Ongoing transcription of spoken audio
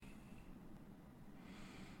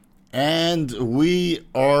And we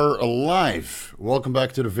are live. Welcome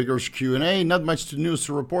back to the Vigorous Q&A. Not much news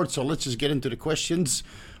to report, so let's just get into the questions.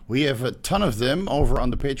 We have a ton of them over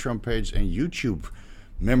on the Patreon page and YouTube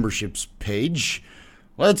memberships page.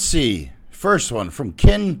 Let's see. First one from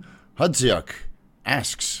Ken Hudziak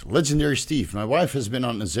asks, Legendary Steve, my wife has been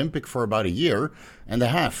on Ozempic for about 1.5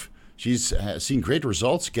 years. She's seen great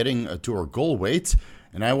results getting to her goal weight.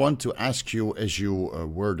 And I want to ask you, as you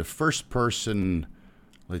were the first person...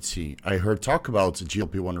 Let's see. I heard talk about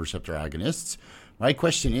GLP-1 receptor agonists. My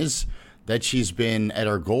question is that she's been at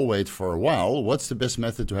her goal weight for a while. What's the best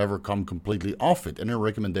method to have her come completely off it? And her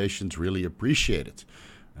recommendations really appreciate it.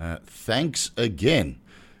 Thanks again.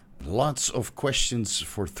 Lots of questions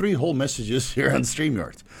for 3 whole messages here on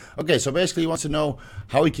StreamYard. Okay, so basically he wants to know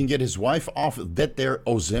how he can get his wife off that there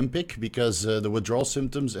Ozempic because the withdrawal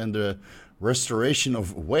symptoms and the restoration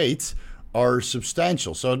of weight are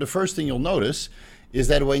substantial. So the first thing you'll notice is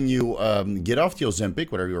that when you get off the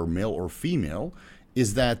Ozempic, whether you're male or female,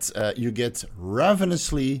 is that you get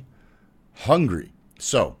ravenously hungry.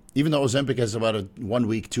 So even though Ozempic has about a 1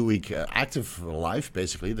 week, 2 week active life,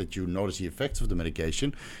 basically, that you notice the effects of the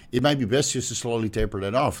medication, it might be best just to slowly taper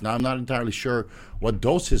that off. Now, I'm not entirely sure what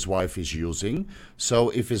dose his wife is using. So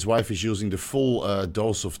if his wife is using the full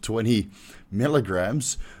dose of 20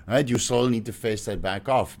 milligrams, right, you slowly need to phase that back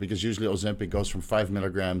off because usually Ozempic goes from 5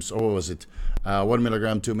 milligrams, or what was it, 1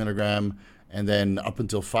 milligram, 2 milligram, and then up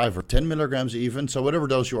until 5 or 10 milligrams even. So whatever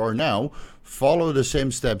dose you are now, follow the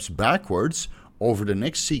same steps backwards over the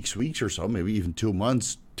next 6 weeks or so, maybe even 2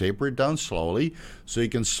 months. Taper it down slowly so you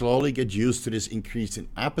can slowly get used to this increase in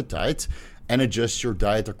appetite and adjust your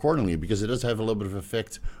diet accordingly because it does have a little bit of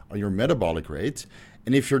effect on your metabolic rate.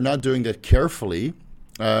 And if you're not doing that carefully,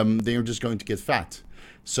 then you're just going to get fat.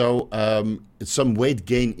 So some weight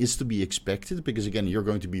gain is to be expected because, again, you're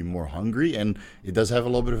going to be more hungry, and it does have a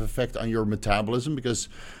little bit of effect on your metabolism because,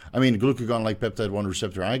 I mean, glucagon like peptide-1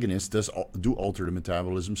 receptor agonist do alter the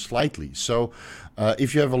metabolism slightly. So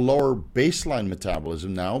if you have a lower baseline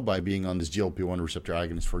metabolism now by being on this GLP-1 receptor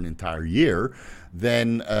agonist for an entire year,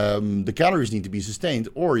 then the calories need to be sustained,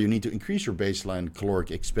 or you need to increase your baseline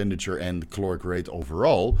caloric expenditure and caloric rate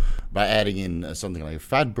overall by adding in something like a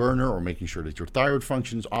fat burner or making sure that your thyroid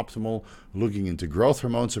function is optimal, looking into growth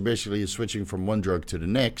hormones. So basically you're switching from one drug to the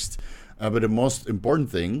next. But the most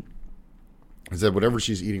important thing is that whatever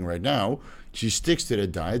she's eating right now, she sticks to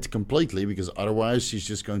that diet completely because otherwise she's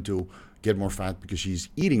just going to get more fat because she's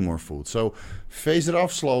eating more food. So phase it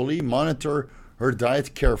off slowly, monitor her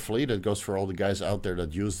diet carefully. That goes for all the guys out there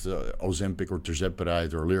that use the Ozempic or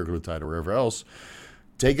tirzepatide or liraglutide or wherever else.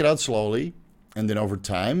 Take it out slowly, and then over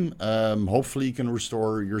time, hopefully you can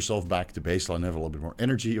restore yourself back to baseline, have a little bit more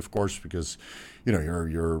energy, of course, because you know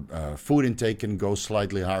your food intake can go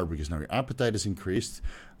slightly higher because now your appetite is increased.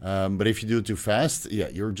 But if you do it too fast, yeah,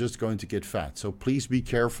 you're just going to get fat. So please be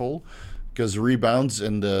careful because the rebounds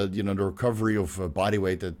and the recovery of body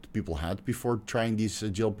weight that people had before trying these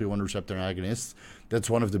GLP-1 receptor agonists, that's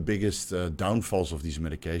one of the biggest downfalls of these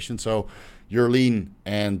medications. So you're lean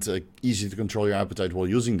and easy to control your appetite while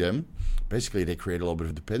using them. Basically, they create a little bit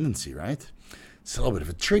of dependency, right? It's a little bit of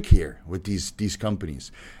a trick here with these companies.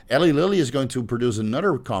 Eli Lilly is going to produce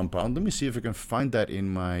another compound. Let me see if I can find that in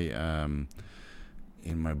my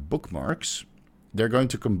bookmarks. They're going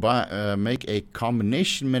to make a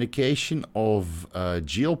combination medication of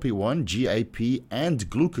GLP-1, GIP, and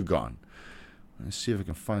glucagon. Let's see if I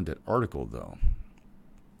can find that article, though.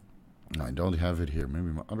 No, I don't have it here. Maybe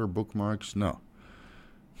my other bookmarks. No.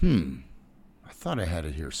 I thought I had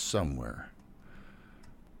it here somewhere.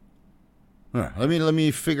 Let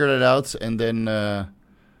me figure that out and then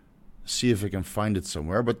see if I can find it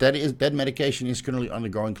somewhere. But that medication is currently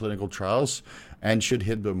undergoing clinical trials and should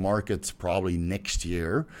hit the market probably next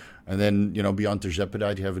year. And then, beyond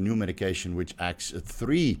tirzepatide, you have a new medication which acts at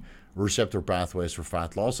 3 receptor pathways for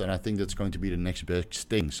fat loss. And I think that's going to be the next best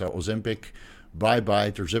thing. So Ozempic,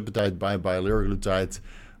 bye-bye. Tirzepatide, bye-bye. Liraglutide,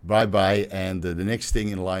 bye-bye. And the next thing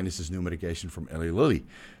in line is this new medication from Eli Lilly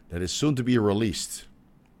that is soon to be released.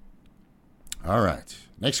 All right.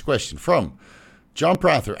 Next question from John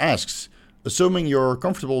Prather asks, assuming you're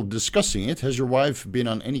comfortable discussing it, has your wife been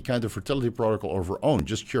on any kind of fertility protocol of her own?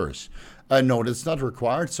 Just curious. No, that's not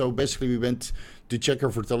required. So basically we went to check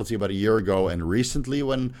her fertility about a year ago, and recently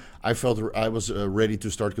when I felt I was ready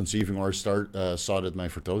to start conceiving, or saw that my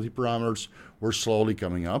fertility parameters were slowly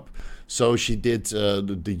coming up. So she did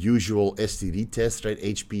the usual STD test, right?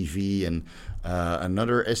 HPV and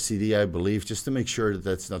another STD, I believe, just to make sure that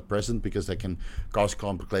that's not present, because that can cause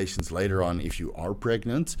complications later on if you are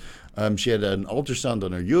pregnant. She had an ultrasound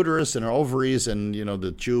on her uterus and her ovaries and,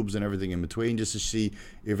 the tubes and everything in between, just to see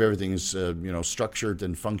if everything is, structured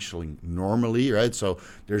and functioning normally, right? So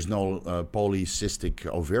there's no polycystic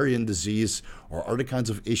ovarian disease or other kinds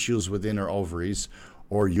of issues within her ovaries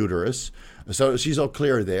or uterus. So she's all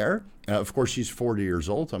clear there. Of course, she's 40 years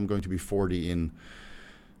old. I'm going to be 40 in,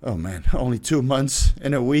 only 2 months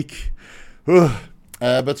and a week.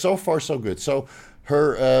 But so far, so good. So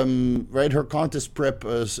her her contest prep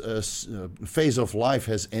phase of life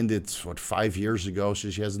has ended 5 years ago, so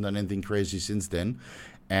she hasn't done anything crazy since then.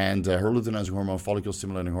 And her luteinizing hormone, follicle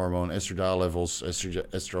stimulating hormone, estradiol levels,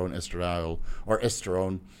 estrone,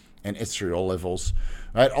 and estriol levels,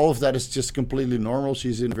 right? All of that is just completely normal.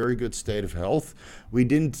 She's in a very good state of health. We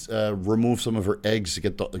didn't remove some of her eggs,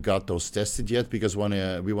 got those tested yet, because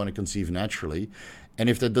we want to conceive naturally. And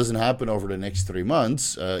if that doesn't happen over the next 3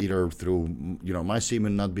 months, either through my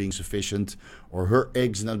semen not being sufficient, or her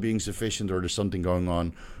eggs not being sufficient, or there's something going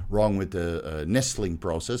on wrong with the nestling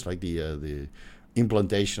process, like the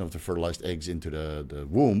implantation of the fertilized eggs into the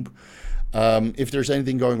womb. If there's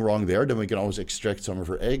anything going wrong there, then we can always extract some of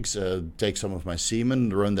her eggs, take some of my semen,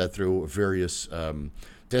 run that through various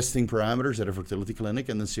testing parameters at a fertility clinic,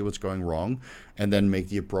 and then see what's going wrong, and then make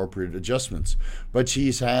the appropriate adjustments. But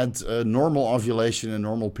she's had normal ovulation and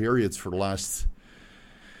normal periods for the last,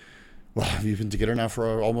 we've been together now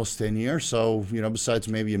for almost 10 years. So, besides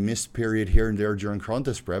maybe a missed period here and there during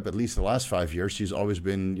contest prep, at least the last 5 years, she's always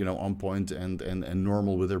been, on point and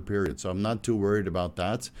normal with her period. So I'm not too worried about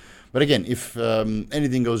that. But again, if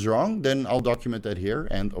anything goes wrong, then I'll document that here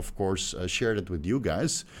and, of course, share that with you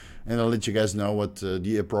guys. And I'll let you guys know what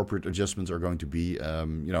the appropriate adjustments are going to be,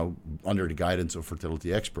 under the guidance of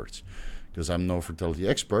fertility experts. Because I'm no fertility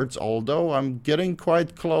expert, although I'm getting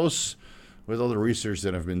quite close with all the research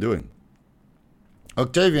that I've been doing.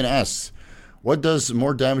 Octavian asks, what does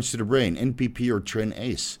more damage to the brain, NPP or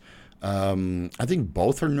tren-ACE? I think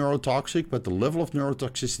both are neurotoxic, but the level of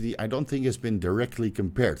neurotoxicity I don't think has been directly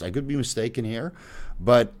compared. I could be mistaken here,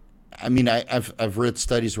 but I've read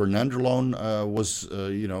studies where nandrolone was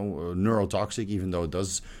neurotoxic, even though it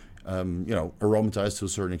does aromatize to a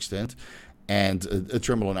certain extent. And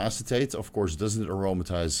trembolone acetate, of course, doesn't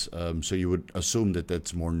aromatize, so you would assume that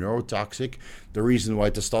that's more neurotoxic. The reason why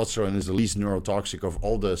testosterone is the least neurotoxic of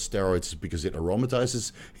all the steroids is because it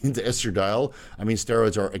aromatizes into estradiol.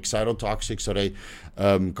 Steroids are excitotoxic, so they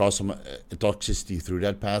cause some toxicity through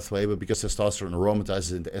that pathway. But because testosterone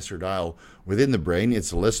aromatizes into estradiol within the brain,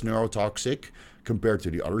 it's less neurotoxic compared to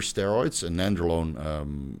the other steroids, and nandrolone,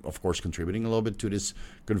 of course, contributing a little bit to this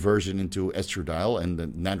conversion into estradiol, and the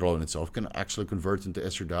nandrolone itself can actually convert into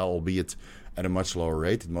estradiol, albeit at a much lower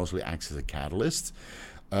rate. It mostly acts as a catalyst.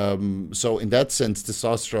 So in that sense,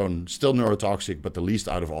 testosterone, still neurotoxic, but the least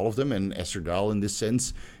out of all of them, and estradiol in this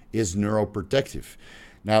sense is neuroprotective.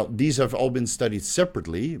 Now, these have all been studied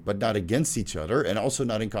separately, but not against each other, and also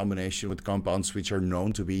not in combination with compounds which are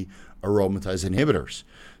known to be aromatase inhibitors.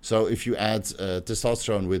 So if you add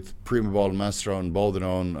testosterone with primo, masterone,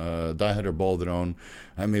 boldenone, dihydroboldenone,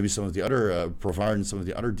 and maybe some of the other proviron, some of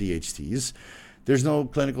the other DHTs, there's no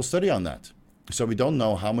clinical study on that. So we don't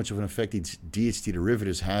know how much of an effect these DHT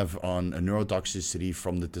derivatives have on a neurotoxicity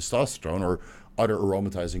from the testosterone or other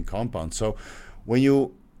aromatizing compounds. So when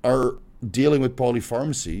you are dealing with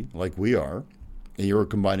polypharmacy, like we are, and you're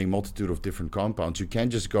combining a multitude of different compounds, you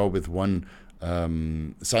can't just go with one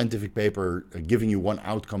scientific paper giving you one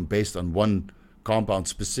outcome based on one compound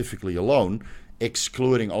specifically alone,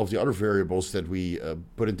 excluding all of the other variables that we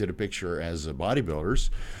put into the picture as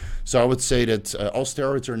bodybuilders. So I would say that all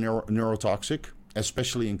steroids are neurotoxic,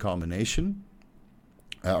 especially in combination.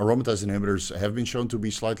 Aromatase inhibitors have been shown to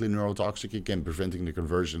be slightly neurotoxic, again, preventing the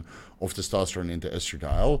conversion of testosterone into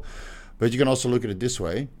estradiol. But you can also look at it this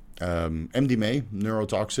way. MDMA,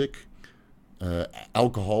 neurotoxic.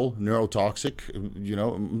 Alcohol,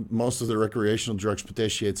 neurotoxic. Most of the recreational drugs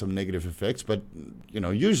potentiate some negative effects, but,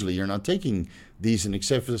 usually you're not taking these in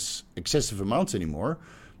excessive amounts anymore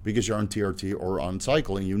because you're on TRT or on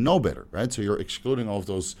cycle and you know better, right? So you're excluding all of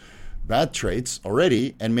those bad traits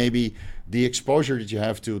already, and maybe the exposure that you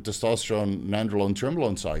have to testosterone, nandrolone,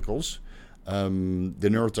 trembolone cycles, the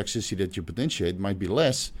neurotoxicity that you potentiate might be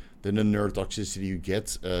less than the neurotoxicity you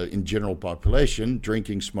get in general population,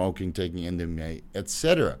 drinking, smoking, taking MDMA,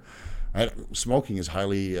 etc. Right? Smoking is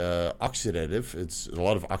highly oxidative. It's a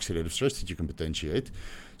lot of oxidative stress that you can potentiate.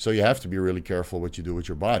 So you have to be really careful what you do with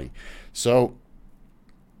your body. So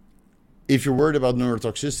if you're worried about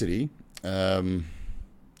neurotoxicity,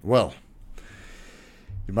 well,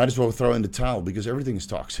 you might as well throw in the towel, because everything is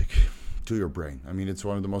toxic to your brain. I mean, it's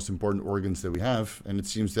one of the most important organs that we have, and it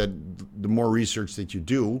seems that the more research that you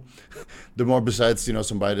do, the more, besides,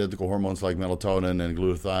 some bioidentical hormones like melatonin and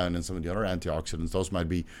glutathione and some of the other antioxidants, those might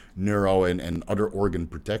be neuro and other organ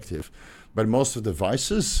protective, but most of the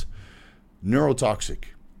vices, neurotoxic.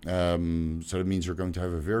 So that means you're going to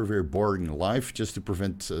have a very, very boring life just to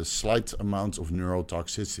prevent slight amounts of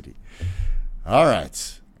neurotoxicity. All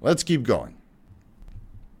right, let's keep going.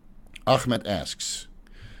 Ahmed asks,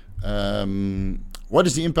 what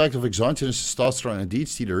is the impact of exogenous testosterone and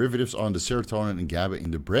DHT derivatives on the serotonin and GABA in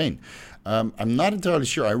the brain? I'm not entirely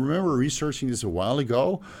sure. I remember researching this a while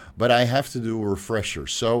ago, but I have to do a refresher.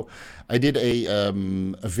 So I did a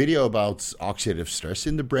video about oxidative stress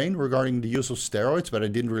in the brain regarding the use of steroids, but I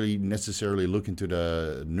didn't really necessarily look into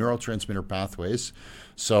the neurotransmitter pathways.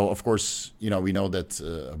 So, of course, we know that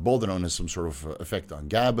boldenone has some sort of effect on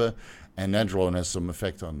GABA, and nandrolone has some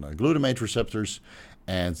effect on glutamate receptors,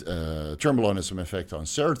 and trenbolone has some effect on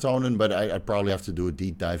serotonin, but I probably have to do a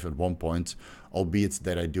deep dive at one point, albeit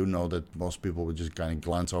that I do know that most people would just kind of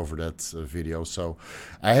glance over that video. So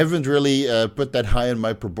I haven't really put that high on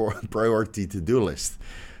my priority to-do list.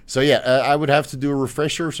 So yeah, I would have to do a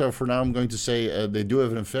refresher. So for now, I'm going to say they do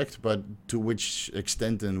have an effect, but to which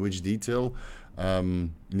extent and which detail,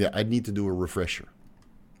 I'd need to do a refresher.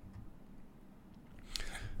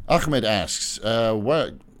 Ahmed asks,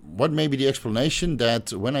 what may be the explanation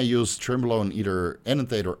that when I use trenbolone, either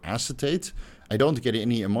enanthate or acetate, I don't get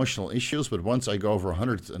any emotional issues, but once I go over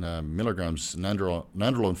 100 milligrams nandrolone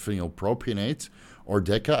phenylpropionate or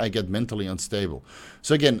DECA, I get mentally unstable.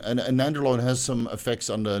 So again, a nandrolone has some effects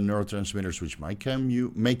on the neurotransmitters which might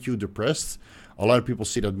make you depressed. A lot of people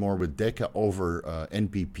see that more with DECA over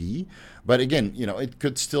NPP. But again, it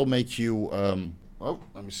could still make you...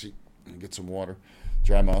 let me see. Get some water.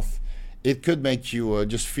 Dry mouth. It could make you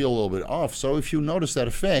just feel a little bit off. So if you notice that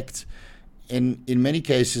effect, in many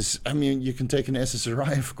cases, I mean, you can take an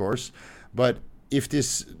SSRI, of course, but if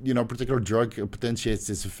this particular drug potentiates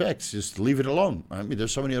its effects, just leave it alone. I mean,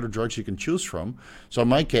 there's so many other drugs you can choose from. So in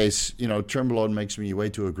my case, trenbolone makes me way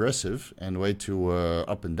too aggressive and way too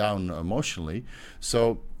up and down emotionally.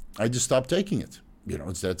 So I just stopped taking it.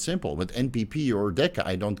 It's that simple. With NPP or DECA,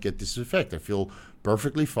 I don't get this effect. I feel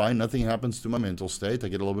perfectly fine. Nothing happens to my mental state. I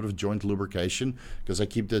get a little bit of joint lubrication because I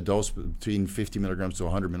keep the dose between 50 milligrams to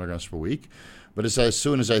 100 milligrams per week. But as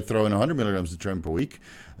soon as I throw in 100 milligrams of tren per week,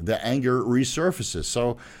 the anger resurfaces.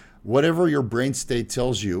 So whatever your brain state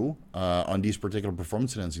tells you on these particular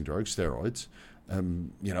performance-enhancing drugs, steroids,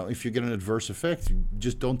 if you get an adverse effect, you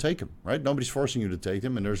just don't take them, right? Nobody's forcing you to take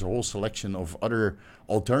them, and there's a whole selection of other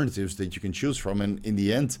alternatives that you can choose from. And in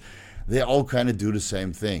the end, they all kind of do the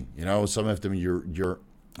same thing. Some of them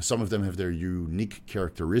some of them have their unique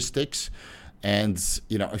characteristics. And,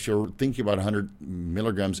 if you're thinking about 100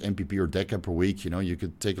 milligrams MPP or DECA per week, you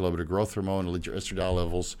could take a little bit of growth hormone and let your estradiol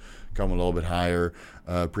levels come a little bit higher.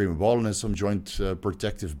 Primo has some joint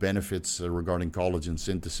protective benefits regarding collagen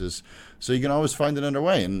synthesis. So you can always find another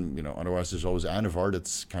way. And, otherwise there's always Anavar.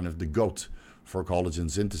 That's kind of the GOAT for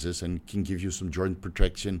collagen synthesis and can give you some joint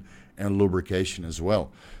protection and lubrication as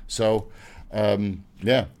well. So,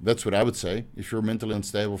 that's what I would say. If you're mentally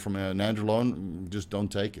unstable from a nandrolone, just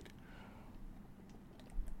don't take it.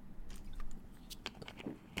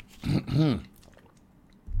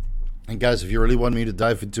 And guys, if you really want me to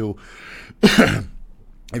dive into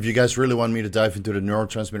if you guys really want me to dive into the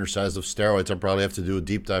neurotransmitter size of steroids, I'll probably have to do a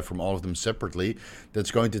deep dive from all of them separately.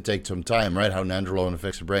 That's going to take some time, right? How nandrolone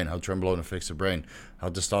affects the brain, how trenbolone affects the brain, how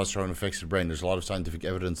testosterone affects the brain. There's a lot of scientific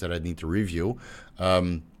evidence that I need to review.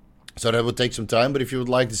 So that would take some time, but if you would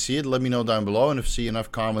like to see it, let me know down below. And if you see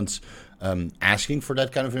enough comments asking for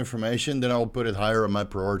that kind of information, then I'll put it higher on my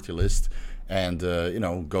priority list and,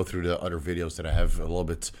 go through the other videos that I have a little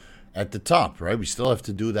bit at the top, right? We still have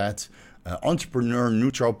to do that entrepreneur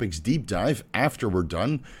nootropics deep dive after we're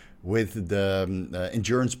done with the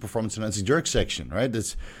endurance performance enhancing jerk section, right?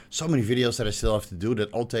 There's so many videos that I still have to do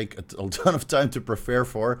that all take a ton of time to prepare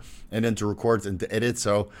for and then to record and to edit.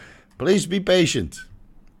 So please be patient.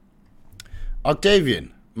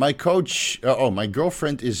 Octavian, my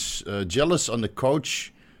girlfriend is jealous on the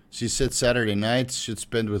coach. She said Saturday night should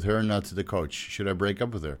spend with her, not the coach. Should I break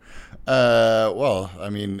up with her? Well,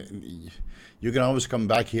 I mean, you can always come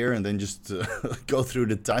back here and then just go through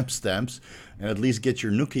the timestamps and at least get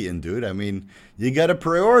your nookie in, dude. I mean, you got to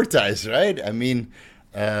prioritize, right? I mean,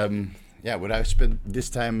 Yeah, would I spend this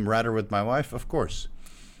time rather with my wife? Of course.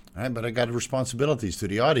 All right, but I got responsibilities to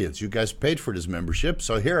the audience. You guys paid for this membership,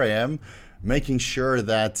 so here I am making sure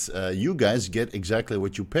that you guys get exactly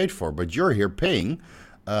what you paid for. But you're here paying,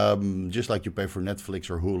 just like you pay for Netflix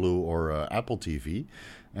or Hulu or Apple TV.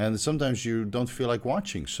 And sometimes you don't feel like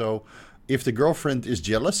watching. So if the girlfriend is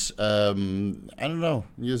jealous, I don't know,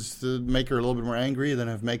 just make her a little bit more angry, then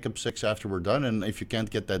have makeup sex after we're done. And if you can't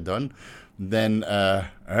get that done, then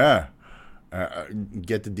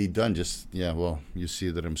get the deed done. Just, yeah, well, you see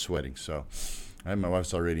that I'm sweating. So my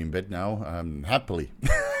wife's already in bed now, happily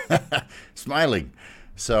smiling.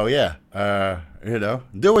 So, yeah,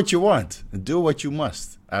 do what you want. Do what you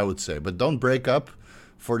must, I would say. But don't break up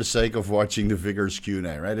for the sake of watching the Vigorous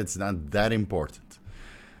Q&A, right? It's not that important.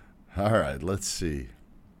 All right, let's see.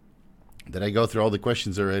 Did I go through all the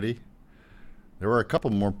questions already? There were a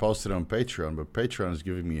couple more posted on Patreon, but Patreon is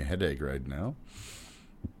giving me a headache right now.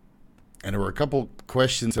 And there were a couple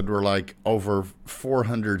questions that were like over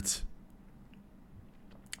 400,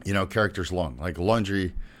 characters long, like a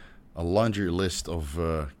laundry list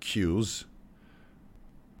of cues.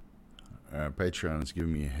 Patreon is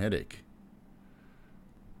giving me a headache.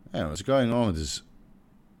 Yeah, what's going on with this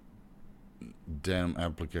damn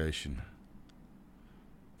application?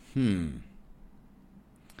 One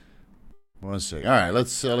sec. All right,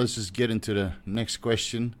 let's just get into the next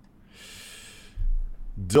question.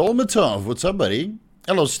 Dolmatov, what's up, buddy?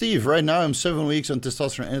 Hello, Steve. Right now, I'm 7 weeks on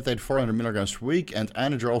testosterone enanthate 400 milligrams per week and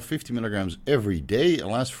anadrol 50 milligrams every day. The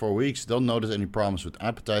last 4 weeks, don't notice any problems with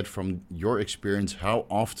appetite. From your experience, how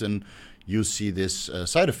often you see this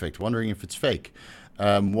side effect? Wondering if it's fake.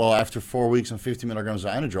 Well, after 4 weeks on 50 milligrams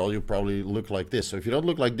of anadrol, you'll probably look like this. So if you don't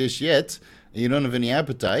look like this yet, and you don't have any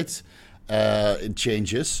appetite, it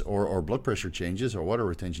changes, or blood pressure changes, or water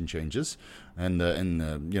retention changes, and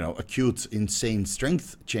acute insane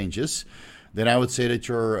strength changes, then I would say that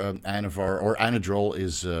your Anavar or Anadrol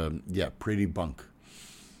is pretty bunk.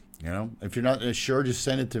 If you're not sure, just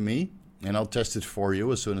send it to me, and I'll test it for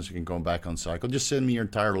you as soon as you can go back on cycle. Just send me your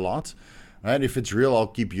entire lot. Right? If it's real, I'll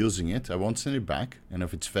keep using it. I won't send it back. And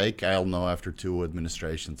if it's fake, I'll know after 2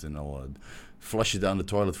 administrations, and I'll flush it down the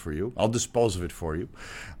toilet for you. I'll dispose of it for you.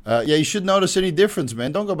 You should notice any difference,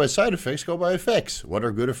 man. Don't go by side effects, go by effects. What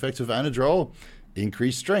are good effects of Anadrol?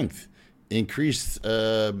 Increased strength, increased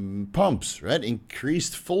pumps, right?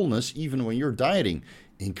 Increased fullness even when you're dieting,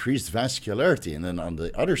 increased vascularity. And then on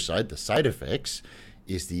the other side, the side effects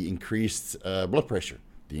is the increased blood pressure,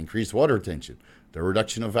 the increased water retention, the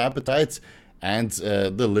reduction of appetite, and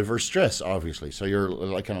the liver stress, obviously. So you're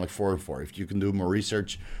kind of like 4 and 4. If you can do more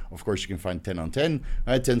research, of course, you can find 10 on 10,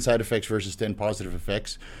 right? 10 side effects versus 10 positive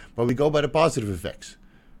effects. But we go by the positive effects,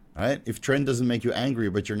 right? If Trend doesn't make you angry,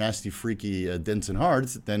 but you're nasty, freaky, dense, and hard,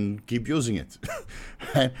 then keep using it.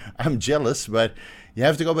 I'm jealous, but you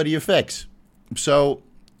have to go by the effects. So,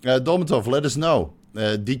 Dolmatov, let us know.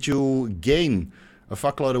 Did you gain a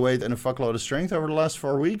fuckload of weight and a fuckload of strength over the last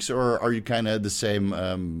 4 weeks, or are you kind of the same,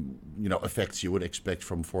 effects you would expect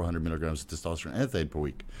from 400 milligrams of testosterone enanthate per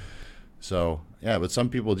week? So, yeah, but some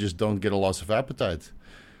people just don't get a loss of appetite,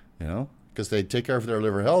 because they take care of their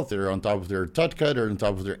liver health. They're on top of their TUDCA, they're on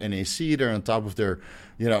top of their NAC, they're on top of their,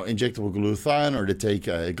 injectable glutathione, or they take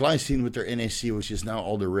glycine with their NAC, which is now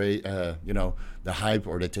all the the hype,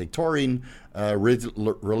 or they take taurine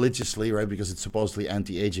religiously, right? Because it's supposedly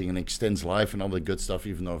anti-aging and extends life and all the good stuff,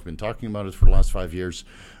 even though I've been talking about it for the last 5 years,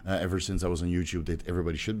 ever since I was on YouTube, that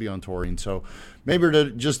everybody should be on taurine. So maybe they're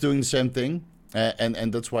just doing the same thing,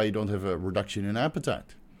 and that's why you don't have a reduction in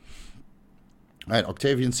appetite. All right,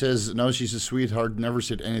 Octavian says, no, she's a sweetheart, never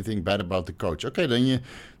said anything bad about the coach. Okay, then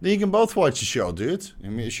you can both watch the show, dude. I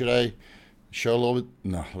mean, should I show a little bit?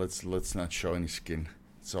 No, let's not show any skin.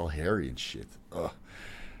 It's all hairy and shit. Ugh.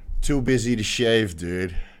 Too busy to shave,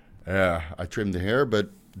 dude. Yeah, I trimmed the hair, but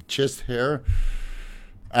chest hair,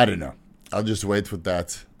 I don't know. I'll just wait with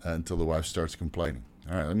that until the wife starts complaining.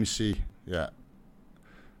 All right, let me see. Yeah.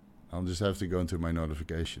 I'll just have to go into my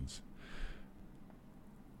notifications.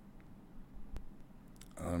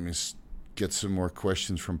 Let me get some more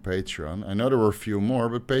questions from Patreon. I know there were a few more,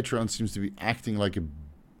 but Patreon seems to be acting like a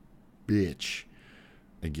bitch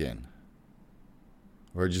again.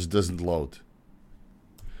 Or it just doesn't load.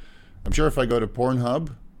 I'm sure if I go to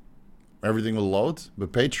Pornhub, everything will load.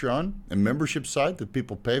 But Patreon, a membership site that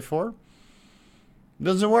people pay for,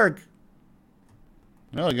 doesn't work.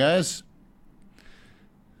 No, guys.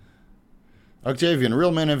 Octavian,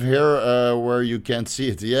 real men have hair where you can't see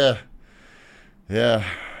it. Yeah.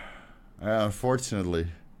 Unfortunately,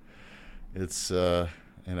 it's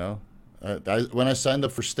When I signed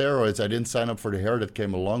up for steroids, I didn't sign up for the hair that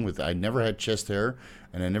came along with it. I never had chest hair,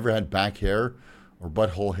 and I never had back hair or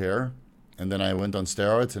butthole hair. And then I went on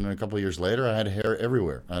steroids, and then a couple of years later, I had hair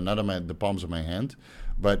everywhere. Not on the palms of my hand,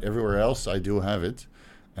 but everywhere else, I do have it.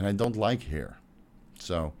 And I don't like hair.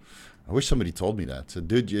 So I wish somebody told me that. So,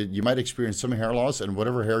 dude, you might experience some hair loss, and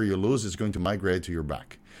whatever hair you lose is going to migrate to your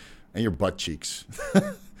back and your butt cheeks.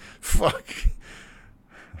 Fuck.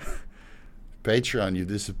 Patreon, you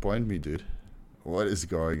disappoint me, dude. What is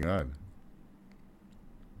going on?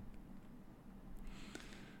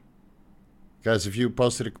 Guys, if you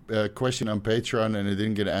posted a question on Patreon and it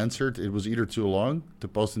didn't get answered, it was either too long to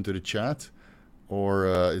post into the chat, or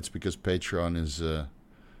it's because Patreon is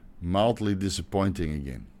mildly disappointing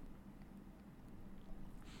again.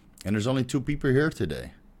 And there's only 2 people here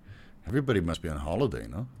today. Everybody must be on holiday,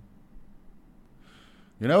 no?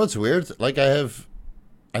 You know what's weird? Like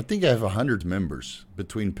I think I have 100 members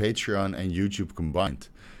between Patreon and YouTube combined.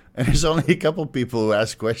 And there's only a couple people who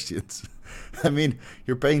ask questions. I mean,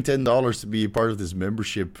 you're paying $10 to be a part of this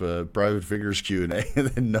membership, private Vigorous Q&A, and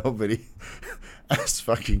then nobody asks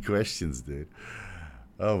fucking questions, dude.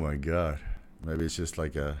 Oh my God. Maybe it's just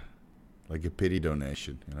like a pity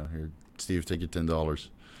donation. You know, here, Steve, take your $10.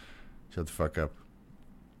 Shut the fuck up.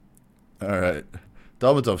 All right.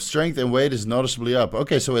 Dalmatov, strength and weight is noticeably up.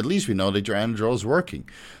 Okay, so at least we know that your anadrol is working.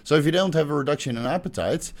 So if you don't have a reduction in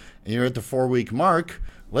appetite and you're at the 4-week mark,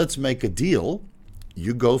 let's make a deal.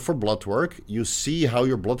 You go for blood work. You see how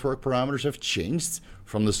your blood work parameters have changed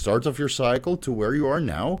from the start of your cycle to where you are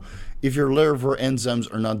now. If your liver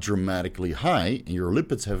enzymes are not dramatically high and your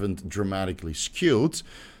lipids haven't dramatically skewed,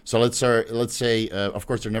 so let's say, of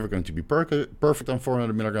course, they're never going to be perfect on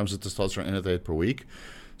 400 milligrams of testosterone enanthate per week.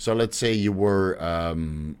 So let's say you were,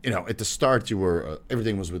 at the start, you were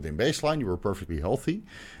everything was within baseline. You were perfectly healthy.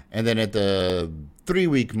 And then at the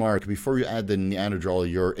 3-week mark, before you add the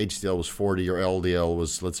anadrol, your HDL was 40, your LDL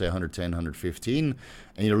was, let's say, 110, 115.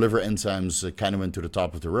 And your liver enzymes kind of went to the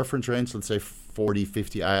top of the reference range, let's say 40,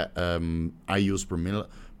 50 IUs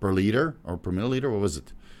per liter or per milliliter. What was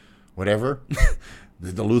it? Whatever.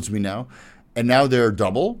 That eludes me now. And now they're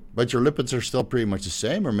double, but your lipids are still pretty much the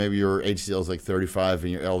same, or maybe your HDL is like 35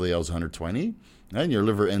 and your LDL is 120, and your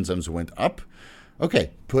liver enzymes went up.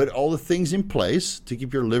 Okay, put all the things in place to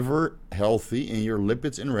keep your liver healthy and your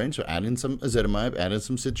lipids in range. So add in some ezetimibe, add in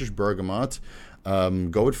some citrus bergamot,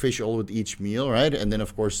 go with fish oil with each meal, right? And then,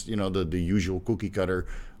 of course, the usual cookie cutter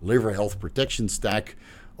liver health protection stack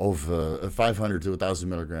of 500 to 1,000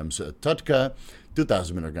 milligrams TUDCA,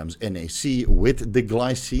 2,000 milligrams NAC with the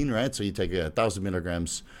glycine, right? So you take 1,000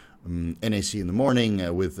 milligrams NAC in the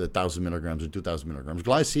morning with 1,000 milligrams or 2,000 milligrams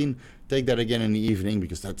glycine. Take that again in the evening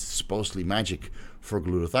because that's supposedly magic for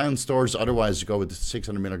glutathione stores. Otherwise, go with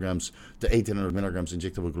 600 milligrams to 1,800 milligrams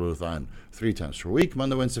injectable glutathione 3 times per week,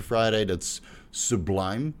 Monday, Wednesday, Friday. That's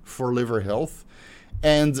sublime for liver health.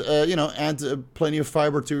 And, add plenty of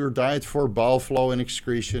fiber to your diet for bile flow and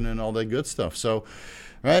excretion and all that good stuff. So,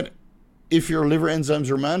 right, if your liver enzymes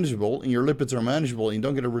are manageable and your lipids are manageable and you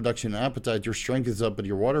don't get a reduction in appetite, your strength is up but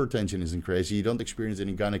your water retention isn't crazy, you don't experience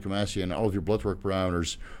any gynecomastia and all of your blood work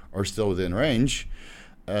parameters are still within range,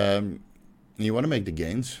 you want to make the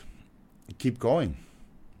gains, keep going.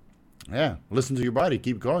 Yeah, listen to your body,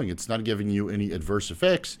 keep going. It's not giving you any adverse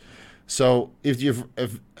effects. So if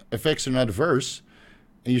effects are not adverse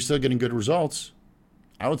and you're still getting good results,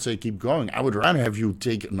 I would say keep going. I would rather have you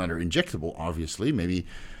take another injectable, obviously, maybe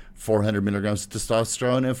 400 milligrams of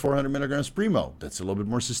testosterone and 400 milligrams Primo. That's a little bit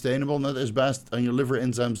more sustainable, not as bad on your liver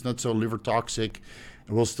enzymes, not so liver toxic.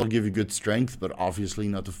 It will still give you good strength, but obviously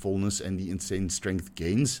not the fullness and the insane strength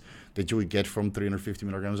gains that you would get from 350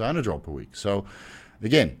 milligrams anadrol per week. So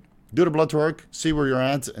again, do the blood work, see where you're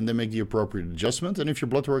at, and then make the appropriate adjustment. And if your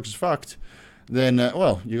blood work is fucked, then,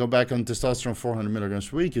 you go back on testosterone 400 milligrams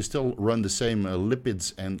per week. You still run the same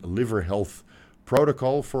lipids and liver health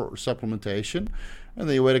protocol for supplementation. And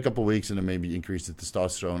then you wait a couple of weeks and then maybe increase the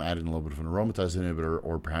testosterone, add in a little bit of an aromatase inhibitor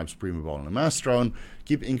or perhaps primabol and amastrone.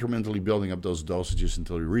 Keep incrementally building up those dosages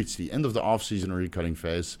until you reach the end of the off-season or recutting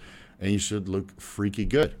phase, and you should look freaky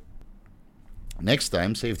good. Next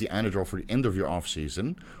time, save the anadrol for the end of your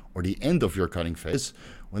off-season or the end of your cutting phase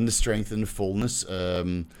when the strength and the fullness,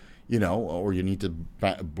 or you need to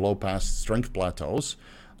blow past strength plateaus.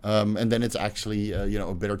 And then it's actually,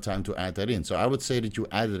 a better time to add that in. So I would say that you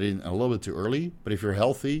add it in a little bit too early. But if you're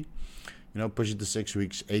healthy, push it to 6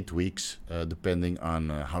 weeks, 8 weeks, depending on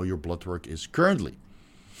how your blood work is currently.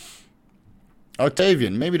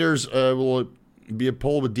 Octavian, maybe there's will be a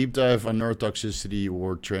poll with deep dive on neurotoxicity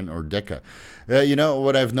or Tren or DECA.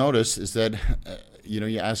 What I've noticed is that,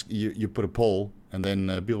 you put a poll and then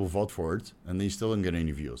people vote for it, and then you still don't get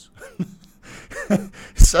any views.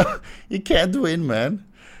 So you can't win, man.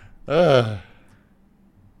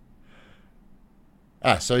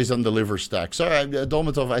 So he's on the liver stack. So,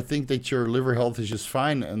 Dolmatov, I think that your liver health is just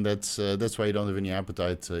fine, and that's why you don't have any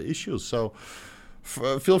appetite issues. So,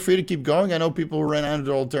 feel free to keep going. I know people who ran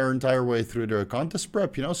Anadrol their entire way through their contest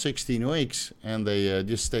prep, 16 weeks, and they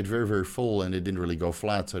just stayed very, very full, and they didn't really go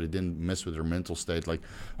flat, so they didn't mess with their mental state, like,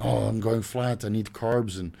 oh, I'm going flat, I need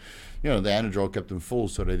carbs, and, the Anadrol kept them full,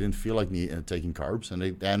 so they didn't feel like taking carbs, and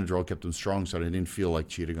the Anadrol kept them strong, so they didn't feel like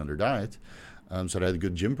cheating on their diet. So they had a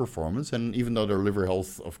good gym performance, and even though their liver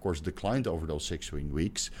health, of course, declined over those 6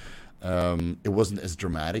 weeks, it wasn't as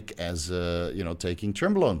dramatic as taking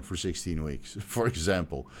Trembolone for 16 weeks, for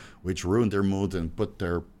example, which ruined their mood and put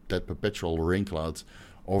that perpetual rain cloud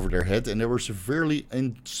over their head, and they were severely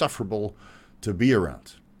insufferable to be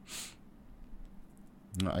around.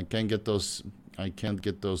 I can't get those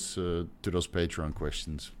to those Patreon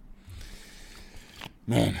questions,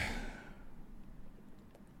 man.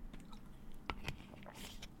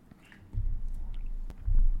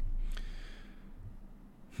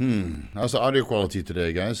 How's the audio quality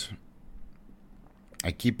today, guys? I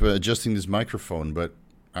keep adjusting this microphone, but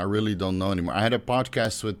I really don't know anymore. I had a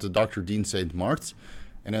podcast with Dr. Dean St. Mart,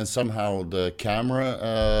 and then somehow the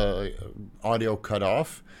camera audio cut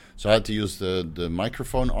off. So I had to use the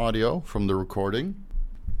microphone audio from the recording,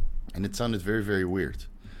 and it sounded very, very weird.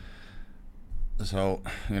 So,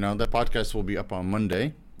 that podcast will be up on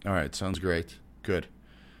Monday. All right, sounds great. Good.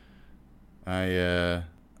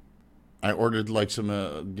 I ordered like some,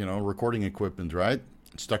 recording equipment, right?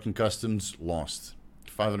 Stuck in customs, lost.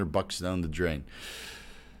 $500 down the drain.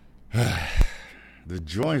 The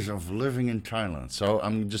joys of living in Thailand. So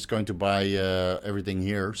I'm just going to buy everything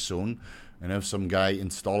here soon and have some guy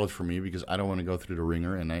install it for me because I don't want to go through the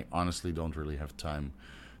ringer, and I honestly don't really have time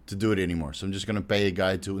to do it anymore. So I'm just going to pay a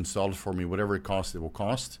guy to install it for me, whatever it costs, it will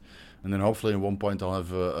cost. And then hopefully at one point I'll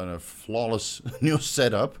have a flawless new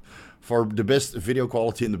setup for the best video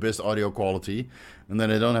quality and the best audio quality, and then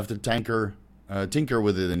I don't have to tinker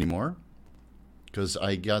with it anymore, because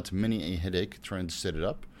I got many a headache trying to set it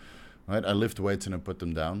up. Right, I lift weights and I put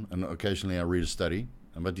them down, and occasionally I read a study.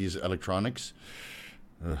 But these electronics,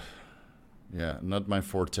 not my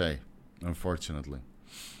forte, unfortunately.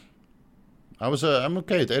 I'm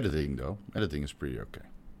okay at editing though. Editing is pretty okay,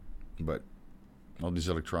 but all these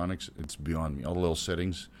electronics, it's beyond me. All the little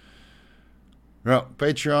settings. No,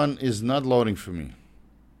 Patreon is not loading for me.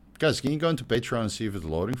 Guys, can you go into Patreon and see if it's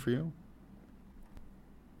loading for you?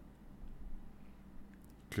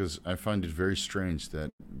 Because I find it very strange that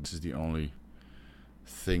this is the only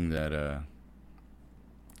thing that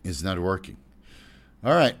is not working.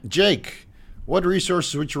 All right, Jake, what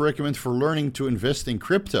resources would you recommend for learning to invest in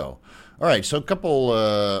crypto? All right, so a couple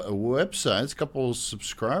websites, a couple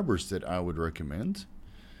subscribers that I would recommend.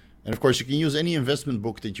 And of course, you can use any investment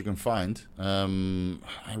book that you can find.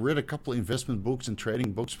 I read a couple investment books and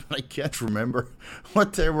trading books, but I can't remember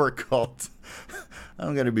what they were called.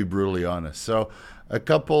 I'm going to be brutally honest. So a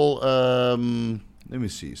couple, let me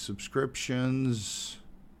see, subscriptions.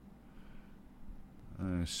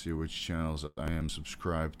 Let's see which channels I am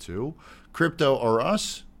subscribed to. Crypto or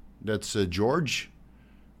Us, that's George.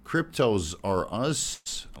 Cryptos or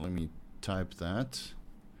Us, let me type that.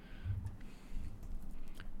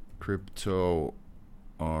 Crypto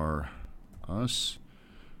or Us.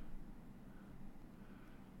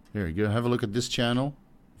 Here you go. Have a look at this channel.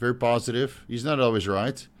 Very positive. He's not always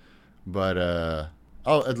right, but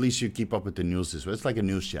at least you keep up with the news this way. It's like a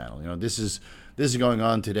news channel. This is going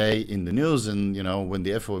on today in the news, and when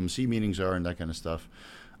the FOMC meetings are and that kind of stuff.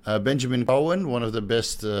 Benjamin Cohen, one of the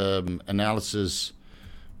best analysis.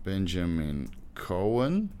 Benjamin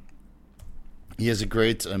Cohen. He has a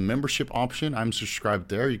great membership option. I'm subscribed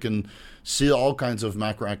there. You can see all kinds of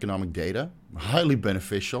macroeconomic data. Highly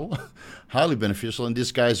beneficial. Highly beneficial. And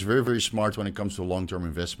this guy is very, very smart when it comes to long-term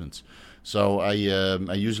investments. So I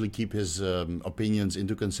usually keep his opinions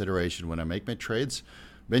into consideration when I make my trades.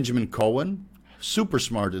 Benjamin Cohen, super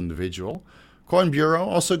smart individual. Coin Bureau,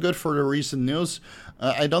 also good for the recent news.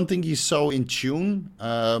 I don't think he's so in tune,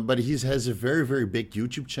 but he has a very, very big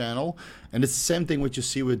YouTube channel. And it's the same thing what you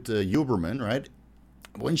see with Huberman, right?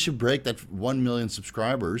 Once you break that 1 million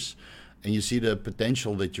subscribers and you see the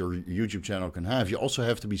potential that your YouTube channel can have, you also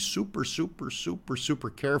have to be super, super, super, super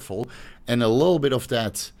careful. And a little bit of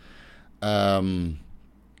that, that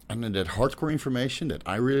hardcore information that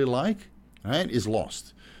I really like, right, is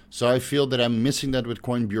lost. So I feel that I'm missing that with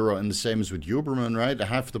Coin Bureau, and the same as with Huberman, right?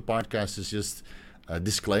 Half the podcast is just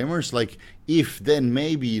disclaimers, like if, then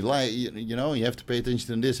maybe, like you know, you have to pay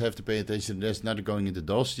attention to this, have to pay attention to this, not going into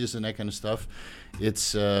dosages and that kind of stuff.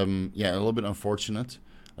 It's a little bit unfortunate.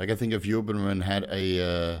 Like I think if Huberman had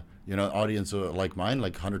a audience like mine,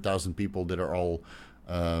 like 100,000 people that are all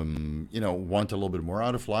want a little bit more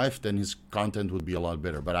out of life, then his content would be a lot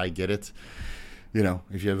better. But I get it. You know,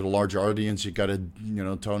 if you have a large audience, you got to,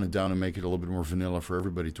 tone it down and make it a little bit more vanilla for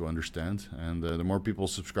everybody to understand. And the more people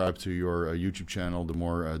subscribe to your YouTube channel, the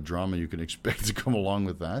more drama you can expect to come along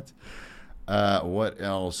with that. What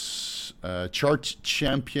else? Chart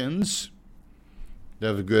Champions. They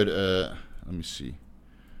have a good, let me see.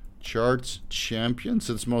 Chart Champions.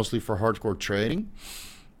 It's mostly for hardcore trading.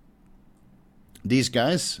 These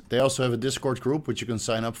guys, they also have a Discord group, which you can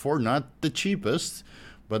sign up for. Not the cheapest,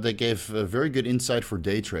 but they gave a very good insight for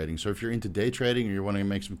day trading. So if you're into day trading or you want to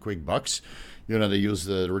make some quick bucks, they use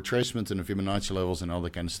the retracement and the Fibonacci levels and all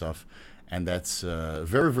that kind of stuff. And that's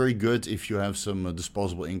very, very good if you have some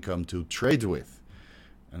disposable income to trade with.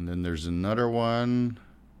 And then there's another one,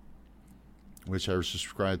 which I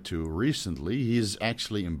subscribed to recently. He's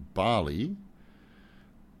actually in Bali.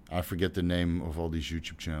 I forget the name of all these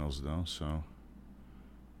YouTube channels, though. So,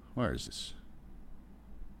 where is this?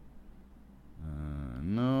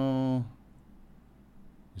 No.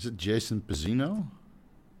 Is it Jason Pizzino?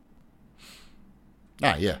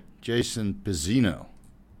 Ah, yeah. Jason Pizzino.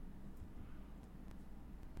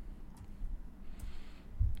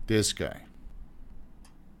 This guy.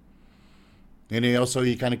 And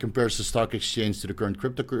he kind of compares the stock exchange to the current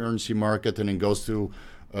cryptocurrency market, and then goes to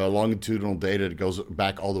longitudinal data that goes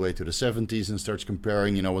back all the way to the 70s and starts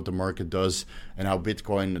comparing, what the market does and how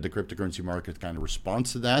Bitcoin, the cryptocurrency market, kind of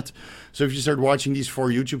responds to that. So if you start watching these 4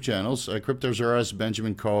 YouTube channels, Cryptosaurus,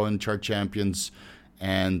 Benjamin Cohen, Chart Champions,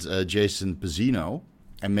 and Jason Pizzino,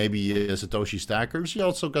 and maybe Satoshi Stackers, he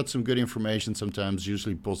also got some good information sometimes,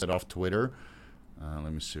 usually pulls that off Twitter.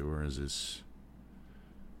 Let me see, where is this?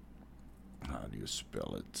 How do you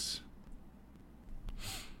spell it?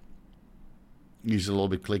 He's a little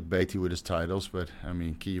bit clickbaity with his titles, but I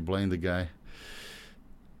mean, can you blame the guy?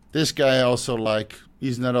 This guy also,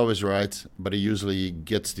 he's not always right, but he usually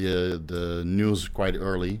gets the news quite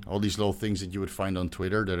early. All these little things that you would find on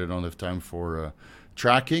Twitter that I don't have time for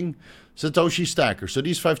tracking. Satoshi Stacker. So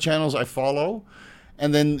these 5 channels I follow.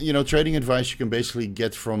 And then, trading advice you can basically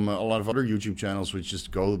get from a lot of other YouTube channels, which just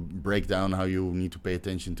break down how you need to pay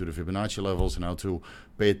attention to the Fibonacci levels and how to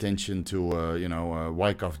pay attention to,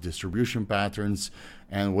 Wyckoff distribution patterns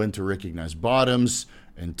and when to recognize bottoms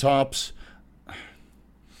and tops.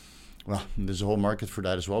 Well, there's a whole market for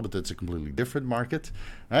that as well, but that's a completely different market.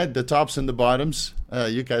 Right? The tops and the bottoms,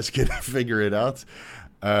 you guys can figure it out.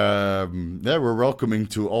 We're welcoming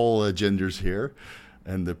to all genders here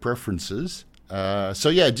and the preferences.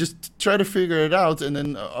 Just try to figure it out and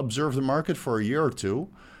then observe the market for a year or two.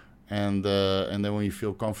 And then when you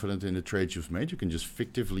feel confident in the trades you've made, you can just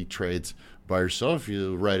fictively trade by yourself.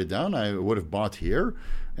 You write it down. I would have bought here,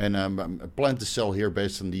 and I plan to sell here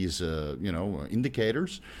based on these,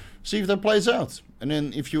 indicators. See if that plays out. And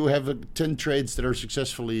then if you have 10 trades that are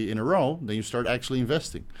successfully in a row, then you start actually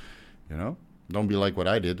investing. Don't be like what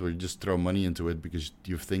I did, where you just throw money into it because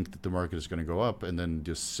you think that the market is going to go up, and then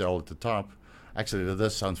just sell at the top. Actually, that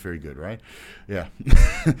does sound very good, right? Yeah.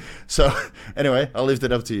 So, anyway, I'll leave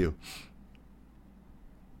that up to you.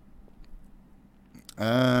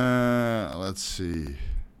 Let's see.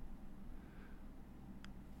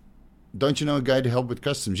 Don't you know a guy to help with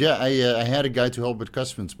customs? Yeah, I had a guy to help with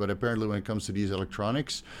customs, but apparently when it comes to these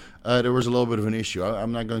electronics, there was a little bit of an issue.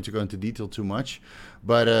 I'm not going to go into detail too much,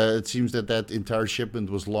 but it seems that entire shipment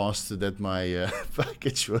was lost that my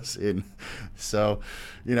package was in. So,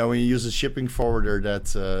 when you use a shipping forwarder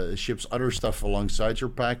that ships other stuff alongside your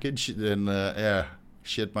package, then,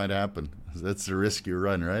 shit might happen. That's the risk you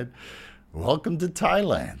run, right? Welcome to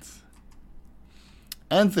Thailand.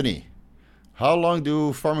 Anthony. How long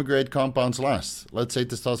do pharma-grade compounds last? Let's say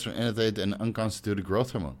testosterone enanthate and unconstituted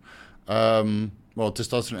growth hormone.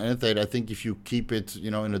 Testosterone enanthate, I think if you keep it,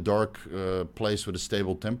 in a dark place with a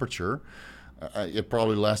stable temperature, it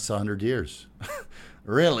probably lasts 100 years.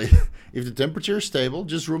 Really? If the temperature is stable,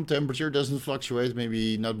 just room temperature, doesn't fluctuate,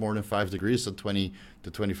 maybe not more than 5 degrees, so 20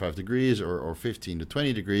 to 25 degrees or 15 to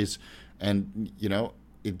 20 degrees, and,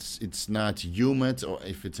 it's not humid, or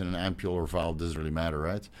if it's in an ampule or vial, it doesn't really matter,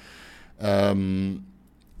 right? And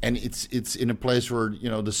it's in a place where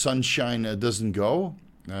the sunshine doesn't go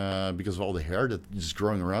because of all the hair that is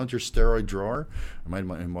growing around your steroid drawer. I might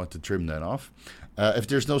want to trim that off. If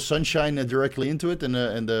there's no sunshine directly into it and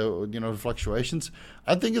the the fluctuations,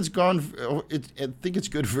 I think it's gone. I think it's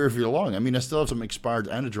good very, very long. I mean, I still have some expired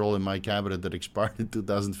Anadrol in my cabinet that expired in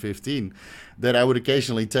 2015 that I would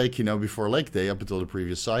occasionally take, before leg day up until the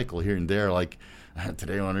previous cycle here and there. Like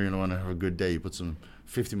today, I want to have a good day. You put some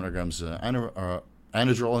 50 milligrams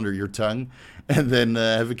Anadrol under your tongue, and then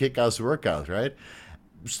have a kick-ass workout. Right?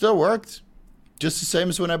 Still worked, just the same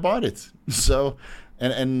as when I bought it. So.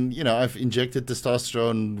 And I've injected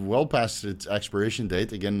testosterone well past its expiration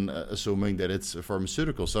date, again, assuming that it's a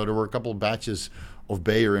pharmaceutical. So there were a couple of batches of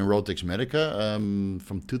Bayer and Rotex Medica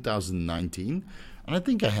from 2019. And I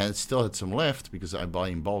think I still had some left because I buy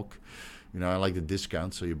in bulk. I like the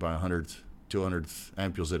discount, so you buy 100, 200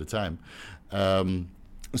 ampules at a time.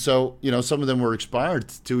 So some of them were expired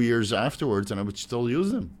 2 years afterwards, and I would still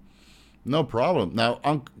use them. No problem. Now,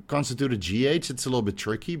 unconstituted GH, it's a little bit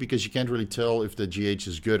tricky because you can't really tell if the GH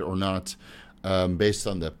is good or not based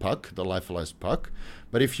on the puck, the lyophilized puck.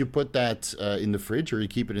 But if you put that in the fridge, or you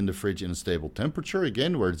keep it in the fridge in a stable temperature,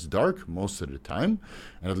 again, where it's dark most of the time,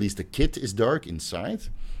 and at least the kit is dark inside,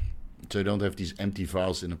 so you don't have these empty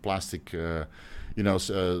vials in a plastic,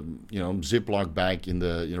 Ziploc bag in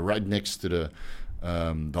the right next to the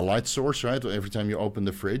light source, right? Every time you open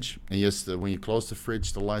the fridge, and yes, when you close the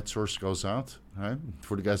fridge, the light source goes out, right?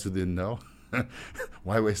 For the guys who didn't know,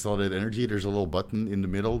 why waste all that energy? There's a little button in the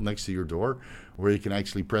middle next to your door where you can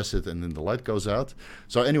actually press it and then the light goes out.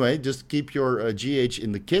 So anyway, just keep your GH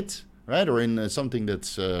in the kit, right? Or in something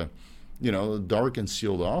that's, dark and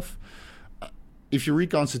sealed off. If you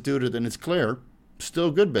reconstitute it and it's clear,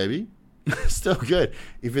 still good, baby. Still good.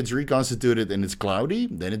 If it's reconstituted and it's cloudy,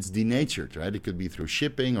 then it's denatured, right? It could be through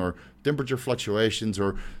shipping or temperature fluctuations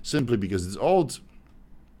or simply because it's old,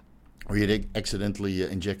 or you accidentally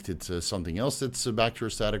injected something else that's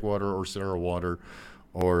bacteriostatic water or sterile water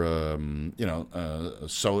or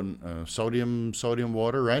sodium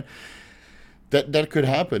water, right? That could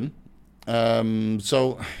happen.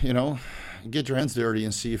 So get your hands dirty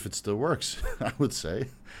and see if it still works, I would say.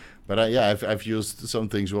 But I've used some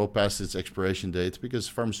things well past its expiration date because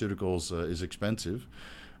pharmaceuticals is expensive.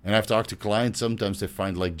 And I've talked to clients, sometimes they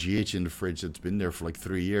find like GH in the fridge that's been there for like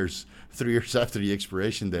 3 years after the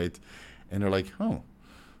expiration date. And they're like, oh,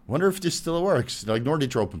 wonder if this still works. Like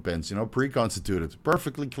Norditropin pens, pre-constituted,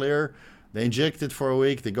 perfectly clear. They inject it for a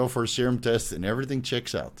week, they go for a serum test, and everything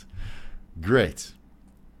checks out. Great.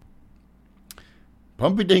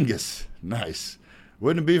 Pumpy Dingus, nice.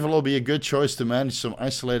 Wouldn't Beefalo be a good choice to manage some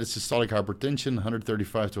isolated systolic hypertension,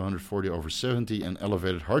 135 to 140 over 70, and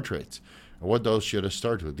elevated heart rate? What dose should I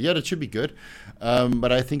start with? Yeah, that should be good.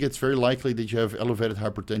 But I think it's very likely that you have elevated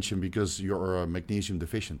hypertension because you're magnesium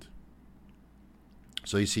deficient.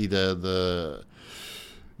 So you see the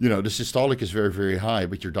systolic is very, very high,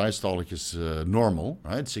 but your diastolic is normal,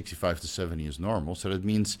 right? 65 to 70 is normal. So that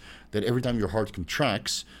means that every time your heart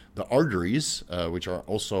contracts, the arteries, which are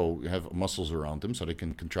also have muscles around them, so they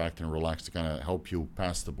can contract and relax to kind of help you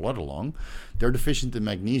pass the blood along, they're deficient in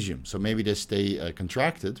magnesium. So maybe they stay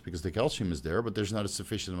contracted because the calcium is there, but there's not a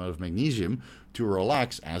sufficient amount of magnesium to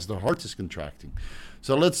relax as the heart is contracting.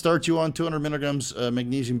 So let's start you on 200 milligrams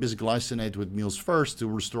magnesium bisglycinate with meals first to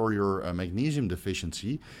restore your magnesium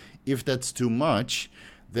deficiency. If that's too much,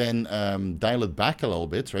 then dial it back a little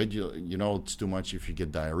bit, right? You know it's too much if you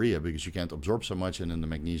get diarrhea because you can't absorb so much, and then the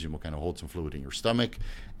magnesium will kind of hold some fluid in your stomach,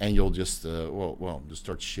 and you'll just just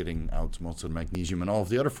start shitting out most of the magnesium and all of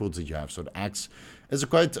the other foods that you have. So it acts as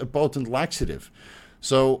quite a potent laxative.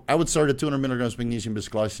 So I would start at 200 milligrams magnesium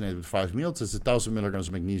bisglycinate with 5 meals. That's 1,000 milligrams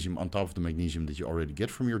of magnesium on top of the magnesium that you already get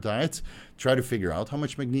from your diet. Try to figure out how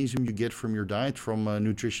much magnesium you get from your diet from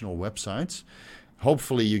nutritional websites.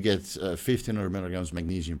 Hopefully you get 1,500 milligrams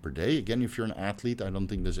magnesium per day. Again, if you're an athlete, I don't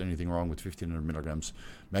think there's anything wrong with 1,500 milligrams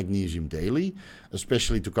magnesium daily,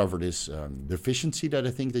 especially to cover this deficiency that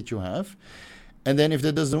I think that you have. And then if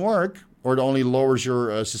that doesn't work, or it only lowers your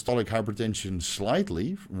systolic hypertension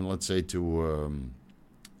slightly, let's say to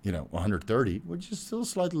 130, which is still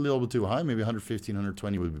slightly a little bit too high, maybe 115,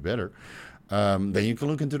 120 would be better, then you can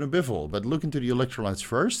look into the biffle. But look into the electrolytes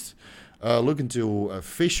first. Look into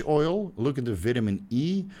fish oil, look into vitamin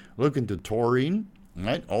E, look into taurine,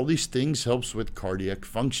 right? All these things helps with cardiac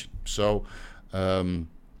function. So I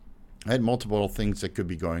had multiple things that could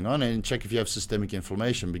be going on, and check if you have systemic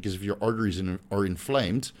inflammation, because if your arteries are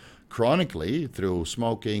inflamed chronically through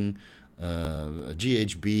smoking,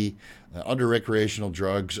 GHB, other recreational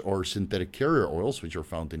drugs, or synthetic carrier oils, which are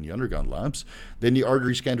found in the underground labs, then the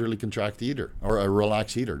arteries can't really contract either, or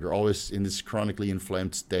relax either. They're always in this chronically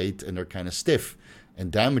inflamed state, and they're kind of stiff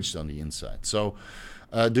and damaged on the inside. So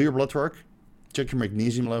do your blood work. check your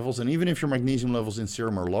magnesium levels. And even if your magnesium levels in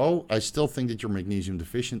serum are low, I still think that you're magnesium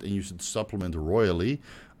deficient and you should supplement royally.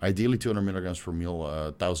 Ideally 200 milligrams per meal,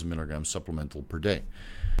 1,000 milligrams supplemental per day.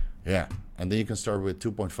 Yeah, and then you can start with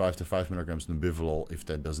 2.5 to 5 milligrams Nebivolol if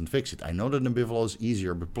that doesn't fix it. I know that Nebivolol is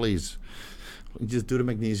easier, but please, just do the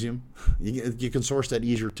magnesium. You can source that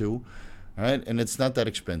easier too, right? And it's not that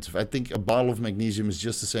expensive. I think a bottle of magnesium is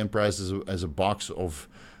just the same price as a box of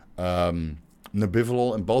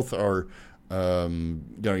Nebivolol, and both are,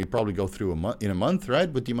 you probably go through in a month, right?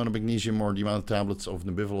 With the amount of magnesium or the amount of tablets of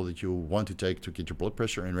Nebivolol that you want to take to get your blood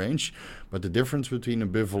pressure in range. But the difference between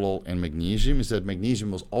Nebivolol and magnesium is that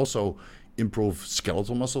magnesium will also improve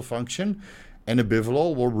skeletal muscle function, and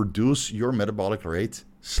Nebivolol will reduce your metabolic rate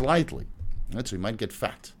slightly. Right? So you might get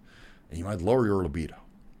fat, and you might lower your libido,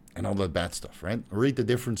 and all that bad stuff, right? Read the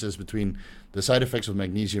differences between the side effects of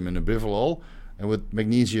magnesium and Nebivolol. And with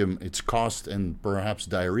magnesium, it's cost and perhaps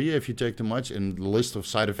diarrhea if you take too much. And the list of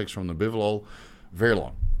side effects from Nebivolol, very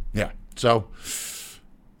long. Yeah. So,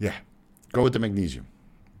 yeah. Go with the magnesium.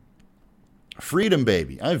 Freedom,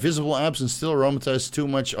 baby. I have visible abs and still aromatize too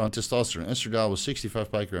much on testosterone. Estradiol was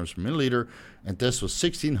 65 picograms per milliliter. And test was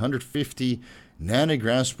 1,650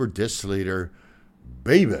 nanograms per deciliter.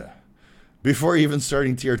 Baby. Before even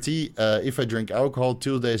starting TRT, if I drink alcohol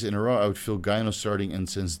 2 days in a row, I would feel gyno starting and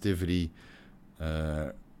sensitivity.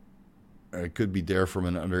 It could be there from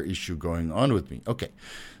another issue going on with me. Okay,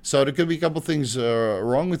 so there could be a couple things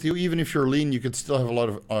wrong with you. Even if you're lean, you could still have a lot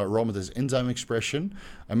of aromatase enzyme expression.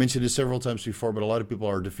 I mentioned this several times before, but a lot of people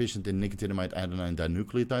are deficient in nicotinamide adenine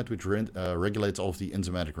dinucleotide, which regulates all of the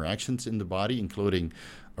enzymatic reactions in the body, including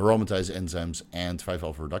aromatase enzymes and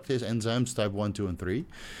 5-alpha reductase enzymes, type 1, 2, and 3.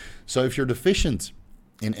 So if you're deficient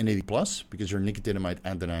in NAD+, because your nicotinamide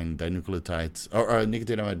adenine dinucleotide or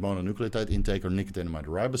nicotinamide mononucleotide intake or nicotinamide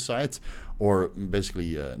riboside, or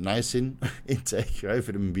basically niacin intake, right,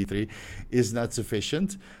 vitamin B3, is not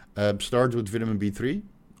sufficient. Start with vitamin B3,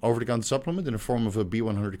 over-the-counter supplement in the form of a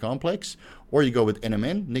B100 complex, or you go with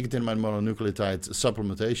NMN, nicotinamide mononucleotide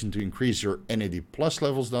supplementation, to increase your NAD+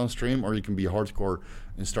 levels downstream, or you can be hardcore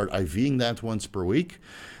and start IVing that once per week.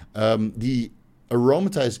 The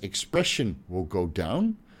aromatase expression will go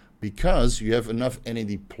down because you have enough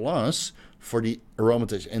NAD+ for the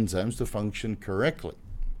aromatase enzymes to function correctly.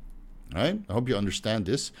 All right? I hope you understand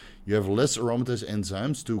this. You have less aromatase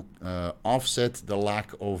enzymes to offset the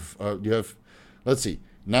lack of, let's see,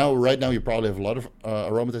 right now you probably have a lot of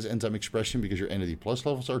aromatase enzyme expression because your NAD+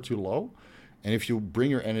 levels are too low. And if you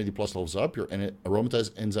bring your NAD+ levels up, your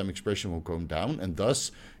aromatase enzyme expression will go down, and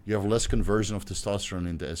thus you have less conversion of testosterone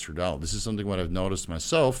into estradiol. This is something what I've noticed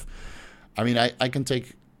myself. I mean, I can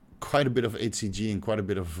take quite a bit of HCG and quite a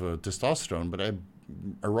bit of testosterone, but I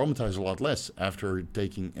aromatize a lot less after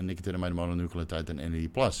taking a nicotinamide mononucleotide than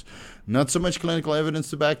NAD+. Not so much clinical evidence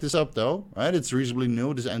to back this up, though. Right? It's reasonably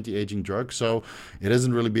new, this anti-aging drug, so it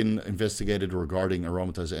hasn't really been investigated regarding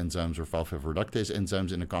aromatase enzymes or 5-alpha reductase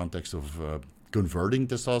enzymes in the context of converting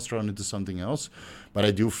testosterone into something else. But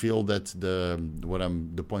I do feel that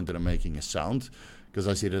the point that I'm making is sound, because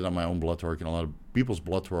I see that on my own blood work and a lot of people's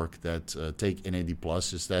blood work that take NAD+,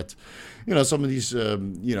 is that, some of these,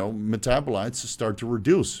 metabolites start to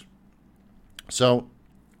reduce. So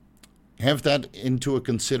have that into a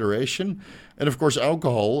consideration. And of course,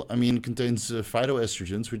 alcohol, contains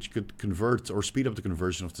phytoestrogens, which could convert or speed up the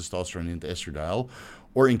conversion of testosterone into estradiol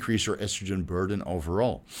or increase your estrogen burden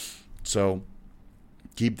overall. So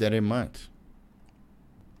keep that in mind.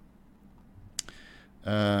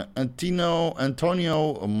 Antonio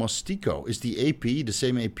Mostico, is the AP the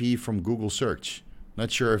same AP from Google search?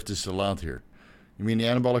 Not sure if this is allowed here. You mean the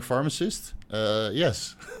anabolic pharmacist?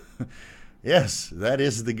 Yes. Yes, that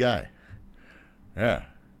is the guy. Yeah.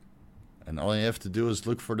 And all you have to do is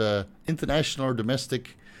look for the international or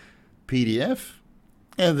domestic PDF,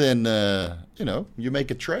 and then, you make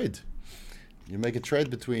a trade. You make a trade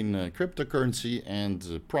between cryptocurrency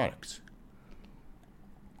and products.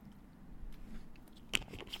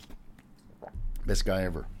 Best guy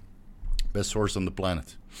ever. Best source on the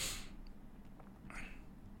planet.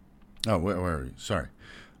 Oh, where are you? Sorry.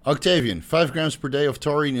 Octavian, 5 grams per day of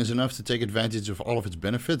taurine is enough to take advantage of all of its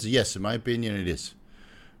benefits? Yes, in my opinion, it is.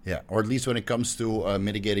 Yeah, or at least when it comes to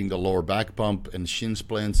mitigating the lower back pump and shin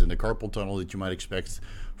splints and the carpal tunnel that you might expect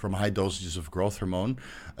from high dosages of growth hormone.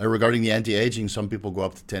 Regarding the anti-aging, some people go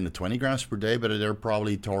up to 10 to 20 grams per day, but they're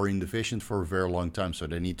probably taurine deficient for a very long time, so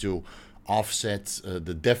they need to offset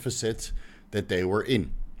the deficit that they were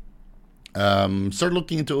in. Start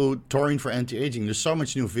looking into taurine for anti-aging. There's so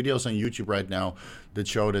much new videos on YouTube right now that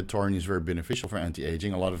show that taurine is very beneficial for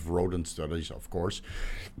anti-aging. A lot of rodent studies, of course,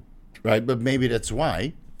 right? But maybe that's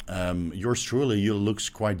why yours truly, you looks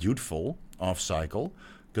quite youthful off cycle,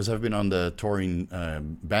 because I've been on the taurine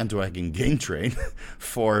bandwagon gain train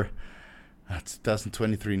for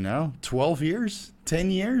 2023 now, 12 years,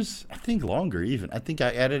 10 years, I think longer even. I think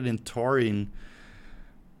I added in taurine,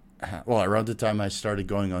 well, around the time I started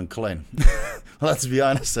going on Clen. Let's be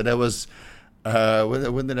honest, that was,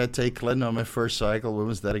 when did I take Clen on my first cycle? When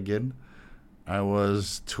was that again? I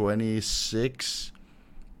was 26.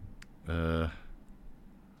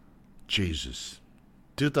 Jesus.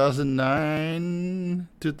 2009,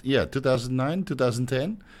 2009,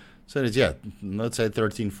 2010. So it's, yeah, let's say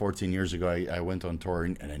 13, 14 years ago, I went on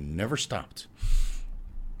taurine and I never stopped.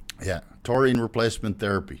 Yeah, taurine replacement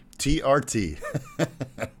therapy, TRT.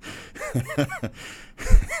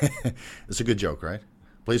 It's a good joke, right?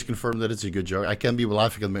 Please confirm that it's a good joke. I can't be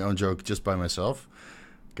laughing at my own joke just by myself.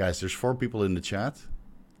 Guys, there's 4 people in the chat.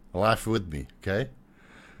 Laugh with me, okay?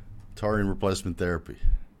 Taurine replacement therapy.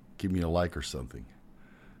 Give me a like or something.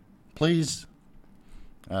 Please.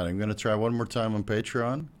 All right, I'm going to try one more time on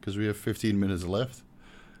Patreon because we have 15 minutes left.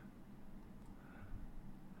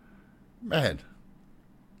 Man.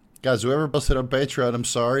 Guys, whoever posted on Patreon, I'm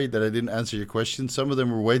sorry that I didn't answer your questions. Some of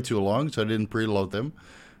them were way too long, so I didn't preload them.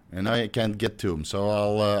 And I can't get to them, so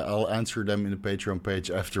I'll answer them in the Patreon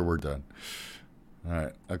page after we're done. All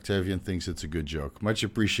right, Octavian thinks it's a good joke. Much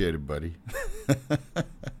appreciated, buddy.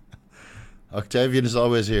 Octavian is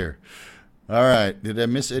always here. All right, did I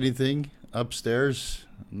miss anything upstairs?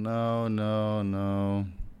 No.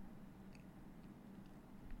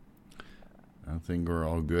 I think we're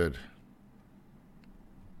all good.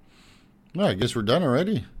 Well, I guess we're done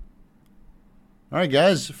already. All right,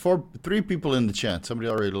 guys, 3 people in the chat. Somebody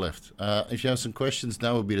already left. If you have some questions,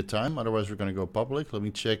 now would be the time. Otherwise, we're going to go public. Let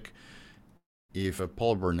me check if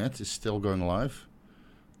Paul Burnett is still going live,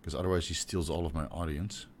 because otherwise he steals all of my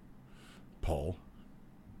audience. Paul.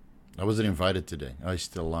 I wasn't invited today. Oh, he's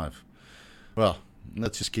still live. Well,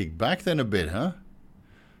 let's just kick back then a bit, huh?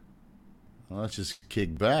 Let's just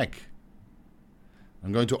kick back.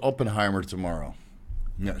 I'm going to Oppenheimer tomorrow.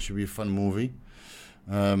 Yeah, it should be a fun movie.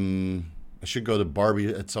 I should go to Barbie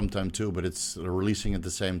at some time too, but it's releasing at the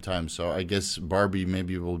same time. So I guess Barbie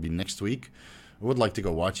maybe will be next week. I would like to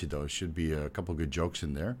go watch it though. It should be a couple good jokes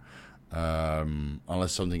in there.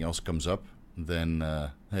 Unless something else comes up, then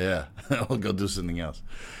yeah, I'll go do something else.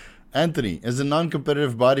 Anthony, as a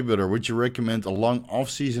non-competitive bodybuilder, would you recommend a long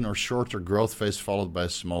off-season or shorter growth phase followed by a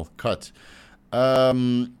small cut?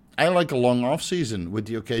 I like a long off-season with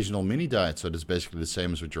the occasional mini diet. So that's basically the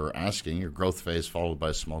same as what you're asking. Your growth phase followed by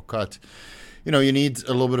a small cut. You know, you need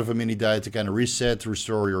a little bit of a mini diet to kind of reset,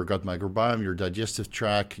 restore your gut microbiome, your digestive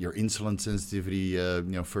tract, your insulin sensitivity,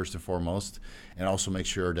 first and foremost. And also make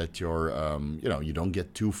sure that you're, you don't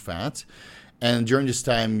get too fat. And during this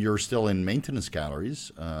time, you're still in maintenance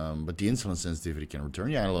calories, but the insulin sensitivity can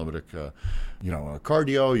return. You add a little bit of,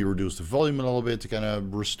 cardio. You reduce the volume a little bit to kind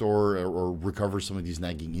of restore or recover some of these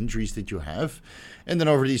nagging injuries that you have. And then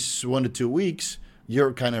over these 1 to 2 weeks,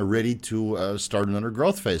 you're kind of ready to start another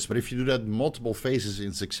growth phase. But if you do that multiple phases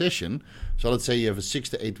in succession, so let's say you have a 6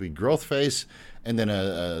 to 8 week growth phase and then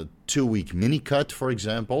a 2 week mini cut, for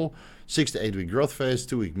example, 6 to 8 week growth phase,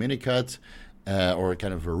 2 week mini cut. Or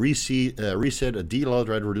kind of a reset, a deload,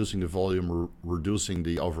 right? Reducing the volume, reducing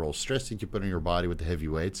the overall stress that you put on your body with the heavy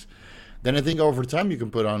weights. Then I think over time you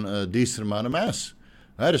can put on a decent amount of mass,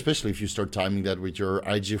 right? Especially if you start timing that with your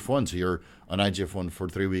IGF-1. So you're on IGF-1 for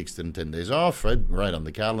 3 weeks, then 10 days off, right? Right on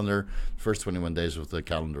the calendar. First 21 days of the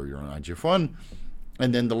calendar, you're on IGF-1.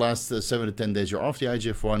 And then the last 7 to 10 days, you're off the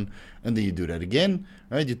IGF-1. And then you do that again,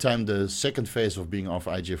 right? You time the second phase of being off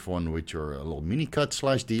IGF-1 with your little mini cut /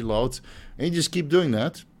 deload. And you just keep doing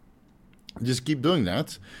that. Just keep doing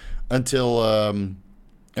that until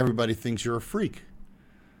everybody thinks you're a freak.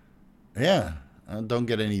 Yeah. Don't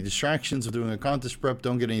get any distractions of doing a contest prep.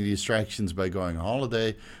 Don't get any distractions by going on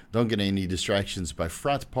holiday. Don't get any distractions by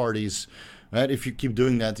frat parties. Right? If you keep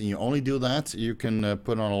doing that and you only do that, you can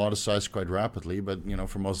put on a lot of size quite rapidly. But,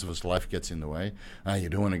 for most of us, life gets in the way. You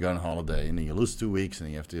don't want to go on holiday, and then you lose 2 weeks, and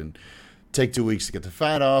then you have to take 2 weeks to get the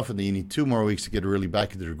fat off, and then you need 2 more weeks to get really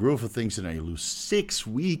back into the groove of things, and then you lose 6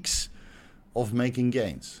 weeks of making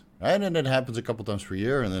gains. Right? And that happens a couple times per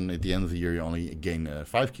year, and then at the end of the year, you only gain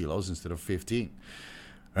 5 kilos instead of 15.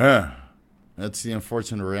 That's the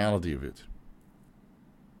unfortunate reality of it.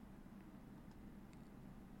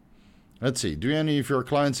 Let's see. Do any of your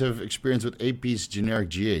clients have experience with AP's generic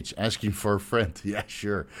GH? Asking for a friend. Yeah,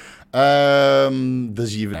 sure.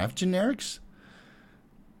 Does he even have generics?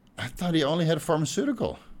 I thought he only had a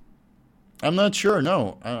pharmaceutical. I'm not sure.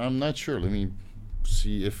 No, I'm not sure. Let me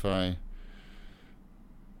see if I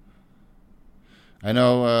I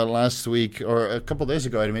know last week or a couple days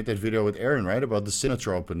ago I made that video with Aaron, right, about the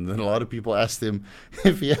Sinatropin. And then a lot of people asked him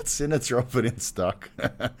if he had Sinatropin in stock.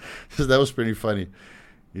 So that was pretty funny.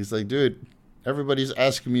 He's like, dude, everybody's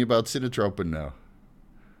asking me about Sinatropin now.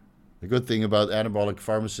 The good thing about anabolic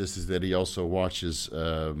pharmacist is that he also watches,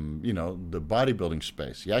 the bodybuilding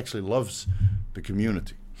space. He actually loves the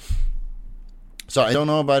community. So I don't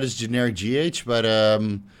know about his generic GH, but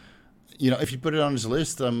if you put it on his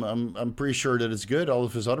list, I'm pretty sure that it's good. All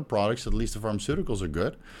of his other products, at least the pharmaceuticals, are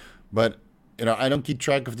good. But I don't keep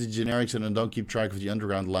track of the generics and I don't keep track of the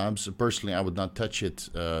underground labs. Personally, I would not touch it,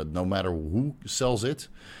 no matter who sells it.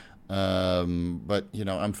 But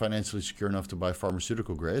I'm financially secure enough to buy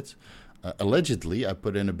pharmaceutical grade. Allegedly, I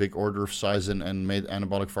put in a big order of size and made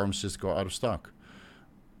anabolic pharmacists go out of stock.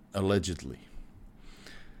 Allegedly.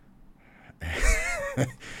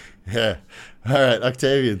 Yeah. All right,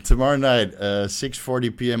 Octavian. Tomorrow night,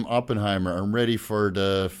 6:40 p.m. Oppenheimer. I'm ready for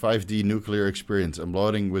the 5D nuclear experience. I'm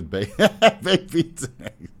loading with baked beans.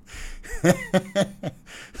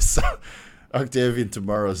 So, Octavian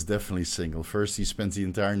tomorrow is definitely single. First, he spends the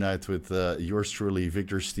entire night with yours truly,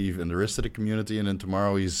 Victor, Steve, and the rest of the community. And then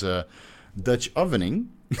tomorrow he's Dutch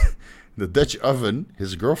ovening. The Dutch oven,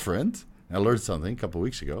 his girlfriend. I learned something a couple of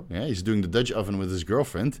weeks ago. Yeah, he's doing the Dutch oven with his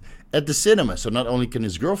girlfriend at the cinema. So not only can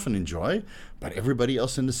his girlfriend enjoy, but everybody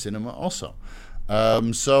else in the cinema also.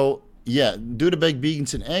 Do the baked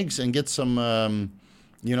beans and eggs and get some,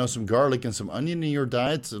 some garlic and some onion in your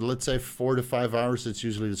diet. Let's say 4 to 5 hours. That's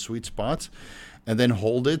usually the sweet spot. And then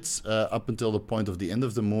hold it up until the point of the end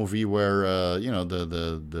of the movie where,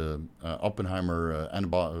 the Oppenheimer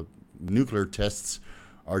nuclear tests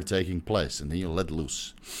are taking place. And then you let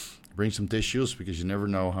loose. Bring some tissues because you never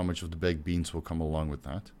know how much of the baked beans will come along with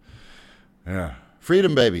that. Yeah.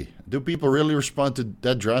 Freedom, baby. Do people really respond to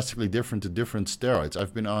that drastically different to different steroids?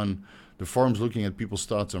 I've been on the forums looking at people's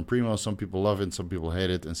thoughts on Primo. Some people love it, some people hate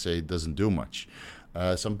it and say it doesn't do much.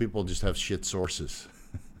 Some people just have shit sources.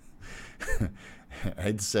 I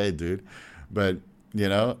hate to say it, dude. But,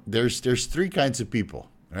 there's 3 kinds of people,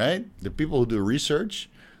 right? The people who do research,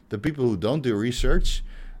 the people who don't do research,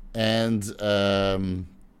 and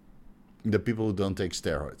the people who don't take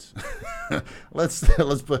steroids. let's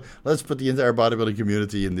put the entire bodybuilding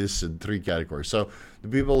community in this 3 categories. So the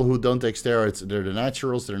people who don't take steroids, they're the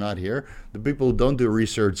naturals, they're not here. The people who don't do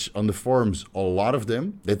research on the forums, a lot of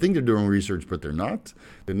them, they think they're doing research, but they're not.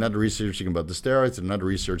 They're not researching about the steroids, they're not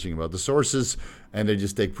researching about the sources, and they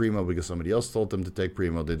just take Primo because somebody else told them to take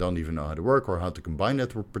Primo. They don't even know how to work or how to combine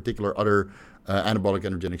that with particular other anabolic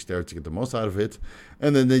androgenic steroids to get the most out of it.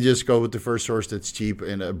 And then they just go with the first source that's cheap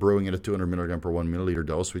and brewing at a 200 milligram per 1 milliliter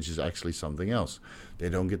dose, which is actually something else. They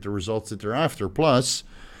don't get the results that they're after. Plus,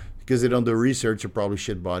 because they don't do research, they're probably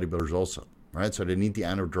shit bodybuilders also, right? So they need the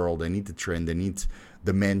anadrol, they need the trend, they need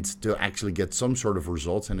the ment to actually get some sort of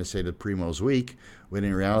results. And they say that Primo's weak, when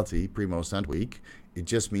in reality, Primo's not weak. It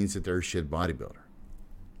just means that they're a shit bodybuilder.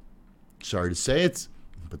 Sorry to say it,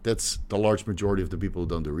 but that's the large majority of the people who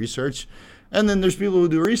don't do research. And then there's people who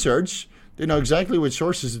do research. They know exactly which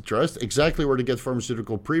sources to trust, exactly where to get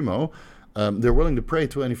pharmaceutical Primo. They're willing to pay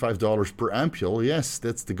 $25 per ampule. Yes,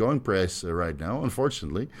 that's the going price right now,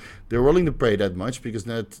 unfortunately. They're willing to pay that much because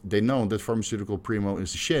they know that pharmaceutical Primo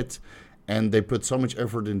is shit. And they put so much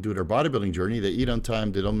effort into their bodybuilding journey. They eat on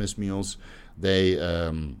time. They don't miss meals. They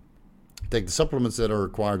take the supplements that are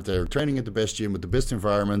required. They're training at the best gym with the best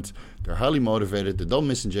environment. They're highly motivated. They don't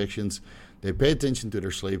miss injections. They pay attention to their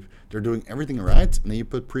sleep. They're doing everything right. And then you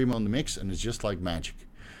put Primo in the mix, and it's just like magic.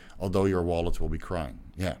 Although your wallet will be crying.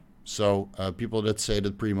 Yeah. So people that say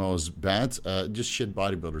that Primo is bad, just shit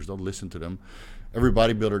bodybuilders. Don't listen to them. Every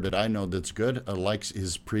bodybuilder that I know that's good likes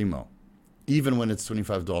his Primo. Even when it's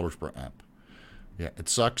 $25 per amp. Yeah, it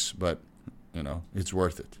sucks, but, it's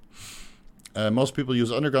worth it. Most people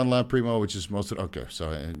use Underground Lab Primo, which is most of... Okay,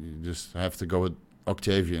 so you just have to go with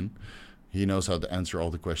Octavian. He knows how to answer all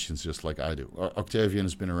the questions just like I do. Octavian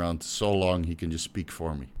has been around so long, he can just speak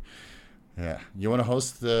for me. Yeah. You want to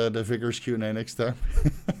host the Vigorous Q&A next time?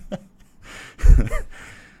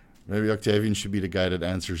 Maybe Octavian should be the guy that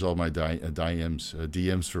answers all my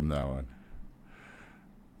DMs from now on.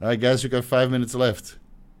 All right, guys, we got 5 minutes left.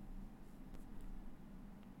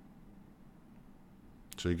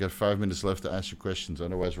 So you got 5 minutes left to ask your questions.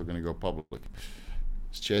 Otherwise, we're going to go public.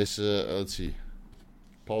 Let's chase, let's see.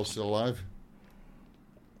 Paul's still alive?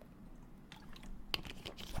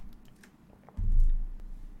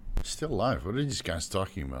 Still alive? What are these guys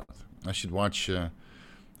talking about? I should watch.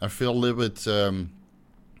 I feel a little bit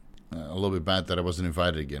bad that I wasn't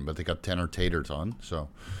invited again, but they got Tanner Tatert on. So,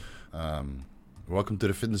 welcome to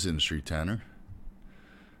the fitness industry, Tanner.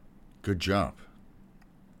 Good job.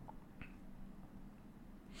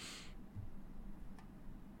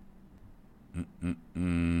 All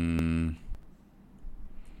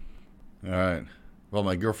right. Well,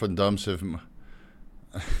 my girlfriend dumps if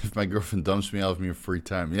if my girlfriend dumps me out of my free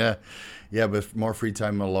time. Yeah, yeah, but more free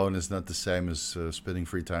time alone is not the same as spending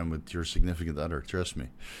free time with your significant other. Trust me.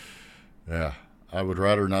 Yeah, I would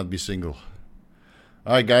rather not be single.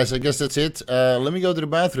 All right, guys. I guess that's it. Let me go to the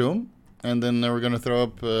bathroom, and then we're gonna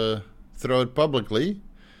throw it publicly,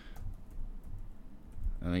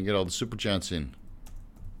 and then get all the super chats in.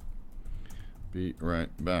 Be right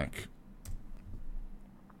back.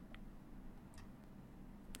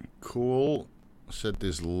 Cool. Set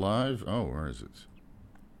this live. Oh, where is it?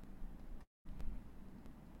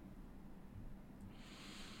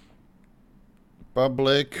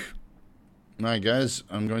 Public. All right, guys.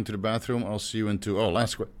 I'm going to the bathroom. I'll see you in two. Oh,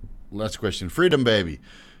 last question. Freedom, baby.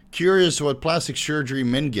 Curious what plastic surgery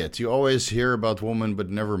men get. You always hear about women, but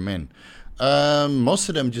never men. Most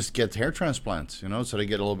of them just get hair transplants, you know, so they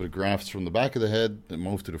get a little bit of grafts from the back of the head, they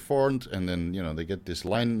move to the front, and then, you know, they get this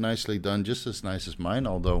line nicely done, just as nice as mine,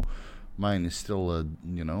 although mine is still,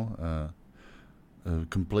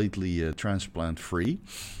 completely transplant free.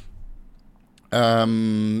 You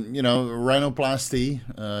know,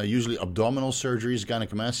 rhinoplasty, usually abdominal surgeries,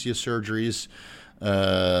 gynecomastia surgeries.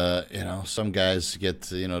 You know, some guys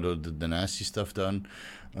get, you know, the nasty stuff done.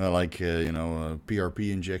 PRP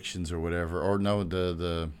injections or whatever, or no,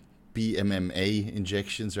 the PMMA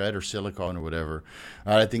injections, right, or silicone or whatever.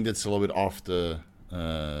 I think that's a little bit off the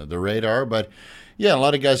radar, but yeah, a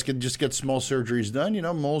lot of guys could just get small surgeries done, you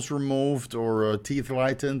know, moles removed or teeth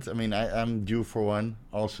lightened. I mean, I'm due for one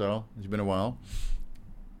also. It's been a while.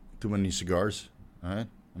 Too many cigars, all right?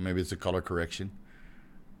 Or maybe it's a color correction.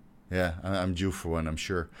 Yeah, I'm due for one, I'm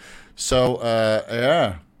sure. So,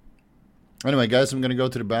 yeah. Anyway, guys, I'm going to go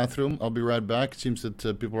to the bathroom. I'll be right back. It seems that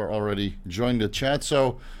people are already joining the chat.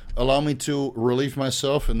 So allow me to relieve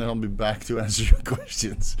myself, and then I'll be back to answer your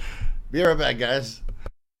questions. Be right back, guys.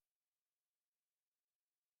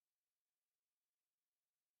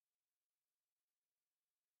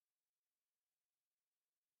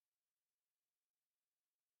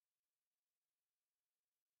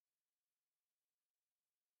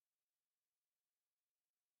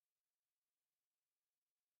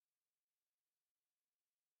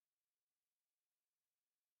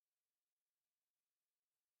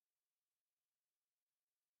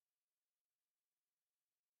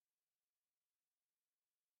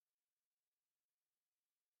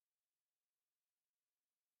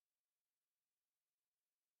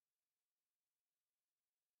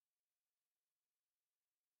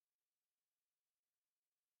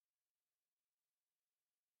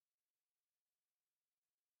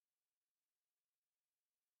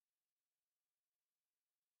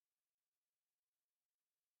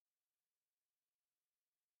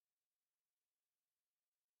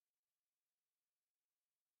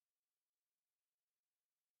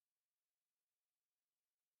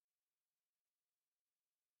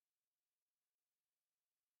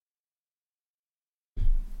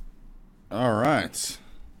 All right.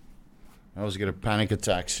 I always get a panic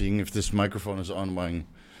attack seeing if this microphone is on when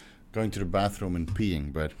going to the bathroom and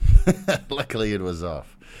peeing, but luckily it was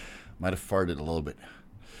off. Might have farted a little bit.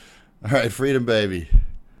 All right, freedom, baby.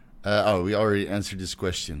 We already answered this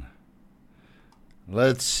question.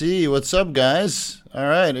 Let's see. What's up, guys? All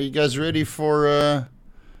right, are you guys ready for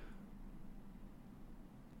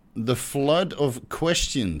the flood of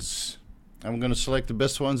questions? I'm going to select the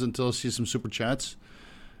best ones until I see some super chats.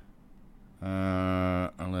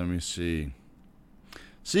 Let me see.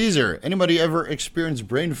 Caesar, anybody ever experienced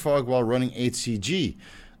brain fog while running HCG?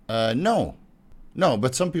 No,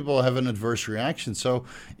 but some people have an adverse reaction. So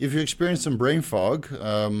if you experience some brain fog,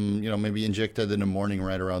 maybe inject that in the morning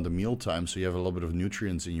right around the mealtime, so you have a little bit of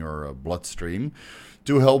nutrients in your bloodstream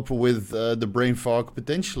to help with the brain fog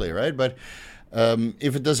potentially, right? But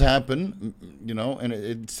if it does happen, and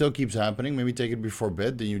it still keeps happening, maybe take it before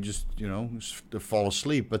bed, then you just, fall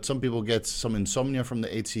asleep. But some people get some insomnia from the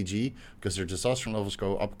HCG because their testosterone levels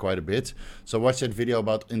go up quite a bit. So watch that video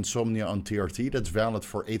about insomnia on TRT. That's valid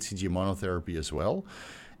for HCG monotherapy as well.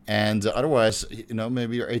 And otherwise,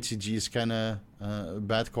 maybe your HCG is kind of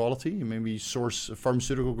bad quality. Maybe source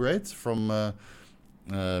pharmaceutical grade from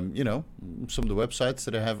some of the websites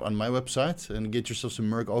that I have on my website, and get yourself some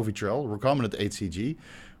Merck Ovitrel, recombinant HCG,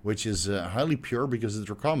 which is highly pure because it's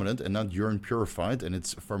recombinant and not urine purified, and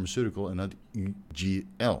it's pharmaceutical and not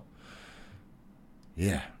UGL.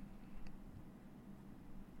 Yeah.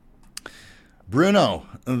 Bruno,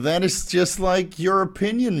 that is just like your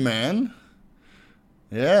opinion, man.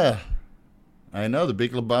 Yeah. I know, the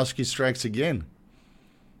Big Lebowski strikes again.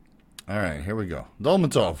 All right, here we go.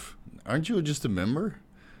 Dolmatov, aren't you just a member?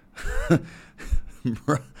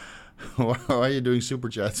 Why are you doing super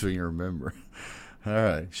chats when you're a member? All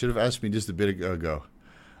right, should have asked me just a bit ago.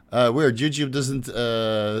 Weird. YouTube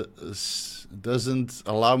doesn't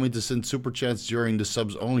allow me to send super chats during the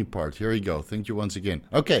subs only part. Here you go. Thank you once again.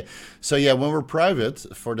 Okay, so yeah, when we're private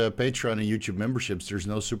for the Patreon and YouTube memberships, there's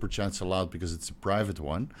no super chats allowed because it's a private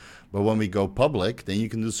one. But when we go public, then you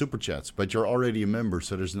can do super chats. But you're already a member,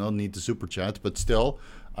 so there's no need to super chat. But still,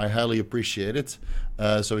 I highly appreciate it.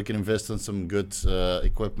 So we can invest in some good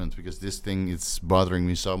equipment, because this thing is bothering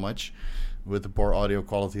me so much with the poor audio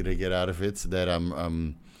quality they get out of it that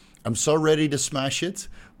I'm so ready to smash it,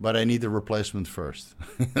 but I need a replacement first.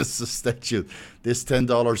 So stay tuned. This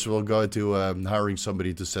 $10 will go to hiring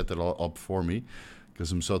somebody to set it all up for me,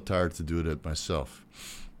 because I'm so tired to do that myself.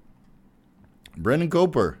 Brendan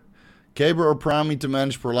Cooper, Caber or Primo to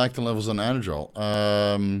manage prolactin levels on Anadrol?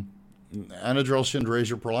 Anadrol shouldn't raise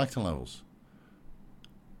your prolactin levels.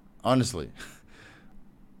 Honestly.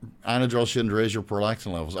 Anadrol shouldn't raise your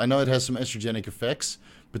prolactin levels. I know it has some estrogenic effects,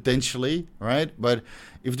 potentially, right? But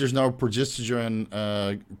if there's no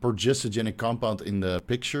progestogenic compound in the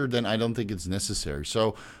picture, then I don't think it's necessary.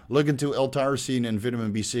 So look into L-tyrosine and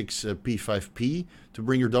vitamin B6 P5P to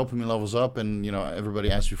bring your dopamine levels up. And, you know, everybody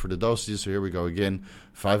asks you for the dosages, so here we go again.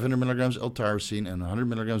 500 milligrams L-tyrosine and 100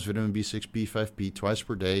 milligrams vitamin B6 P5P twice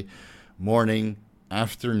per day, morning,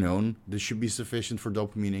 afternoon. This should be sufficient for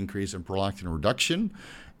dopamine increase and prolactin reduction.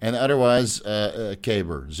 And otherwise,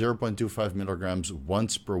 Caber, 0.25 milligrams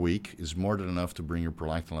once per week is more than enough to bring your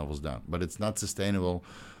prolactin levels down. But it's not sustainable,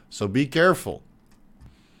 so be careful.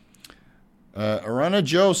 Arana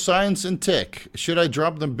Joe, Science and Tech. Should I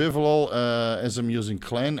drop the Bivolol as I'm using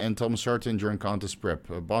Clen and telmisartan during contest prep?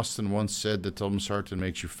 Boston once said that telmisartan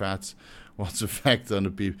makes you fat. What's the effect on the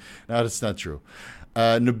people? No, that's not true.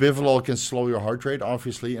 Nebivolol can slow your heart rate,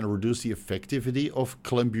 obviously, and reduce the effectivity of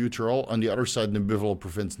clenbuterol. On the other side, nebivolol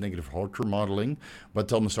prevents negative heart remodeling, but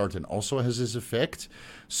telmisartan also has this effect.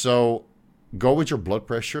 So go with your blood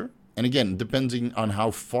pressure. And again, depending on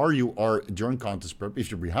how far you are during contest prep, if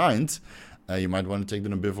you're behind, you might want to take the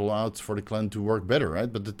nebivolol out for the clen to work better,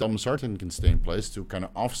 right? But the telmisartan can stay in place to kind of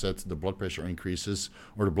offset the blood pressure increases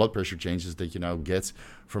or the blood pressure changes that you now get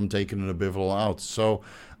from taking the nebivolol out. So,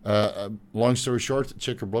 long story short,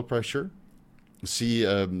 check your blood pressure. See,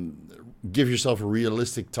 give yourself a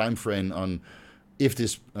realistic time frame on if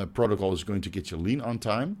this protocol is going to get you lean on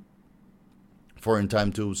time, for in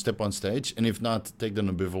time to step on stage, and if not, take the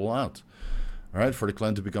nebivolol out. All right, for the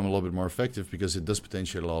clen to become a little bit more effective, because it does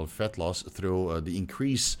potentiate a lot of fat loss through the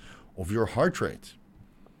increase of your heart rate.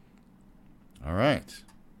 All right.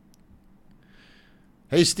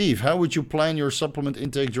 Hey, Steve, how would you plan your supplement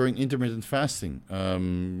intake during intermittent fasting?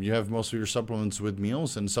 You have most of your supplements with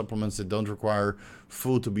meals, and supplements that don't require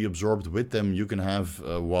food to be absorbed with them, you can have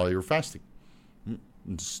while you're fasting.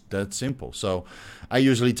 It's that simple. So I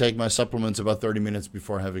usually take my supplements about 30 minutes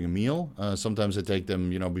before having a meal. Sometimes I take them,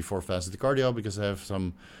 before fasted cardio, because I have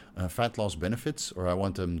some fat loss benefits, or I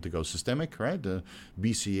want them to go systemic, right? The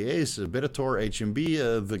BCAAs, Bedator,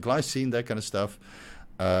 HMB, the glycine, that kind of stuff.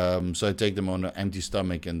 So I take them on an empty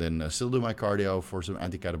stomach and then still do my cardio for some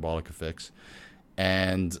anti-catabolic effects.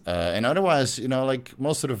 And otherwise, like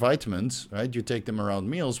most of the vitamins, right, you take them around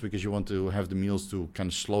meals because you want to have the meals to kind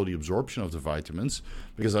of slow the absorption of the vitamins,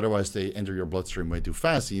 because otherwise they enter your bloodstream way too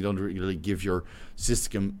fast and you don't really give your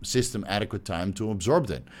system adequate time to absorb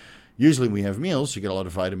them. Usually when we have meals, you get a lot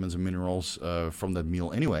of vitamins and minerals from that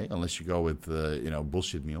meal anyway, unless you go with,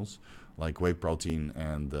 bullshit meals like whey protein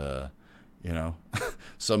and...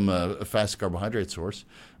 some fast carbohydrate source.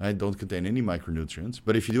 Don't contain any micronutrients.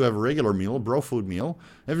 But if you do have a regular meal, a bro food meal,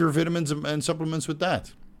 have your vitamins and supplements with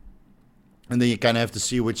that. And then you kind of have to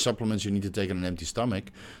see which supplements you need to take on an empty stomach.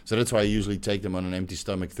 So that's why I usually take them on an empty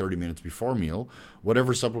stomach 30 minutes before meal.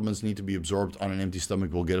 Whatever supplements need to be absorbed on an empty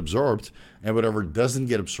stomach will get absorbed. And whatever doesn't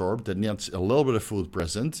get absorbed, that needs a little bit of food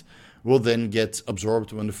present, will then get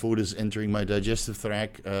absorbed when the food is entering my digestive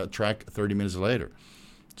tract 30 minutes later.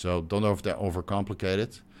 So don't overcomplicate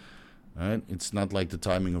it. Right? It's not like the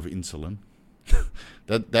timing of insulin.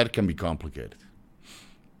 that can be complicated.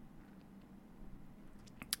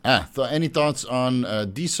 Any thoughts on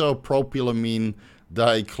disopropylamine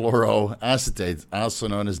dichloroacetate, also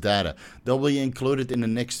known as DADA? They'll be included in the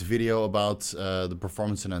next video about the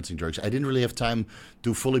performance-enhancing drugs. I didn't really have time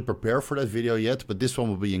to fully prepare for that video yet, but this one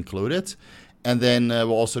will be included. And then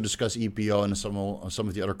we'll also discuss EPO and some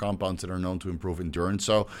of the other compounds that are known to improve endurance.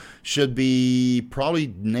 So should be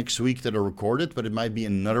probably next week that I record it, but it might be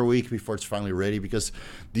another week before it's finally ready, because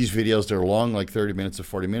these videos, they're long, like 30 minutes to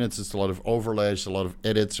 40 minutes. It's a lot of overlays, a lot of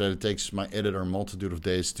edits. So it takes my editor a multitude of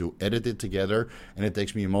days to edit it together, and it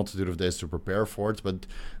takes me a multitude of days to prepare for it. But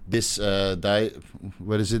this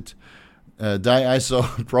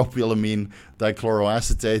diisopropylamine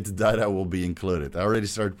dichloroacetate, that will be included. I already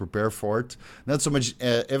started to prepare for it. Not so much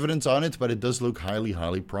evidence on it, but it does look highly,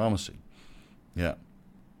 highly promising. Yeah.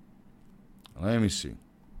 Let me see.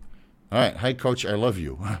 All right. Hi, Coach. I love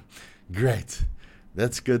you. Great.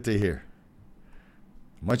 That's good to hear.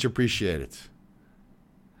 Much appreciated.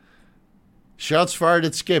 Shots fired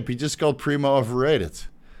at Skip. He just called Primo overrated.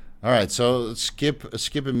 All right. So Skip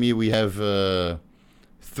and me, we have...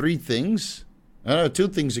 two things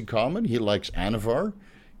in common. He likes Anavar,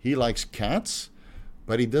 he likes cats,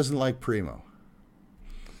 but he doesn't like Primo.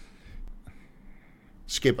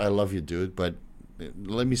 Skip, I love you, dude, but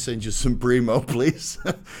let me send you some Primo, please.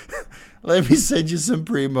 Let me send you some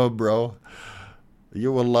Primo, bro.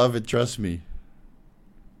 You will love it, trust me.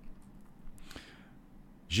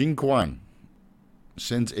 Jing Quan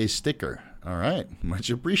sends a sticker. All right, much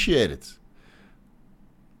appreciated.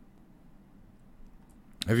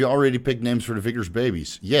 Have you already picked names for the Vigorous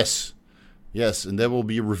babies? Yes, and that will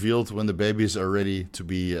be revealed when the babies are ready to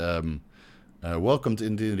be welcomed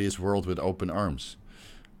into this world with open arms.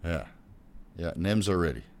 Yeah, names are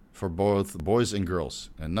ready for both boys and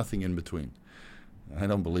girls, and nothing in between. I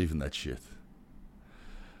don't believe in that shit.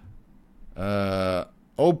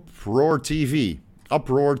 Uproar TV.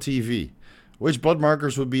 Which blood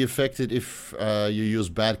markers would be affected if you use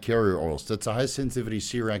bad carrier oils? That's a high-sensitivity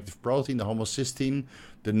C-reactive protein, the homocysteine,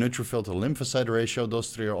 the neutrophil to lymphocyte ratio.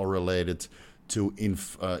 Those three are all related to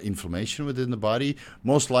inflammation within the body.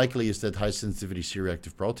 Most likely is that high-sensitivity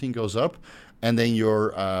C-reactive protein goes up, and then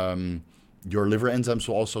your liver enzymes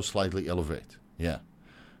will also slightly elevate. Yeah.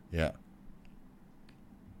 Your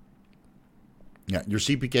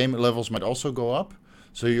CPK levels might also go up,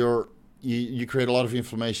 so you create a lot of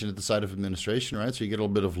inflammation at the site of administration, right? So you get a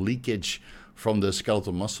little bit of leakage from the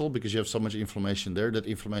skeletal muscle because you have so much inflammation there. That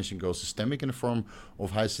inflammation goes systemic in the form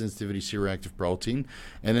of high-sensitivity C-reactive protein.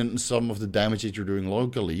 And then some of the damage that you're doing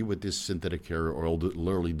locally with this synthetic carrier oil,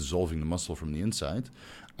 literally dissolving the muscle from the inside.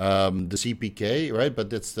 The CPK, right? But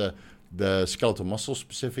that's the skeletal muscle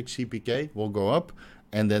specific CPK will go up.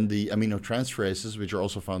 And then the aminotransferases, which are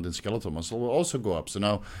also found in skeletal muscle, will also go up. So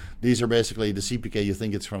now these are basically the CPK. You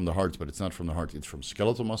think it's from the heart, but it's not from the heart. It's from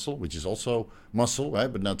skeletal muscle, which is also muscle,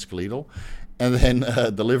 right, but not skeletal. And then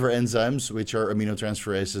the liver enzymes, which are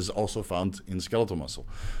aminotransferases, also found in skeletal muscle.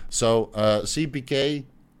 So CPK,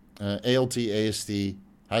 ALT, AST,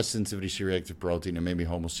 high-sensitivity C-reactive protein, and maybe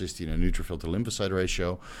homocysteine and neutrophil to lymphocyte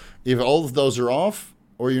ratio. If all of those are off,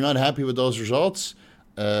 or you're not happy with those results,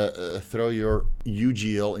 throw your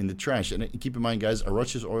UGL in the trash. And keep in mind, guys,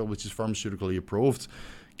 arachi's oil, which is pharmaceutically approved,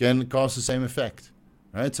 can cause the same effect.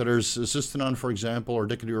 Right? So there's Sustanon, for example, or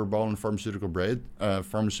Decadurabolin pharmaceutical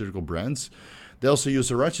brands. They also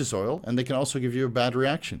use arachi's oil, and they can also give you a bad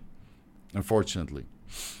reaction, unfortunately.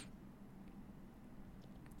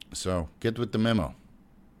 So get with the memo.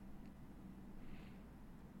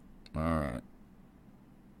 All right.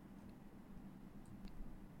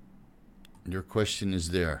 Your question is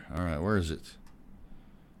there. All right, where is it?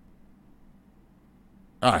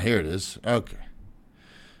 Ah, here it is. Okay.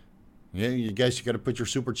 Yeah, you guys, you got to put your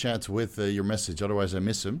super chats with your message, otherwise I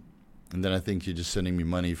miss them. And then I think you're just sending me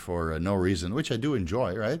money for no reason, which I do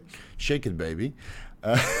enjoy, right? Shake it, baby.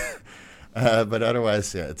 But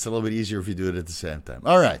otherwise, yeah, it's a little bit easier if you do it at the same time.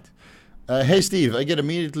 All right. Hey, Steve, I get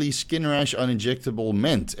immediately skin rash on injectable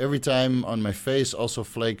Ment. Every time on my face, also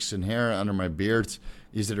flakes and hair under my beard.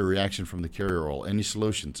 Is it a reaction from the carrier oil? Any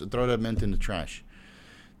solutions? Throw that Ment in the trash.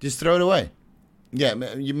 Just throw it away. Yeah,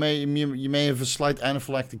 you may have a slight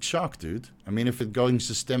anaphylactic shock, dude. I mean, if it's going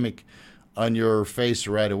systemic on your face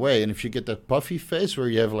right away, and if you get that puffy face where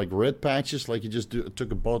you have like red patches, like you just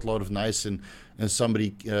took a boatload of niacin and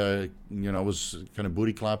somebody was kind of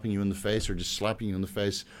booty clapping you in the face or just slapping you in the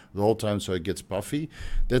face the whole time so it gets puffy,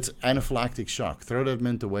 that's anaphylactic shock. Throw that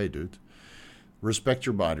Ment away, dude. Respect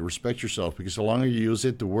your body, respect yourself, because the longer you use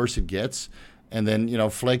it, the worse it gets. And then,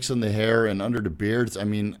 flakes on the hair and under the beard. I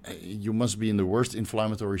mean, you must be in the worst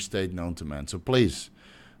inflammatory state known to man. So please,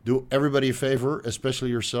 do everybody a favor,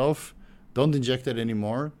 especially yourself. Don't inject it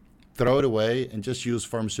anymore. Throw it away and just use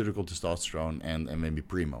pharmaceutical testosterone and maybe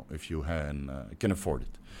Primo if you can afford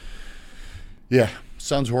it. Yeah,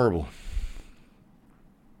 sounds horrible.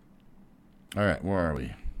 All right, where are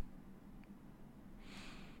we?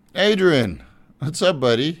 Adrian, What's up,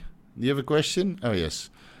 buddy? Do you have a question? Oh, yes.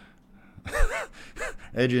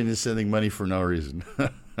 Adrian is sending money for no reason.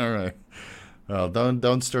 All right. Well,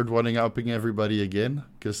 don't start one-upping everybody again,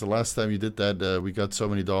 because the last time you did that, we got so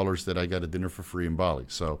many dollars that I got a dinner for free in Bali.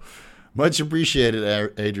 So, much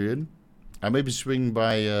appreciated, Adrian. I may be swinging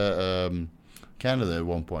by Canada at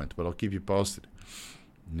one point, but I'll keep you posted.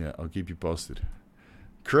 Yeah, I'll keep you posted.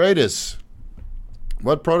 Kratos,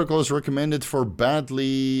 what protocol is recommended for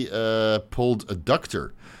badly pulled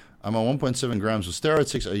adductor? I'm on 1.7 grams of steroids,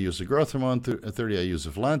 6 IUs of growth hormone, 30 IUs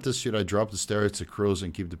of Lantus. Should I drop the steroids to cruise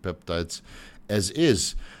and keep the peptides as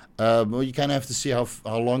is? Well, you kind of have to see how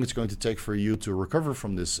long it's going to take for you to recover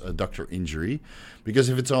from this adductor injury. Because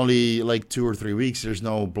if it's only like 2 or 3 weeks, there's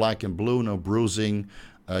no black and blue, no bruising,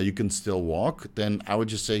 you can still walk, then I would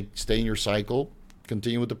just say stay in your cycle,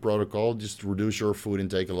 continue with the protocol, just reduce your food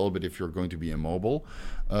intake a little bit if you're going to be immobile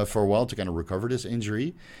for a while to kind of recover this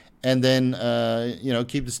injury. And then,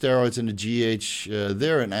 keep the steroids and the GH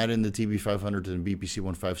there and add in the TB500 and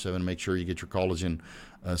BPC157. Make sure you get your collagen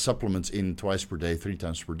supplements in twice per day, 3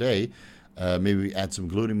 times per day. Maybe add some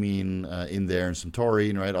glutamine in there and some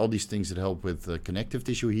taurine, right? All these things that help with connective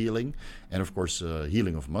tissue healing and, of course,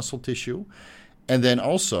 healing of muscle tissue. And then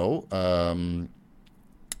also,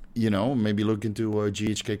 maybe look into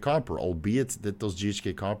GHK copper, albeit that those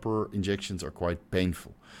GHK copper injections are quite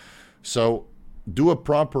painful. So, do a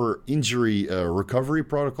proper injury recovery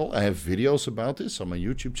protocol. I have videos about this on my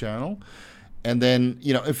YouTube channel. And then,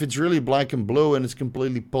 if it's really black and blue and it's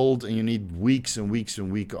completely pulled and you need weeks and weeks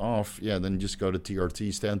and weeks off, then just go to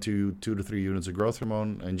TRT, stand to 2 to 3 units of growth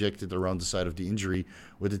hormone, inject it around the site of the injury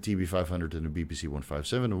with the TB500 and the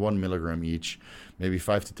BPC157, 1 milligram each, maybe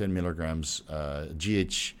 5 to 10 milligrams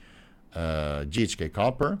GHK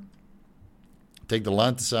copper. Take the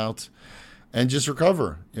Lantus out. And just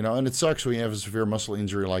recover, and it sucks when you have a severe muscle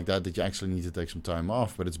injury like that you actually need to take some time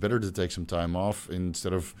off. But it's better to take some time off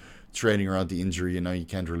instead of training around the injury. You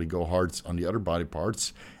can't really go hard on the other body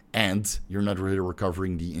parts, and you're not really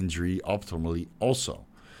recovering the injury optimally also.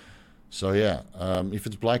 So, if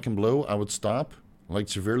it's black and blue, I would stop. Like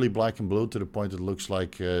severely black and blue to the point it looks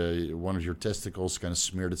like one of your testicles kind of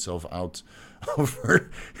smeared itself out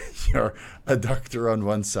over your adductor on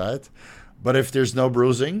one side. But if there's no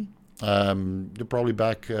bruising, you're probably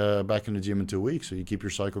back in the gym in 2 weeks, so you keep your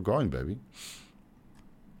cycle going, baby.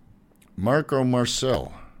 Marco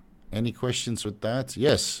Marcel, any questions with that?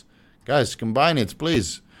 Yes. Guys, combine it,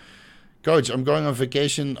 please. Coach, I'm going on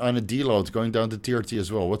vacation on a deload, going down to TRT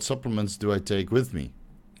as well. What supplements do I take with me?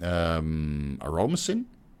 Aromacin?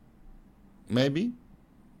 Maybe?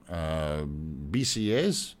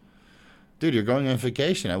 BCAs? Dude, you're going on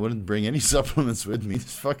vacation. I wouldn't bring any supplements with me.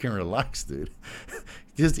 Just fucking relax, dude.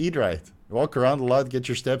 Just eat right. Walk around a lot, get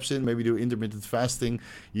your steps in, maybe do intermittent fasting.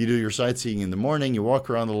 You do your sightseeing in the morning, you walk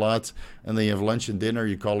around a lot, and then you have lunch and dinner,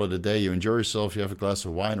 you call it a day, you enjoy yourself, you have a glass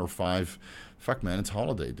of wine or 5. Fuck, man, it's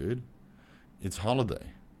holiday, dude. It's holiday.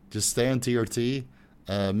 Just stay on TRT,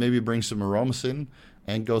 maybe bring some Aromacin,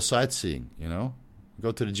 and go sightseeing,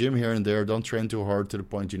 Go to the gym here and there, don't train too hard to the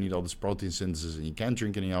point you need all this protein synthesis and you can't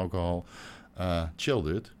drink any alcohol. Chill,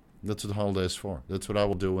 dude. That's what the holiday is for. That's what I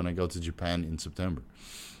will do when I go to Japan in September.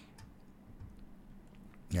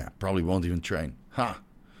 Yeah, probably won't even train. I'll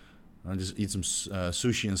just eat some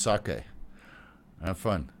sushi and sake. Have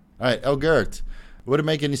fun. All right, El Garrett. Would it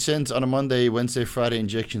make any sense on a Monday, Wednesday, Friday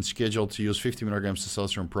injection schedule to use 50 milligrams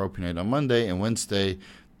testosterone propionate on Monday and Wednesday,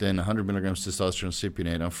 then 100 milligrams testosterone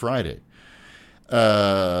cypionate on Friday?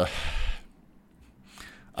 I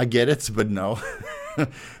get it, but no.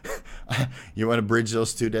 You want to bridge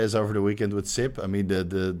those 2 days over the weekend with SIP? I mean,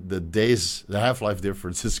 the half-life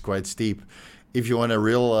difference is quite steep. If you want a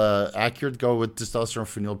real accurate, go with testosterone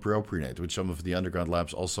phenyl propionate, which some of the underground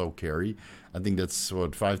labs also carry. I think that's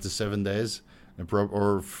 5 to 7 days,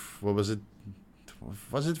 or what was it?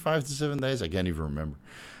 Was it 5 to 7 days? I can't even remember.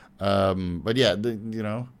 But yeah, don't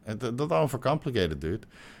overcomplicate it, dude.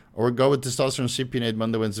 Or go with testosterone cypionate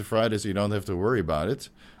Monday, Wednesday, Friday, so you don't have to worry about it.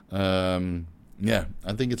 I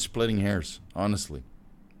think it's splitting hairs, honestly.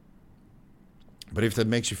 But if that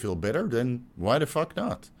makes you feel better, then why the fuck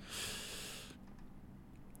not?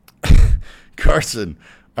 Carson,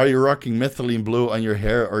 are you rocking methylene blue on your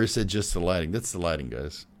hair, or is it just the lighting? That's the lighting,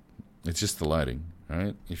 guys. It's just the lighting, all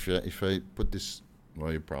right? If I put this,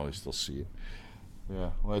 well, you probably still see it. Yeah,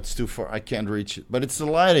 well, it's too far. I can't reach it. But it's the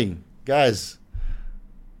lighting, guys.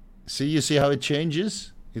 You see how it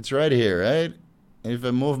changes? It's right here, right? And if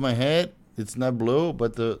I move my head, it's not blue,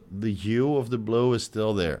 but the hue of the blue is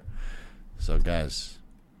still there. So, guys,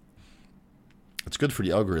 it's good for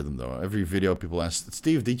the algorithm, though. Every video people ask,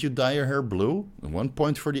 Steve, did you dye your hair blue? And 1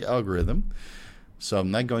 point for the algorithm. So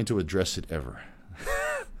I'm not going to address it ever.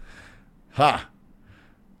 Ha!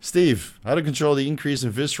 Steve, how to control the increase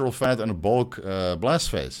in visceral fat on a bulk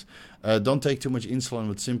blast phase? Don't take too much insulin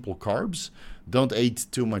with simple carbs. Don't eat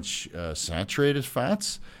too much saturated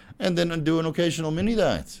fats. And then do an occasional mini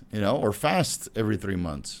diet, or fast every 3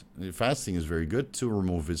 months. Fasting is very good to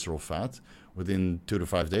remove visceral fat. Within 2 to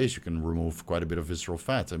 5 days, you can remove quite a bit of visceral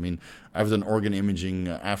fat. I mean, I've done organ imaging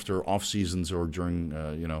after off seasons or during,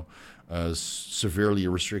 severely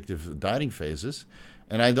restrictive dieting phases,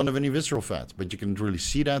 and I don't have any visceral fat. But you can really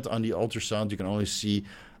see that on the ultrasound. You can only see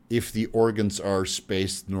if the organs are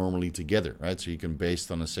spaced normally together, right? So you can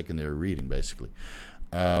based on a secondary reading, basically.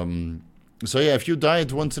 So yeah, if you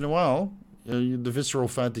diet once in a while, the visceral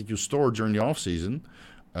fat that you store during the off season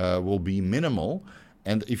will be minimal.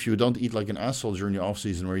 And if you don't eat like an asshole during the off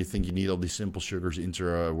season, where you think you need all these simple sugars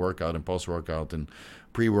inter workout and post workout and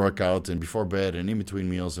pre-workout and before bed and in between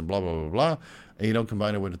meals and blah blah blah blah, and you don't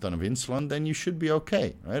combine it with a ton of insulin, then you should be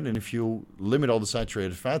okay, right? And if you limit all the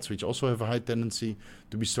saturated fats, which also have a high tendency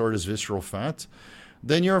to be stored as visceral fat,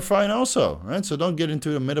 then you're fine also, right? So don't get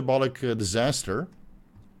into a metabolic disaster,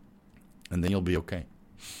 and then you'll be okay.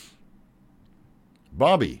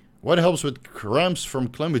 Bobby, what helps with cramps from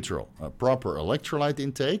clenbuterol? Proper electrolyte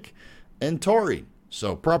intake and taurine.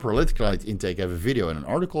 So proper electrolyte intake, I have a video and an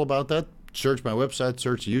article about that. Search my website,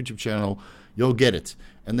 search the YouTube channel, you'll get it.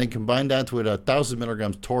 And then combine that with 1,000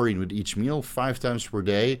 milligrams taurine with each meal, 5 times per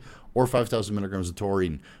day, or 5,000 milligrams of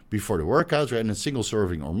taurine before the workout, right? In a single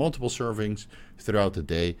serving or multiple servings throughout the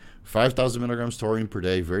day. 5,000 milligrams taurine per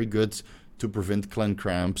day, very good to prevent clen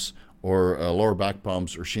cramps or lower back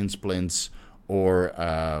pumps or shin splints, or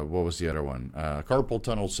what was the other one? Carpal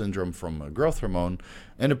tunnel syndrome from growth hormone.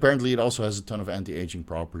 And apparently it also has a ton of anti-aging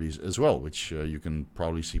properties as well, which you can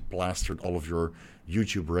probably see plastered all of your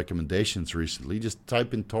YouTube recommendations recently. Just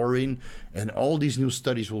type in taurine and all these new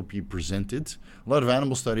studies will be presented. A lot of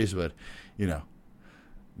animal studies, but,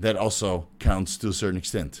 that also counts to a certain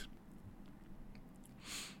extent.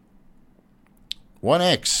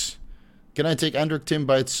 1X. Can I take Androctim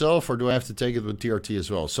by itself, or do I have to take it with TRT as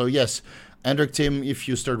well? So yes, Androctim, if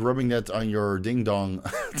you start rubbing that on your ding-dong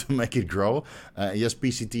to make it grow. Yes,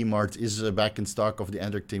 PCT Mart is back in stock of the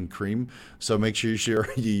Androctim cream. So make sure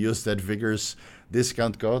you use that Vigorous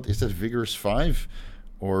discount code. Is that Vigorous 5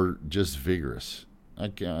 or just Vigorous?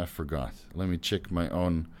 I forgot. Let me check my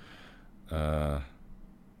own...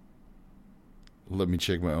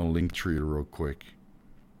 link tree real quick.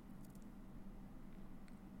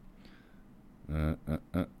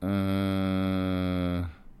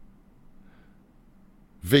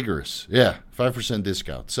 Vigorous, yeah, 5%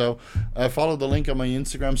 discount. So follow the link on my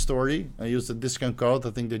Instagram story. I used the discount code.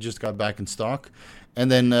 I think they just got back in stock. And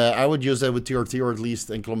then I would use that with TRT or at least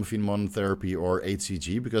enclomiphene monotherapy or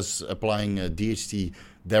HCG, because applying DHT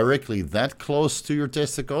directly that close to your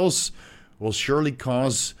testicles will surely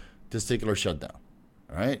cause testicular shutdown.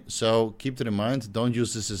 All right, so keep that in mind. Don't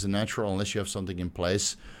use this as a natural unless you have something in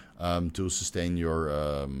place to sustain your,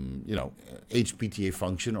 HPTA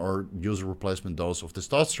function or use a replacement dose of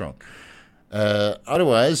testosterone.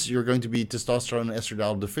 Otherwise, you're going to be testosterone and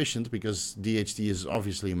estradiol deficient, because DHT is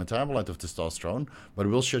obviously a metabolite of testosterone, but it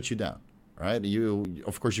will shut you down, right?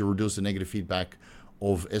 Of course, you reduce the negative feedback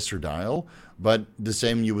of estradiol, but the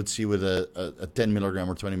same you would see with a 10 milligram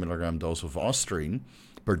or 20 milligram dose of ostrine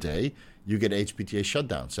per day. You get HPTA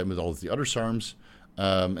shutdown. Same with all of the other SARMs.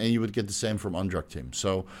 And you would get the same from Androctim.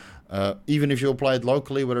 So even if you apply it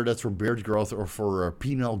locally, whether that's for beard growth or for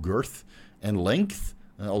penile girth and length,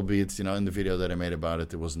 albeit, in the video that I made about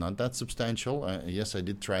it, it was not that substantial. Yes, I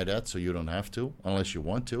did try that, so you don't have to, unless you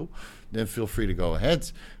want to. Then feel free to go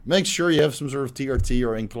ahead. Make sure you have some sort of TRT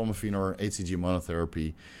or enclomiphene or HCG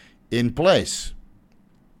monotherapy in place.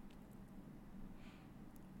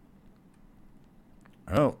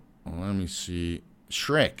 Oh, let me see.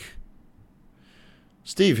 Shrek.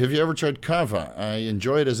 Steve, have you ever tried kava? I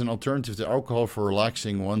enjoy it as an alternative to alcohol for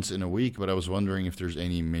relaxing once in a week, but I was wondering if there's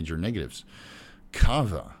any major negatives.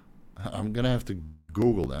 Kava. I'm going to have to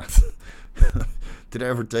Google that. Did I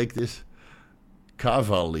ever take this?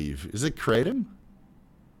 Kava leaf. Is it kratom?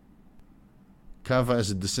 Kava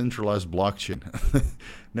is a decentralized blockchain.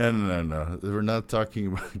 No. We're not talking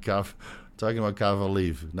about kava. Talking about kava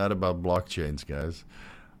leaf, not about blockchains, guys.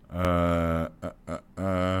 No,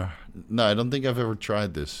 I don't think I've ever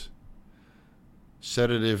tried this.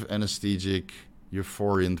 Sedative, anesthetic,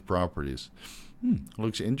 euphoriant properties.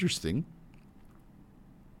 Looks interesting.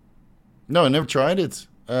 No, I never tried it.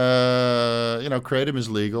 Kratom is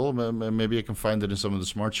legal. Maybe I can find it in some of the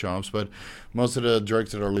smart shops, but most of the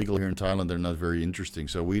drugs that are legal here in Thailand, they're not very interesting.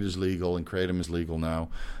 So weed is legal and kratom is legal now.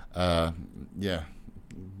 Yeah,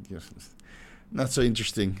 not so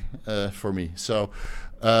interesting for me. So,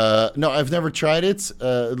 no, I've never tried it.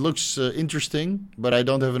 It looks interesting, but I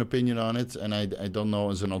don't have an opinion on it, and I don't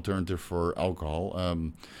know as an alternative for alcohol.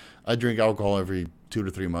 I drink alcohol every 2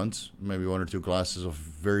 to 3 months, maybe 1 or 2 glasses of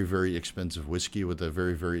very, very expensive whiskey with a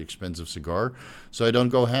very, very expensive cigar. So I don't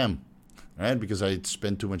go ham, right? Because I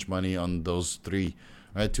spend too much money on those three,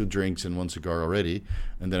 right? 2 drinks and 1 cigar already.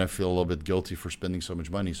 And then I feel a little bit guilty for spending so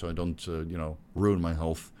much money. So I don't, ruin my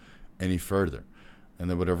health any further.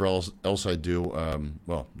 And then whatever else I do,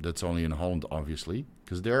 that's only in Holland, obviously,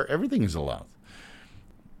 because there everything is allowed.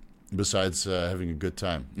 Besides having a good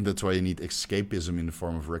time. And that's why you need escapism in the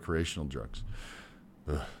form of recreational drugs.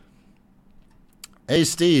 Ugh. Hey,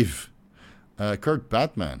 Steve. Kurt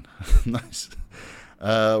Batman. Nice.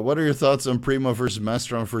 What are your thoughts on Primo versus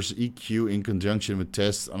Masteron versus EQ in conjunction with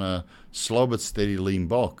tests on a slow but steady lean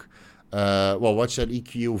bulk? Watch that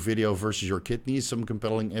EQ video versus your kidneys. Some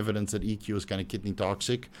compelling evidence that EQ is kind of kidney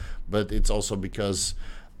toxic, but it's also because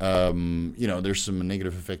there's some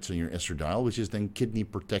negative effects on your estradiol, which is then kidney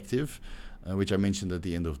protective, which I mentioned at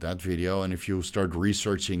the end of that video. And if you start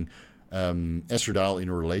researching estradiol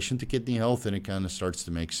in relation to kidney health, then it kind of starts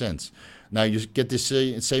to make sense. Now, you get this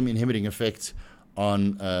same inhibiting effect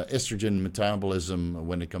on estrogen metabolism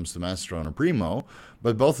when it comes to Masteron or Primo,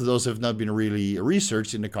 but both of those have not been really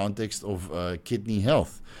researched in the context of kidney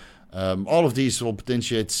health. All of these will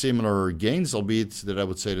potentiate similar gains, albeit that I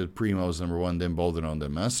would say that Primo is number 1, then Boldenon,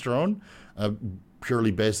 then Masteron,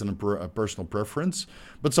 purely based on a personal preference.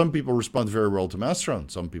 But some people respond very well to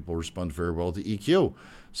Masteron. Some people respond very well to EQ.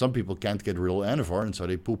 Some people can't get real Anavar, and so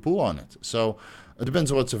they poo-poo on it. So it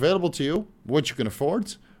depends on what's available to you, what you can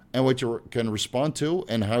afford, and what you can respond to,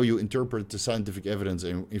 and how you interpret the scientific evidence,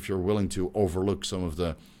 and if you're willing to overlook some of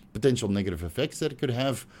the potential negative effects that it could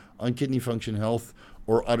have on kidney function health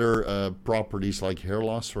or other properties like hair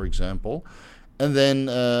loss, for example. And then,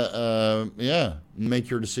 make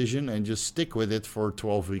your decision and just stick with it for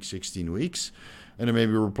 12 weeks, 16 weeks. And then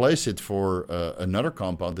maybe replace it for another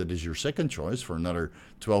compound that is your second choice for another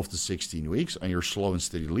 12 to 16 weeks on your slow and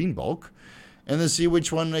steady lean bulk. And then see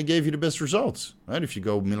which one gave you the best results, right? If you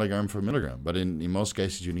go milligram for milligram. But in most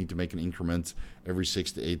cases, you need to make an increment every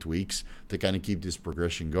 6 to 8 weeks to kind of keep this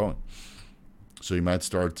progression going. So you might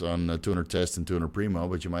start on 200 tests and 200 Primo,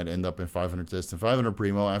 but you might end up in 500 tests and 500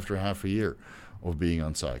 Primo after half a year of being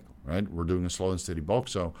on cycle, right? We're doing a slow and steady bulk,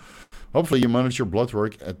 so hopefully you monitor your blood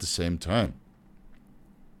work at the same time.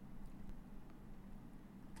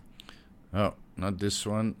 Oh, not this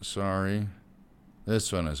one, sorry.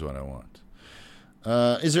 This one is what I want.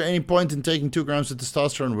 Is there any point in taking 2 grams of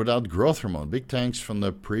testosterone without growth hormone? Big thanks from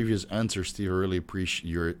the previous answer, Steve. I really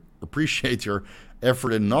appreciate your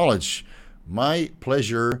effort and knowledge. My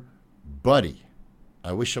pleasure, buddy.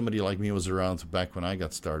 I wish somebody like me was around back when I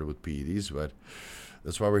got started with PEDs, but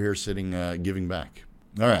that's why we're here sitting, giving back.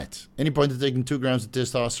 All right. Any point in taking 2 grams of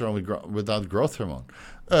testosterone without growth hormone?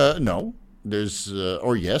 No. There's,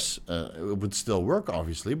 or yes, it would still work,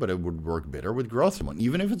 obviously, but it would work better with growth hormone,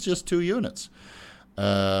 even if it's just 2 units.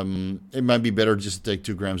 It might be better just to take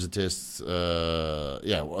 2 grams of tests,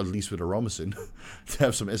 at least with aromasin, to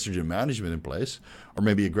have some estrogen management in place, or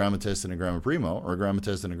maybe a gram of test and a gram of Primo, or a gram of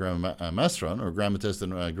test and a gram of Masteron, or a gram of test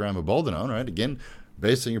and a gram of Boldenon, right? Again,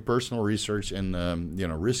 based on your personal research and,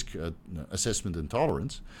 risk assessment and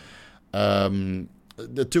tolerance.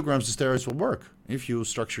 The 2 grams of steroids will work if you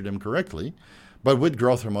structure them correctly, but with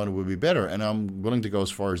growth hormone it would be better. And I'm willing to go as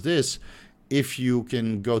far as this. If you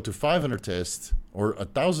can go to 500 tests or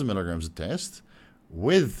 1,000 milligrams a test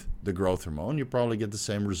with the growth hormone, you probably get the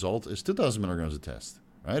same result as 2,000 milligrams a test,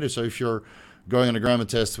 right? So if you're going on a gram a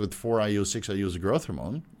test with 4 IU, 6 IUs of growth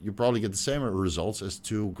hormone, you probably get the same results as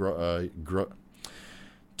 2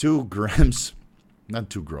 grams, not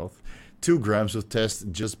 2 growth, 2 grams of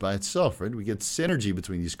test just by itself, right? We get synergy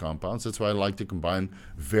between these compounds. That's why I like to combine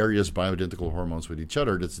various bioidentical hormones with each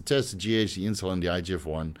other. That's the test, the GH, the insulin, the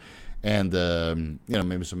IGF-1, and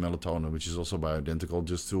maybe some melatonin, which is also bioidentical,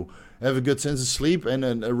 just to have a good sense of sleep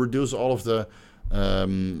and reduce all of the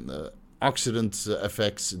oxidant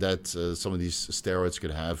effects that some of these steroids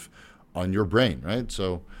could have on your brain, right?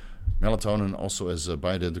 So melatonin also as a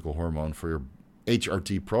bioidentical hormone for your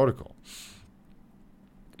HRT protocol.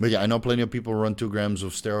 But yeah, I know plenty of people run 2 grams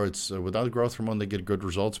of steroids without growth hormone. They get good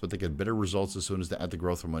results, but they get better results as soon as they add the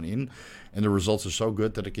growth hormone in. And the results are so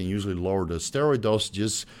good that it can usually lower the steroid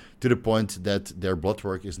dosages to the point that their blood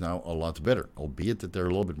work is now a lot better, albeit that they're a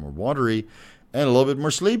little bit more watery and a little bit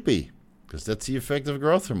more sleepy, because that's the effect of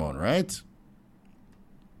growth hormone, right?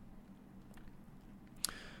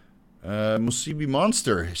 Musibi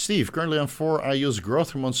Monster. Steve, currently on 4 IU's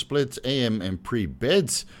growth hormone split AM and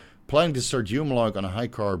pre-bed. Planning to start Humalog on a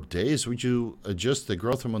high-carb days. Would you adjust the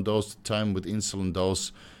growth hormone dose to time with insulin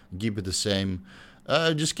dose and keep it the same?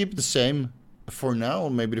 Just keep it the same for now.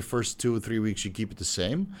 Maybe the first 2 or 3 weeks you keep it the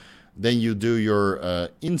same. Then you do your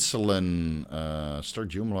insulin, start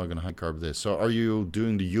Humalog on a high-carb days. So are you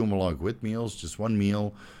doing the Humalog with meals, just one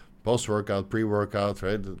meal, post-workout, pre-workout,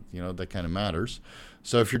 right? You know, that kind of matters.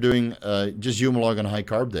 So if you're doing just Humalog on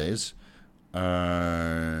high-carb days,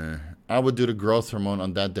 I would do the growth hormone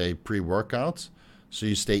on that day pre-workout, so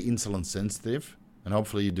you stay insulin sensitive, and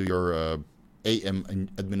hopefully you do your AM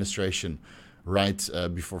administration right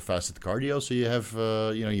before fasted cardio, so you have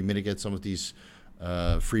you mitigate some of these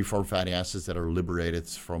free-form fatty acids that are liberated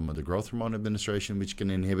from the growth hormone administration, which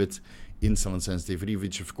can inhibit insulin sensitivity,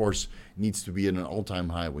 which of course needs to be at an all-time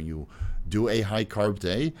high when you do a high-carb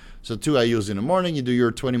day. So 2 IUs in the morning, you do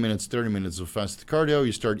your 20 minutes, 30 minutes of fasted cardio,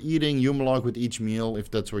 you start eating Humalog with each meal,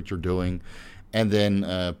 if that's what you're doing. And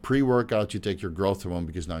then pre-workout, you take your growth hormone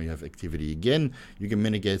because now you have activity again. You can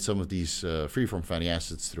mitigate some of these free-form fatty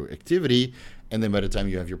acids through activity. And then by the time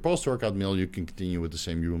you have your post-workout meal, you can continue with the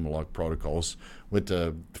same Humalog protocols with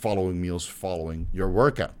the following meals following your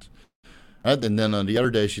workout. Right? And then on the other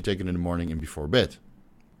days, you take it in the morning and before bed.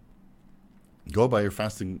 Go by your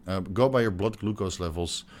fasting. Go by your blood glucose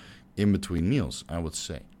levels in between meals, I would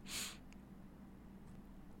say.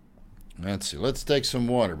 Let's see. Let's take some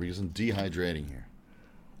water because I'm dehydrating here.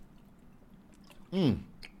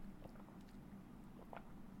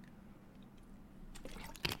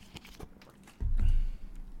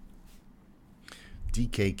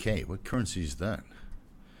 DKK. What currency is that?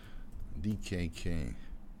 DKK.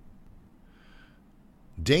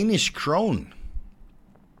 Danish krone.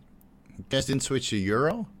 You guys didn't switch to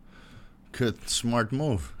euro? Good, smart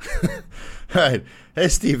move. All right. Hey,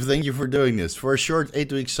 Steve, thank you for doing this. For a short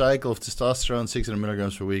 8-week cycle of testosterone, 600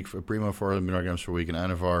 milligrams per week, for Primo, 400 milligrams per week, and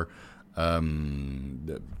Anavar,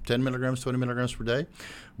 10 milligrams, 20 milligrams per day.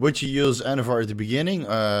 Would you use Anavar at the beginning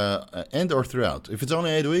and or throughout? If it's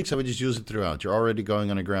only 8 weeks, I would just use it throughout. You're already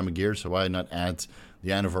going on a gram a gear, so why not add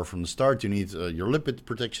the Anavar from the start? You need your lipid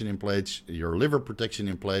protection in place, your liver protection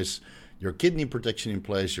in place, your kidney protection in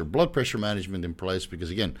place, your blood pressure management in place, because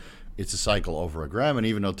again, it's a cycle over a gram, and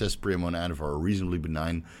even though test Primo and Anavar are reasonably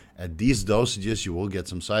benign, at these dosages you will get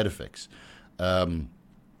some side effects.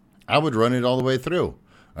 I would run it all the way through.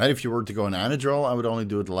 Right? If you were to go on Anadrol, I would only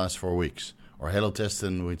do it the last 4 weeks. Or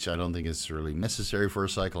Halotestin, which I don't think is really necessary for a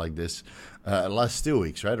cycle like this, last 2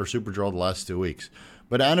 weeks, right? Or Superdrol the last 2 weeks.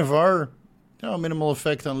 But Anavar, minimal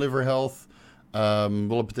effect on liver health,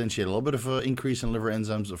 will potentiate a little bit of an increase in liver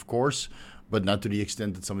enzymes, of course, but not to the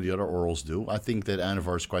extent that some of the other orals do. I think that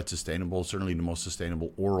Anavar is quite sustainable, certainly the most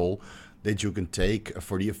sustainable oral that you can take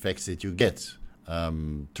for the effects that you get.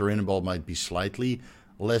 Turinabol might be slightly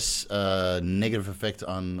less negative effect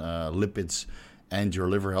on lipids and your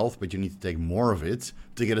liver health, but you need to take more of it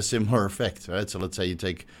to get a similar effect, right? So let's say you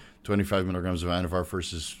take 25 milligrams of Anavar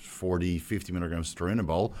versus 40, 50 milligrams of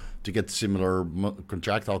Turinabol to get similar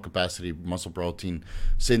contractile capacity, muscle protein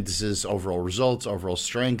synthesis, overall results, overall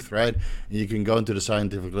strength, right? And you can go into the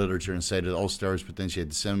scientific literature and say that all steroids potentiate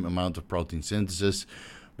the same amount of protein synthesis,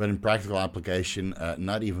 but in practical application,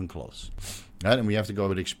 not even close. Right? And we have to go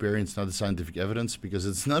with experience, not the scientific evidence, because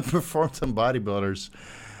it's not performed on bodybuilders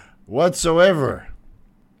whatsoever.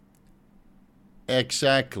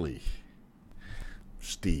 Exactly.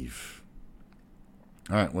 Steve.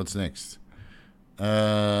 All right, what's next?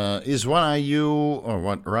 Is 1 IU, or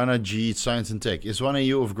what, Rana G, Science and Tech, is 1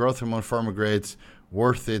 IU of growth hormone pharma grade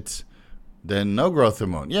worth it than no growth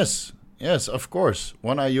hormone? Yes, of course.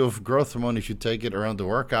 1 IU of growth hormone, if you take it around the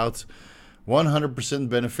workout, 100%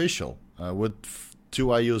 beneficial. Would 2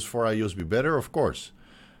 IUs, 4 IUs be better? Of course.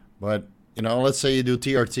 But, let's say you do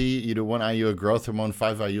TRT, you do 1 IU of growth hormone,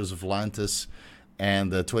 5 IUs of Lantus,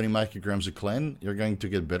 and 20 micrograms of Clen, you're going to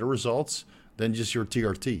get better results than just your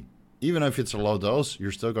TRT. Even if it's a low dose,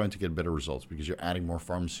 you're still going to get better results because you're adding more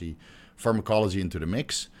pharmacology into the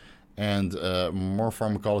mix, and more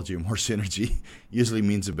pharmacology and more synergy usually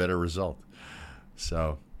means a better result.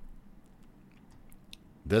 So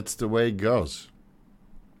that's the way it goes.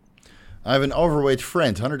 I have an overweight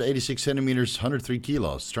friend, 186 centimeters, 103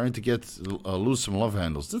 kilos, trying to lose some love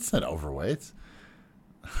handles. That's not overweight.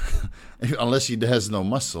 Unless he has no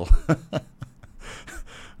muscle.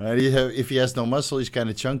 Right? If he has no muscle, he's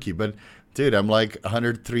kind of chunky. But, dude, I'm like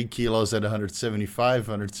 103 kilos at 175,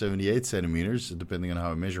 178 centimeters, depending on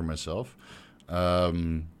how I measure myself.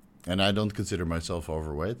 And I don't consider myself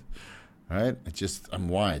overweight. All right, I'm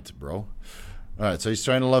wide, bro. All right, so he's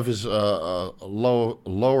trying to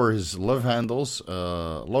lower his love handles.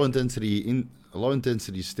 Low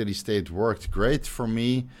intensity steady state worked great for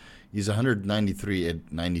me. He's 193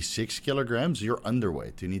 at 96 kilograms. You're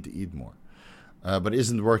underweight. You need to eat more. But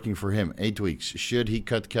isn't working for him. 8 weeks. Should he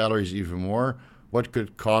cut calories even more? What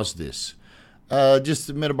could cause this? Just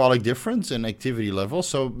a metabolic difference and activity level.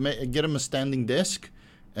 So get him a standing desk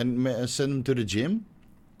and send him to the gym.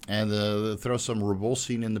 And throw some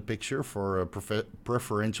ribulsine in the picture for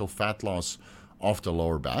preferential fat loss off the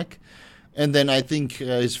lower back. And then I think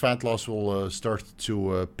his fat loss will start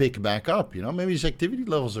to pick back up. You know, maybe his activity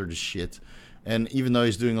levels are just shit. And even though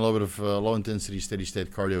he's doing a little bit of low-intensity,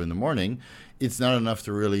 steady-state cardio in the morning, it's not enough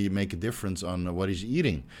to really make a difference on what he's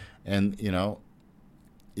eating. And, you know,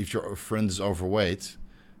 if your friend is overweight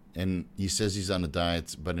and he says he's on a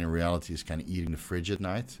diet, but in reality he's kind of eating the fridge at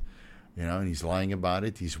night, you know, and he's lying about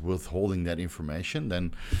it, he's withholding that information,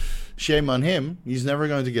 then shame on him. He's never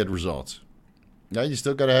going to get results. Yeah, you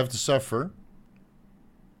still got to have to suffer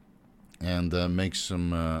and make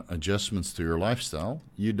some adjustments to your lifestyle.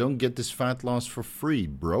 You don't get this fat loss for free,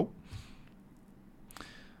 bro.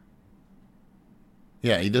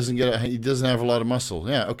 Yeah, he doesn't have a lot of muscle.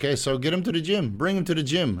 Yeah, okay, so get him to the gym. Bring him to the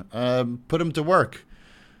gym. Put him to work.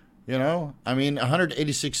 You know, I mean,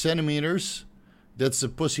 186 centimeters, that's a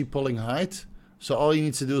pussy pulling height. So all you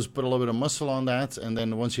need to do is put a little bit of muscle on that, and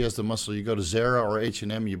then once he has the muscle, you go to Zara or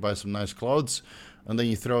H&M, you buy some nice clothes, and then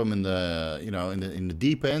you throw him in the, you know, in the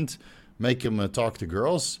deep end, make him talk to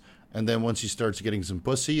girls, and then once he starts getting some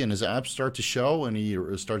pussy and his abs start to show and he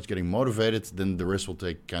starts getting motivated, then the rest will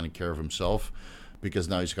take kind of care of himself, because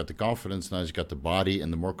now he's got the confidence, now he's got the body,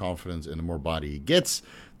 and the more confidence and the more body he gets,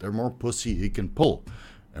 the more pussy he can pull.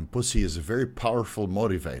 And pussy is a very powerful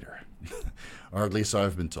motivator, or at least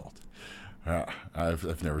I've been told.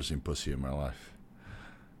 I've never seen pussy in my life,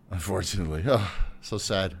 unfortunately. Oh, so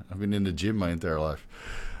sad. I've been in the gym my entire life.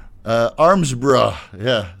 Arms bra,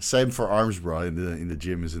 yeah, same for arms bra in the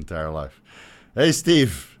gym his entire life. Hey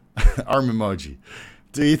Steve, arm emoji.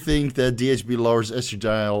 Do you think that DHB lowers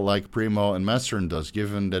estradiol like Primo and Masterin does,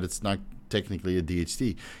 given that it's not technically a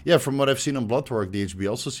DHT? Yeah, from what I've seen on blood work, DHB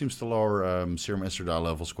also seems to lower serum estradiol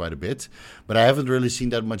levels quite a bit. But I haven't really seen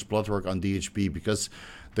that much blood work on DHB, because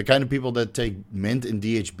the kind of people that take Mint and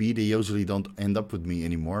DHB, they usually don't end up with me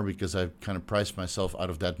anymore, because I've kind of priced myself out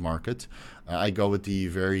of that market. I go with the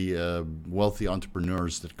very wealthy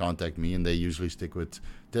entrepreneurs that contact me, and they usually stick with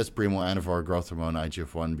Test Primo, Anavar, growth hormone,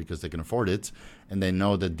 IGF-1, because they can afford it, and they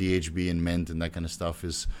know that DHB and Mint and that kind of stuff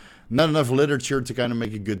is not enough literature to kind of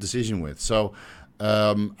make a good decision with. So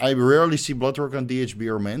I rarely see blood work on DHB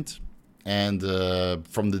or Mint, and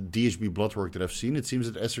from the DHB blood work that I've seen, it seems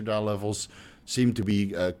that estradiol levels seem to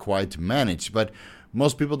be quite managed. But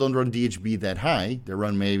most people don't run DHB that high. They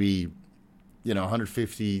run maybe,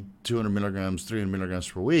 150, 200 milligrams, 300 milligrams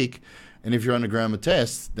per week. And if you're on a gram a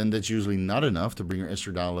test, then that's usually not enough to bring your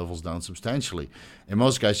estradiol levels down substantially. And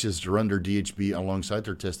most guys just run their DHB alongside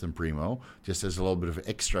their Test and Primo, just as a little bit of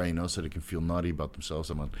extra, so they can feel naughty about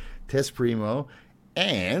themselves. I'm on Test Primo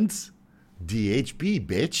and DHB,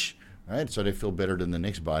 bitch. All right, so they feel better than the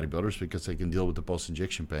next bodybuilders because they can deal with the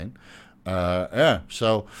post-injection pain.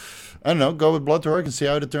 So I don't know, go with blood work and see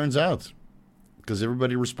how it turns out, because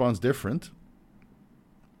everybody responds different.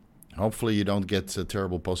 Hopefully you don't get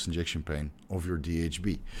terrible post-injection pain of your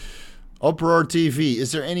DHB. Uproar TV,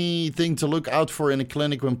 is there anything to look out for in a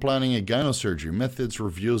clinic when planning a gyno surgery? Methods,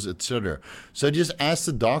 reviews, etc. So just ask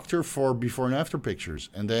the doctor for before and after pictures.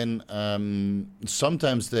 And then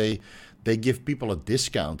sometimes they give people a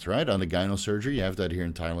discount, right, on the gyno surgery. You have that here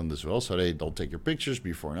in Thailand as well. So they'll take your pictures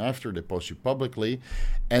before and after. They post you publicly.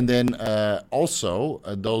 And then also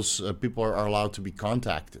those people are allowed to be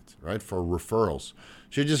contacted, right, for referrals.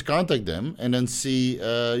 So you just contact them and then see,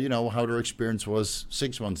 how their experience was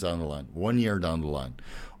 6 months down the line, 1 year down the line.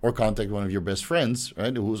 Or contact one of your best friends,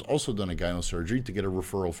 right, who's also done a gyno surgery, to get a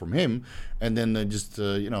referral from him, and then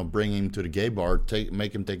bring him to the gay bar,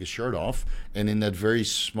 make him take his shirt off, and in that very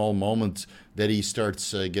small moment that he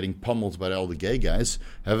starts getting pummeled by all the gay guys,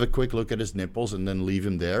 have a quick look at his nipples, and then leave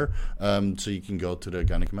him there, so you can go to the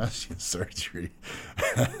gynecomastia surgery.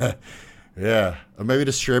 Yeah, or maybe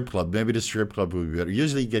the strip club. Maybe the strip club would be better.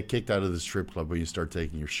 Usually you get kicked out of the strip club when you start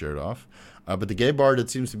taking your shirt off. But the gay bar, that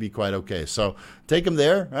seems to be quite okay. So take him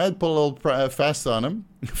there, right? Pull a little fast on him,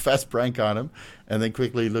 fast prank on him, and then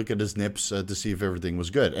quickly look at his nips to see if everything was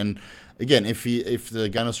good. And again, if the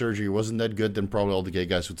gyno surgery wasn't that good, then probably all the gay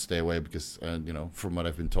guys would stay away, because from what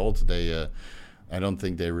I've been told, I don't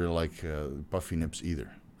think they really like puffy nips either,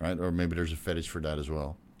 right? Or maybe there's a fetish for that as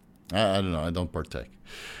well. I don't know. I don't partake.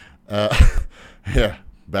 Yeah,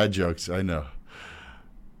 bad jokes. I know.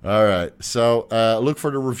 All right. So look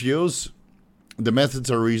for the reviews. The methods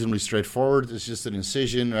are reasonably straightforward. It's just an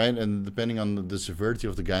incision, right? And depending on the severity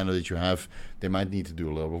of the gyno that you have, they might need to do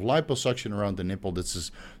a little bit of liposuction around the nipple. This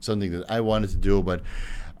is something that I wanted to do, but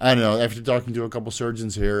I don't know. After talking to a couple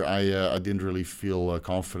surgeons here, I didn't really feel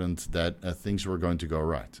confident that things were going to go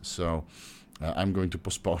right. So I'm going to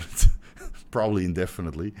postpone it, probably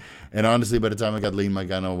indefinitely. And honestly, by the time I got lean, my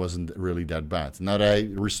gyno wasn't really that bad. Now that I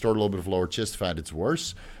restored a little bit of lower chest fat, it's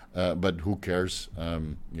worse. But who cares?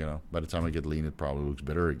 By the time I get lean, it probably looks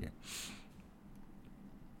better again.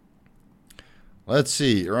 Let's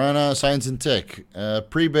see. Rana, Science and Tech.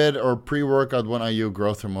 Pre-bed or pre-workout 1 IU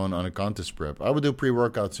growth hormone on a contest prep. I would do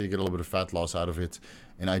pre-workout so you get a little bit of fat loss out of it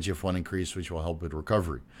and IGF-1 increase, which will help with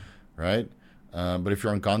recovery, right? But if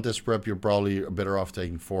you're on contest prep, you're probably better off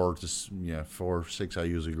taking 4 to 6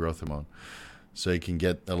 IUs of growth hormone so you can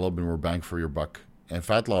get a little bit more bang for your buck and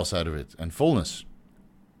fat loss out of it and fullness.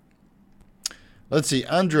 Let's see,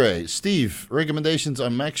 Andre, Steve, recommendations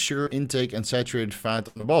on max sugar intake and saturated fat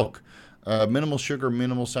on the bulk. Minimal sugar,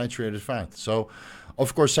 minimal saturated fat. So,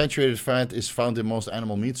 of course, saturated fat is found in most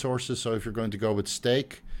animal meat sources. So if you're going to go with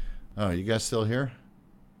steak... Oh, you guys still here?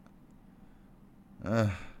 Did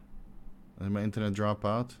my internet drop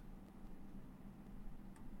out?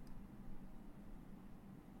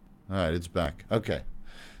 All right, it's back. Okay.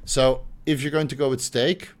 So if you're going to go with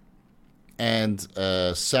steak and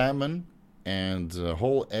salmon... and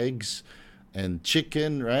whole eggs and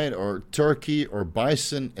chicken, right, or turkey or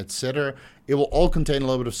bison, etc., it will all contain a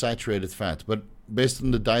little bit of saturated fat. But based on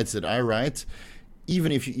the diets that I write,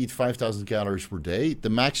 even if you eat 5,000 calories per day, the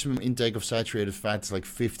maximum intake of saturated fat is like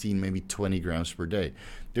 15, maybe 20 grams per day.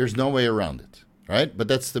 There's no way around it, right? But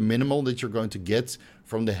that's the minimal that you're going to get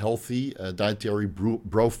from the healthy dietary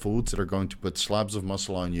bro foods that are going to put slabs of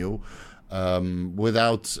muscle on you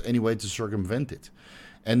without any way to circumvent it.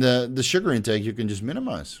 And the sugar intake you can just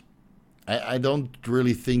minimize. I don't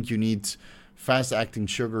really think you need fast-acting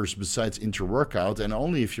sugars besides inter-workout, and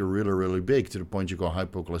only if you're really, really big to the point you go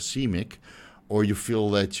hypoglycemic, or you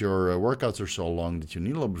feel that your workouts are so long that you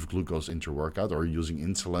need a little bit of glucose inter-workout, or you're using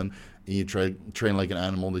insulin, and you train like an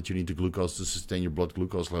animal that you need the glucose to sustain your blood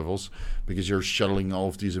glucose levels because you're shuttling all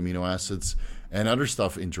of these amino acids and other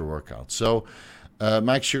stuff inter-workout. So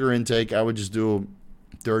max sugar intake, I would just do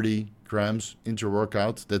 30 grams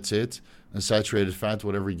inter-workout, that's it. And saturated fat,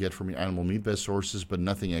 whatever you get from your animal meat-based sources, but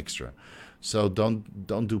nothing extra. So don't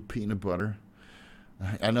do peanut butter.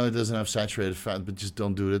 I know it doesn't have saturated fat, but just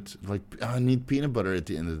don't do it. Like, I need peanut butter at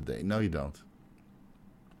the end of the day. No, you don't.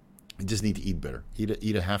 You just need to eat better.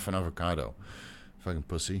 Eat a half an avocado. Fucking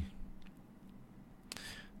pussy.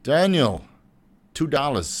 Daniel,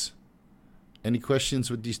 $2. Any questions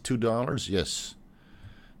with these $2? Yes.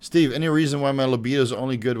 Steve, any reason why my libido is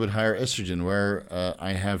only good with higher estrogen, where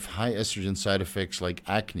I have high estrogen side effects like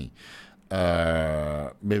acne?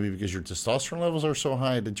 Maybe because your testosterone levels are so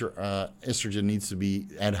high that your estrogen needs to be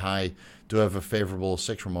at high to have a favorable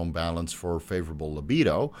sex hormone balance for favorable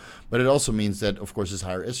libido. But it also means that, of course, this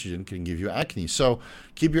higher estrogen can give you acne. So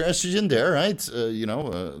keep your estrogen there, right?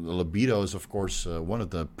 The libido is, of course, one of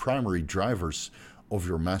the primary drivers of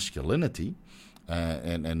your masculinity.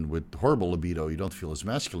 And with horrible libido, you don't feel as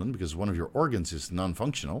masculine because one of your organs is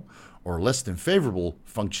non-functional or less than favorable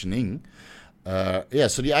functioning. So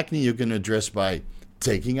the acne you can address by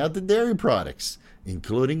taking out the dairy products,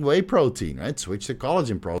 including whey protein, right? Switch to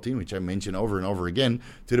collagen protein, which I mentioned over and over again,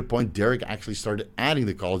 to the point Derek actually started adding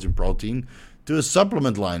the collagen protein to a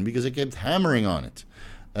supplement line because I kept hammering on it.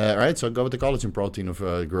 Right? So go with the collagen protein of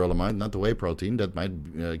Gorilla Mind, not the whey protein. That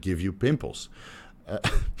might give you pimples.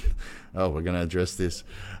 We're going to address this.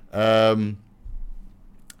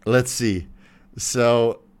 Let's see.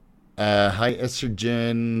 So, high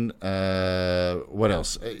estrogen. What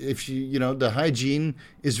else? If the hygiene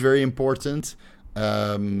is very important.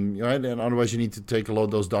 Right? And otherwise, you need to take a low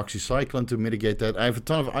dose doxycycline to mitigate that. I have a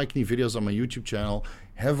ton of acne videos on my YouTube channel.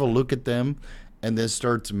 Have a look at them and then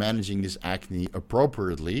start managing this acne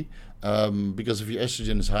appropriately. Because if your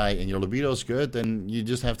estrogen is high and your libido is good, then you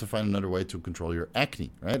just have to find another way to control your acne,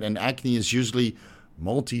 right? And acne is usually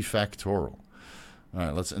multifactorial. All right,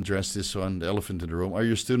 let's address this one, the elephant in the room. Are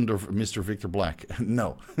you a student of Mr. Victor Black?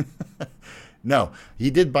 No. No. He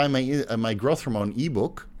did buy my growth hormone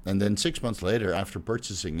ebook, and then 6 months later, after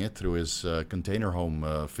purchasing it through his container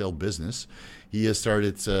home failed business, he has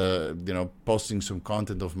started, posting some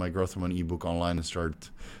content of my growth hormone ebook online and started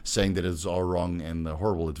saying that it's all wrong and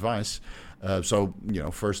horrible advice. So,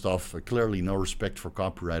 first off, clearly no respect for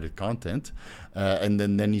copyrighted content. And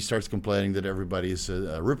then he starts complaining that everybody is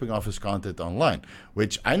ripping off his content online,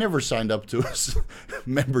 which I never signed up to his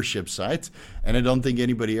membership site. And I don't think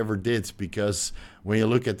anybody ever did, because when you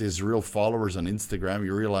look at his real followers on Instagram,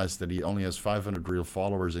 you realize that he only has 500 real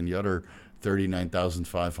followers and the other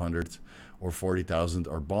 39,500 or 40,000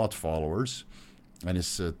 are bot followers. And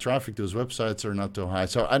his traffic to his websites are not too high.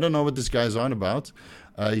 So I don't know what this guy's on about.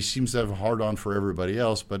 He seems to have a hard-on for everybody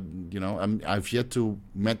else, but I've yet to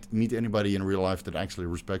meet anybody in real life that actually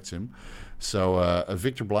respects him. So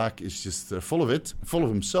Victor Black is just full of it, full of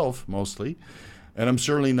himself mostly, and I'm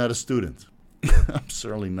certainly not a student. I'm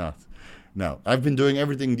certainly not. No, I've been doing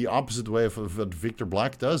everything the opposite way of what Victor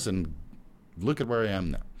Black does, and look at where I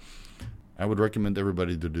am now. I would recommend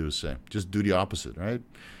everybody to do the same. Just do the opposite, right?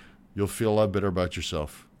 You'll feel a lot better about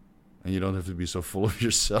yourself, and you don't have to be so full of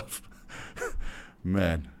yourself.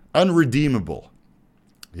 Man, unredeemable.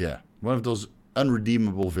 Yeah, one of those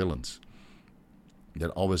unredeemable villains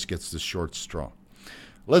that always gets the short straw.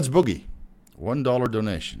 Let's boogie. $1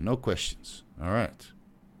 donation, no questions. All right.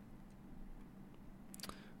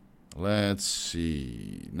 Let's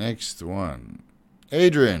see. Next one.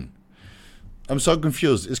 Adrian, I'm so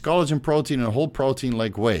confused. Is collagen protein a whole protein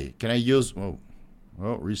like whey? Can I use...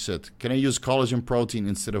 reset. Can I use collagen protein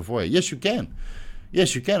instead of whey? Yes, you can.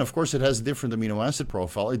 Yes, you can. Of course, it has a different amino acid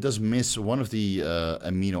profile. It does miss one of the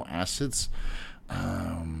amino acids.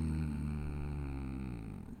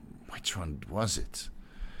 Which one was it?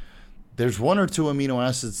 There's one or two amino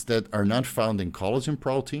acids that are not found in collagen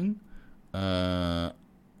protein. I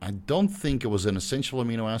don't think it was an essential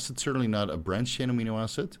amino acid, certainly not a branched chain amino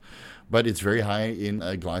acid, but it's very high in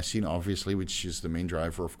glycine, obviously, which is the main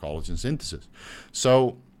driver of collagen synthesis.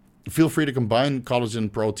 So feel free to combine collagen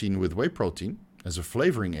protein with whey protein as a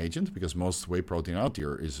flavoring agent, because most whey protein out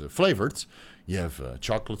here is flavored. You have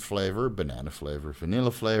chocolate flavor, banana flavor, vanilla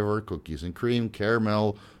flavor, cookies and cream,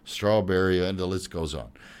 caramel, strawberry, and the list goes on.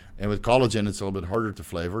 And with collagen, it's a little bit harder to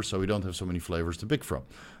flavor, so we don't have so many flavors to pick from.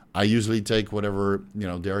 I usually take whatever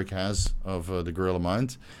Derek has of the Gorilla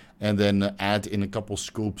Mind, and then add in a couple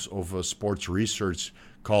scoops of sports research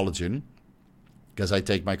collagen, because I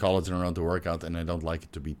take my collagen around the workout and I don't like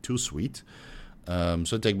it to be too sweet. So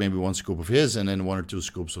I take maybe one scoop of his and then one or two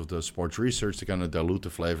scoops of the sports research to kind of dilute the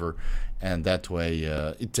flavor, and that way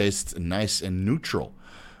it tastes nice and neutral.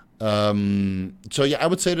 So yeah, I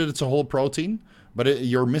would say that it's a whole protein, but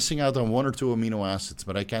you're missing out on one or two amino acids,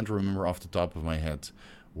 but I can't remember off the top of my head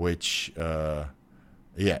which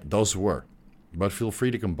those were. But feel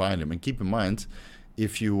free to combine them, and keep in mind,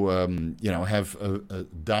 if you have a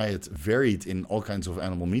diet varied in all kinds of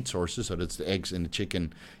animal meat sources, so that's the eggs and the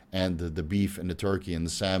chicken and the beef and the turkey and the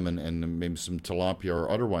salmon and maybe some tilapia or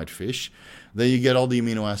other white fish, then you get all the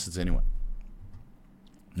amino acids anyway.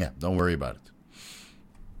 Yeah, don't worry about it.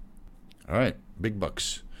 All right, big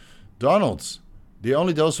bucks. Donald's, the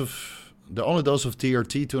only dose of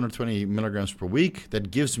TRT, 220 milligrams per week,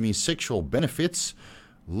 that gives me sexual benefits.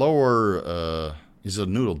 Lower is a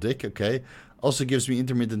noodle dick, okay. Also gives me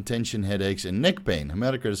intermittent tension, headaches, and neck pain.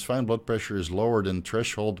 Hematocrit is fine. Blood pressure is lower than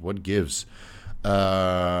threshold. What gives?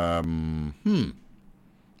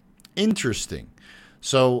 Interesting.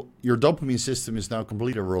 So your dopamine system is now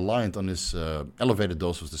completely reliant on this elevated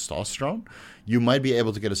dose of testosterone. You might be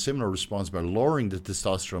able to get a similar response by lowering the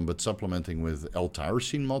testosterone, but supplementing with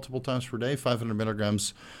L-tyrosine multiple times per day, 500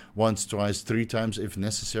 milligrams once, twice, 3 times if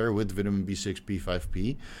necessary, with vitamin B6,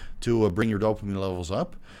 B5P to bring your dopamine levels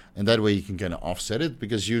up. And that way you can kind of offset it,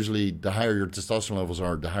 because usually the higher your testosterone levels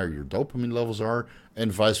are, the higher your dopamine levels are,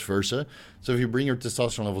 and vice versa. So if you bring your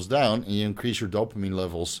testosterone levels down and you increase your dopamine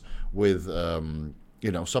levels with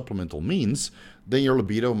supplemental means, then your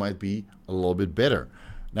libido might be a little bit better.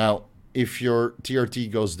 Now, if your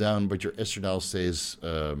TRT goes down but your estradiol stays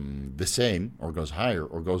the same, or goes higher,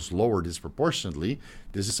 or goes lower disproportionately,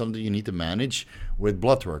 this is something you need to manage with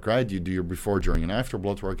blood work, right? You do your before, during, and after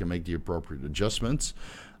blood work and make the appropriate adjustments.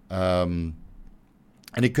 And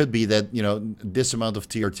it could be that, this amount of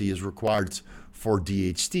TRT is required for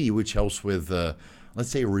DHT, which helps with, let's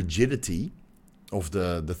say, rigidity of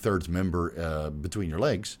the third member between your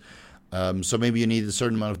legs. So maybe you need a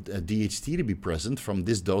certain amount of DHT to be present from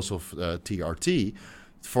this dose of TRT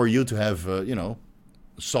for you to have,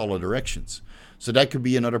 solid erections. So that could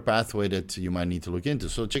be another pathway that you might need to look into.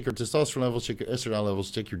 So check your testosterone levels, check your estradiol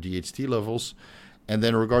levels, check your DHT levels. And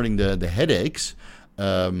then regarding the headaches,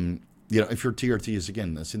 if your TRT is,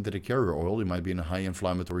 again, a synthetic carrier oil, you might be in a high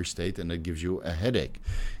inflammatory state, and that gives you a headache.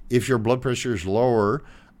 If your blood pressure is lower,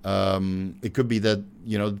 it could be that,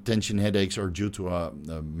 tension headaches are due to a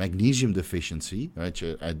magnesium deficiency, which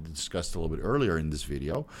I discussed a little bit earlier in this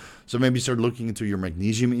video. So maybe start looking into your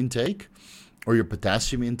magnesium intake or your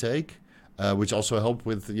potassium intake, which also help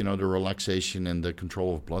with, the relaxation and the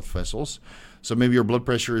control of blood vessels. So maybe your blood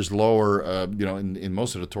pressure is lower, in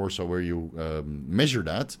most of the torso where you measure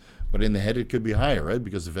that, but in the head it could be higher, right?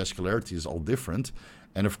 Because the vascularity is all different.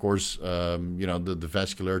 And of course, the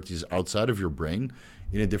vascularity is outside of your brain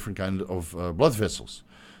in a different kind of blood vessels.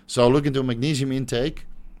 So look into magnesium intake.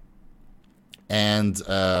 And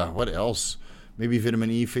what else? Maybe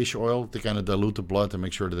vitamin E fish oil to kind of dilute the blood and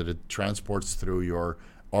make sure that it transports through your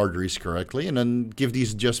arteries correctly. And then give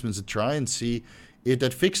these adjustments a try and see if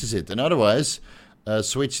that fixes it. And otherwise,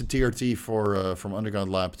 switch the TRT from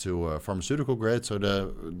underground lab to pharmaceutical grade, so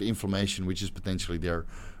the inflammation which is potentially there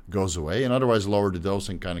goes away. And otherwise, lower the dose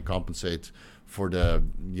and kind of compensate for the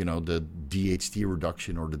DHT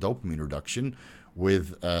reduction or the dopamine reduction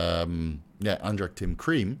with androactin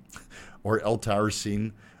cream or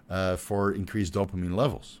L-tyrosine for increased dopamine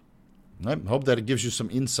levels. I hope that it gives you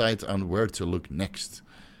some insight on where to look next.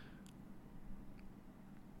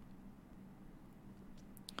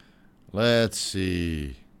 Let's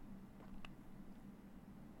see.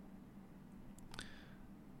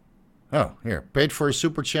 Oh, here. Paid for a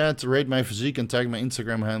super chat to rate my physique and tag my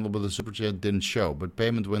Instagram handle, but the super chat didn't show. But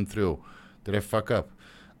payment went through. Did I fuck up?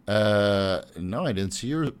 No, I didn't see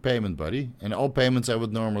your payment, buddy. And all payments I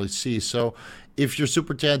would normally see. So if your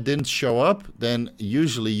super chat didn't show up, then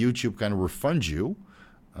usually YouTube kind of refunds you.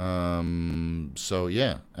 So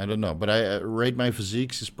yeah, I don't know. But I rate my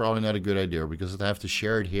physiques is probably not a good idea because I'd have to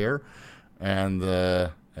share it here. And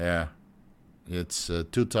it's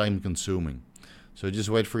too time consuming. So just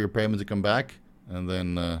wait for your payment to come back, and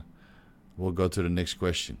then we'll go to the next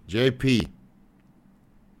question. JP.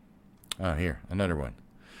 Here, another one.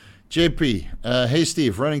 JP. Hey,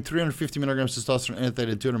 Steve. Running 350 milligrams testosterone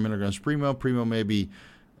annotated 200 milligrams Primo. Primo maybe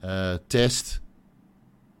test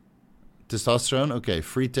testosterone. Okay,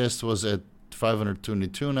 free test was at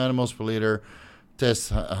 522 nanomoles per liter.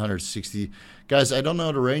 Test 160. Guys, I don't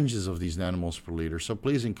know the ranges of these nanomoles per liter, so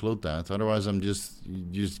please include that. Otherwise, I'm just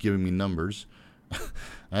giving me numbers.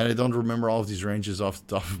 And I don't remember all of these ranges off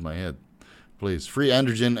the top of my head. Please. Free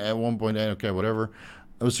androgen at 1.8. Okay, whatever.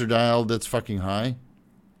 Oestradiol, that's fucking high.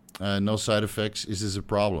 No side effects. Is this a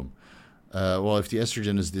problem? Well, if the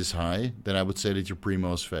estrogen is this high, then I would say that your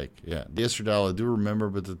Primo is fake. Yeah, the estradiol I do remember,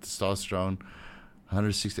 but the testosterone,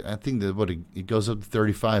 160. I think that it goes up to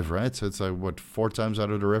 35, right? So it's like 4 times out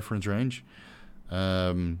of the reference range.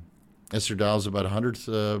 Estradiol is about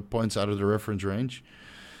 100 points out of the reference range.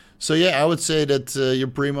 So yeah, I would say that your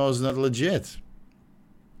Primo is not legit.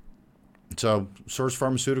 So source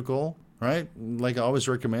pharmaceutical, right? Like I always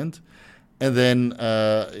recommend. And then,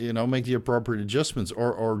 make the appropriate adjustments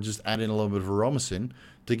or just add in a little bit of aromacin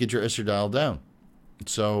to get your estradiol down.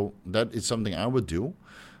 So that is something I would do.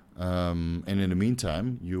 And in the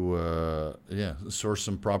meantime, you, source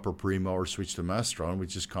some proper Primo or switch to Masteron,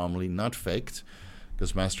 which is commonly not faked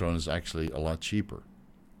because Masteron is actually a lot cheaper.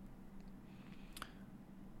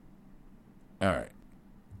 All right.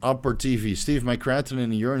 Upper TV. Steve, my creatinine in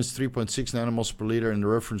the urine is 3.6 nanomoles per liter and the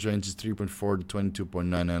reference range is 3.4 to 22.9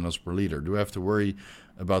 nanomoles per liter. Do I have to worry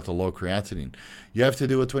about the low creatinine? You have to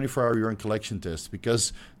do a 24-hour urine collection test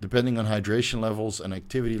because depending on hydration levels and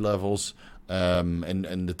activity levels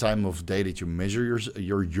and the time of day that you measure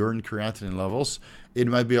your urine creatinine levels, it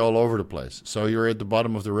might be all over the place. So you're at the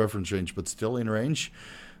bottom of the reference range but still in range.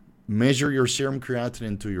 Measure your serum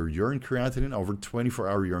creatinine to your urine creatinine over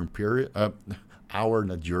 24-hour urine period.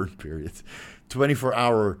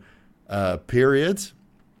 24-hour period,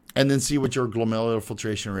 and then see what your glomerular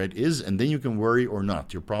filtration rate is, and then you can worry or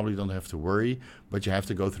not. You probably don't have to worry, but you have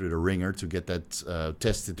to go through the ringer to get that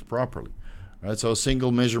tested properly. All right, so a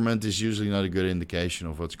single measurement is usually not a good indication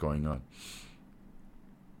of what's going on.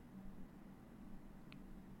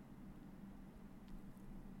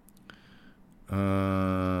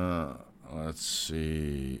 Let's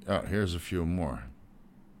see. Oh, here's a few more.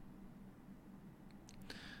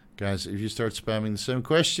 Guys, if you start spamming the same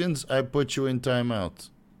questions, I put you in timeout.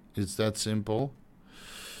 It's that simple.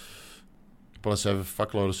 Plus, I have a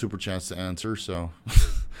fuckload of super chats to answer, so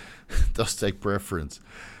it does take priority.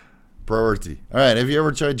 All right, have you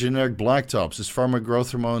ever tried generic black tops? Is pharma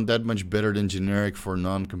growth hormone that much better than generic for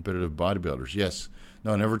non-competitive bodybuilders? Yes.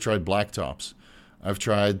 No, I never tried black tops. I've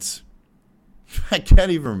tried... I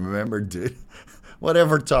can't even remember, dude.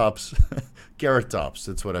 Whatever tops. Carrot Tops.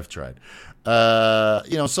 That's what I've tried.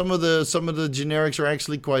 Some of the generics are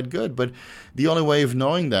actually quite good, but the only way of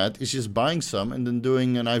knowing that is just buying some and then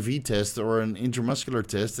doing an IV test or an intramuscular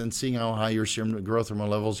test and seeing how high your serum growth hormone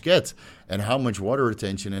levels get and how much water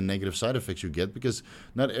retention and negative side effects you get, because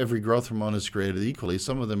not every growth hormone is created equally.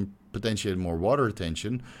 Some of them potentiate more water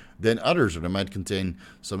retention than others, or they might contain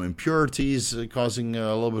some impurities causing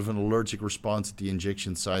a little bit of an allergic response at the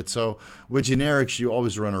injection site. So with generics, you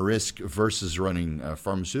always run a risk versus running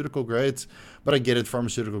pharmaceutical grades. But I get it,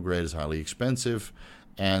 pharmaceutical grade is highly expensive.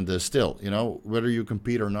 And still, whether you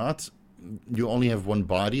compete or not, you only have one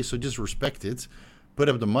body, so just respect it. Put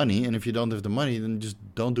up the money, and if you don't have the money, then just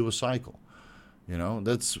don't do a cycle.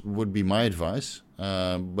 That's would be my advice.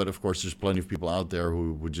 But of course, there's plenty of people out there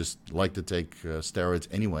who would just like to take steroids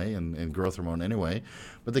anyway and growth hormone anyway,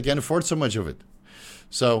 but they can't afford so much of it.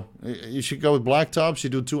 So you should go with Black Tops. You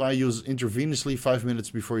do 2 IUs intravenously 5 minutes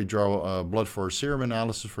before you draw blood for a serum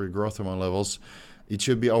analysis for your growth hormone levels. It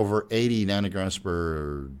should be over 80 nanograms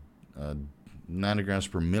per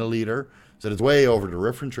milliliter. So that's way over the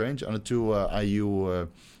reference range on a 2 IU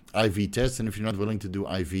IV test. And if you're not willing to do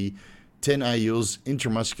IV, 10 IUs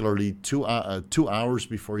intramuscularly 2 hours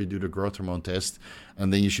before you do the growth hormone test.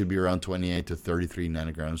 And then you should be around 28 to 33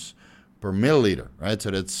 nanograms per milliliter, right?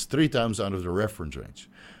 So that's 3 times out of the reference range.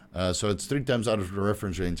 So it's 3 times out of the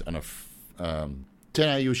reference range on a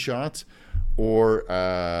 10 IU shot, or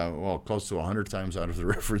close to 100 times out of the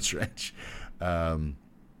reference range. Or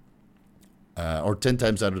 10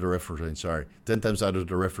 times out of the reference range, 10 times out of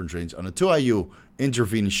the reference range on a 2 IU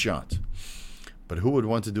intravenous shot. But who would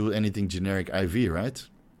want to do anything generic IV, right?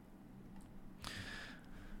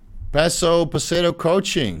 Paceto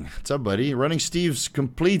Coaching. What's up, buddy? Running Steve's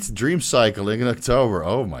complete dream cycle in October.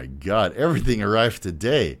 Oh my God, everything arrived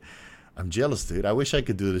today. I'm jealous, dude. I wish I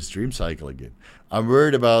could do this dream cycle again. I'm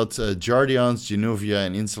worried about Jardiance, Januvia,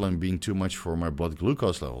 and insulin being too much for my blood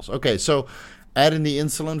glucose levels. Okay, so add in the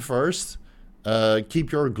insulin first.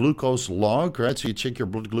 Keep your glucose log, right? So you check your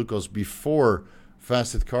blood glucose before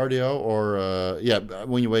fasted cardio, or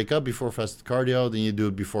when you wake up before fasted cardio, then you do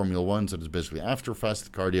it before meal 1, so that's basically after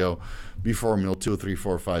fasted cardio, before meal 2, 3,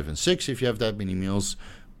 4, 5, and 6, if you have that many meals,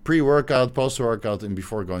 pre-workout, post-workout, and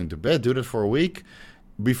before going to bed. Do that for a week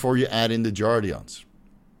before you add in the Jardiance.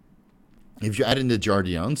 If you add in the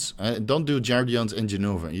Jardiance, don't do Jardiance and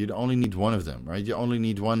Janova. You only need one of them, right? You only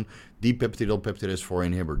need one dipeptidyl peptidase 4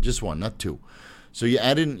 inhibitor, just one, not 2. So you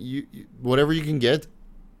add in whatever you can get.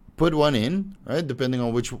 Put one in, right? Depending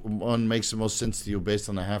on which one makes the most sense to you based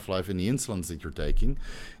on the half-life and the insulins that you're taking.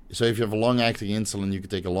 So if you have a long-acting insulin, you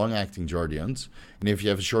can take a long-acting Jardiance. And if you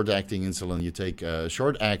have a short-acting insulin, you take a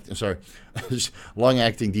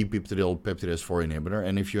long-acting dipeptidyl peptidase 4 inhibitor.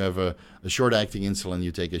 And if you have a short-acting insulin,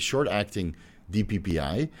 you take a short-acting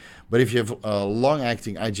DPPI. But if you have a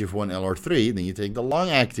long-acting IGF-1 LR3, then you take the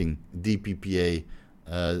long-acting DPPA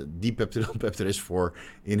dipeptidyl peptidase 4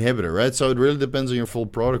 inhibitor, right? So it really depends on your full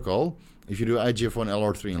protocol. If you do IGF-1,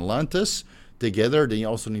 LR3, and Lantus together, then you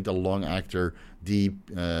also need a long-actor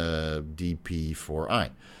DP4I.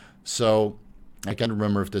 So I can't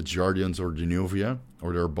remember if that's Jardiance or Januvia,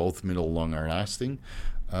 or they're both middle long-lasting.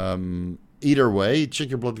 Either way, check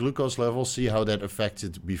your blood glucose level, see how that affects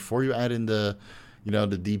it before you add in the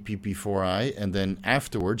DPP4I, and then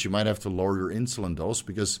afterwards you might have to lower your insulin dose,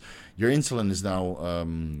 because your insulin is now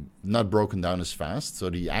not broken down as fast, so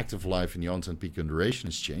the active life and the onset, peak, and duration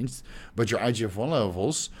has changed, but your IGF-1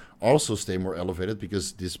 levels also stay more elevated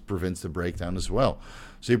because this prevents the breakdown as well.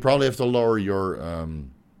 So you probably have to lower your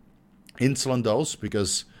insulin dose,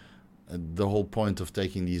 because the whole point of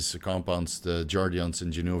taking these compounds, the Jardiance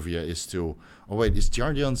and Januvia, is to... Oh wait, is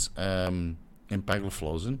Jardiance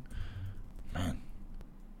empagliflozin? Man,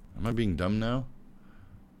 am I being dumb now?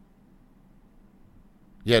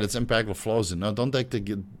 Yeah, that's empagliflozin. No, don't take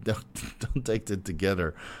it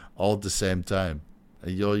together all at the same time.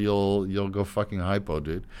 You'll go fucking hypo,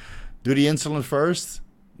 dude. Do the insulin first,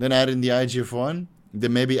 then add in the IGF-1,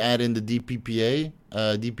 then maybe add in the DPPI,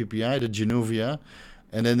 the Januvia,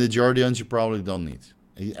 and then the Jardiance you probably don't need.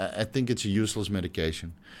 I think it's a useless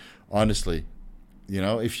medication, honestly.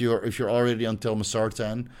 If you're already on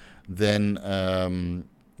telmisartan, then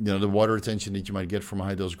the water retention that you might get from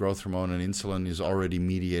high dose growth hormone and insulin is already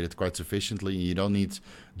mediated quite sufficiently. You don't need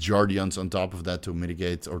Jardiance on top of that to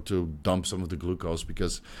mitigate or to dump some of the glucose,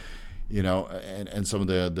 because and some of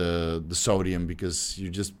the sodium, because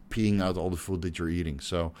you're just peeing out all the food that you're eating.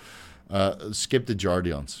 So skip the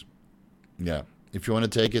Jardiance. Yeah. If you want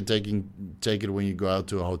to take it when you go out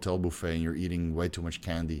to a hotel buffet and you're eating way too much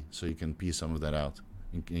candy, so you can pee some of that out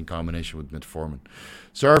in combination with metformin.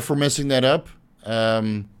 Sorry for messing that up.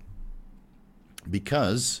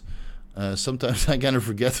 because sometimes I kind of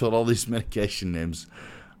forget what all these medication names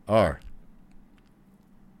are.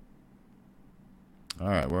 All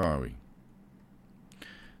right, where are we?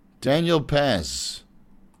 Daniel Paz.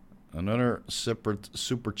 Another separate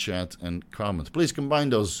super chat and comment. Please combine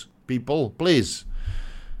those people, please.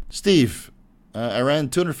 Steve, I ran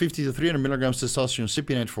 250 to 300 milligrams testosterone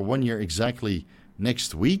cypionate for 1 year exactly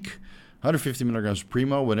next week. 150 milligrams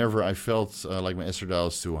Primo whenever I felt like my estradiol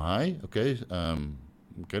is too high. Okay,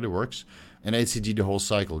 that works. And HCG the whole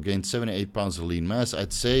cycle. Gained 7 to 8 pounds of lean mass.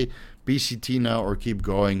 I'd say PCT now or keep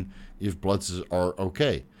going if bloods are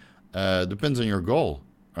okay. Depends on your goal.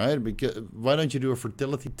 Right? Because why don't you do a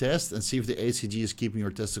fertility test and see if the HCG is keeping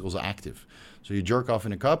your testicles active? So you jerk off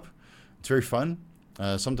in a cup. It's very fun.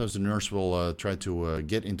 Sometimes the nurse will try to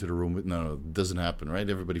get into the room. No, it doesn't happen, right?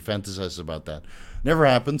 Everybody fantasizes about that. Never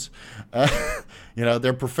happens.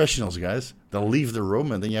 They're professionals, guys. They'll leave the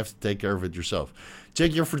room, and then you have to take care of it yourself.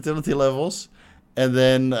 Check your fertility levels, and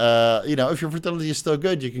then, if your fertility is still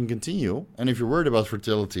good, you can continue. And if you're worried about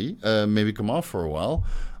fertility, maybe come off for a while.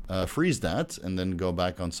 Freeze that and then go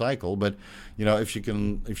back on cycle. But if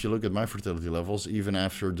you look at my fertility levels, even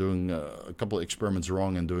after doing a couple of experiments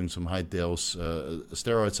wrong and doing some high dose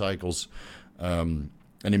steroid cycles and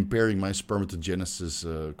impairing my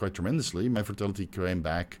spermatogenesis quite tremendously, my fertility came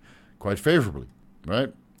back quite favorably,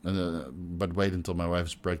 right? But wait until my wife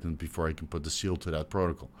is pregnant before I can put the seal to that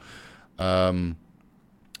protocol. So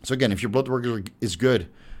again, if your blood work is good,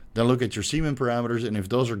 then look at your semen parameters, and if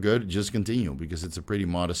those are good, just continue, because it's a pretty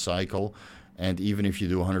modest cycle. And even if you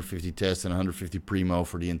do 150 tests and 150 Primo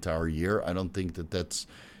for the entire year, I don't think that that's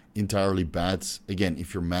entirely bad. Again,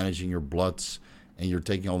 if you're managing your bloods and you're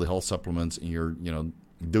taking all the health supplements and you're,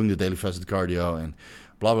 doing the daily fasted cardio and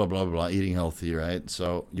blah, blah, blah, blah, eating healthy, right?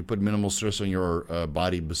 So you put minimal stress on your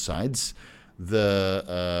body besides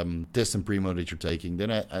the test and Primo that you're taking,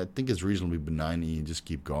 then I think it's reasonably benign and you just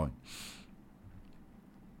keep going.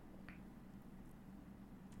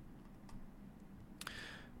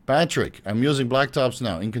 Patrick, I'm using Black Tops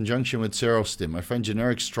now in conjunction with Serostim. I find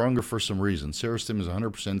generics stronger for some reason. Serostim is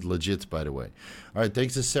 100% legit, by the way. All right,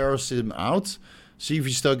 take the Serostim out. See if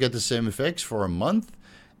you still get the same effects for a month.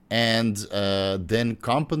 And then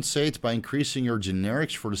compensate by increasing your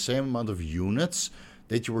generics for the same amount of units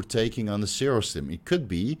that you were taking on the Serostim. It could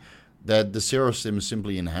be that the Serostim is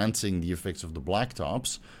simply enhancing the effects of the Black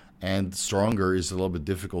Tops. And stronger is a little bit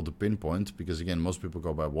difficult to pinpoint because, again, most people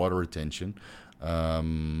go by water retention.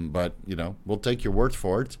 But, we'll take your word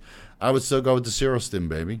for it. I would still go with the Serostim,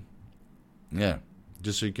 baby. Yeah,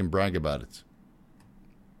 just so you can brag about it.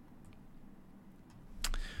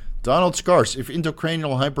 Donald Scars, if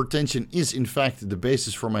intracranial hypertension is, in fact, the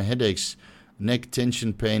basis for my headaches, neck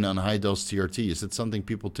tension, pain on high-dose TRT, is it something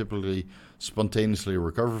people typically spontaneously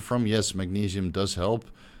recover from? Yes, magnesium does help.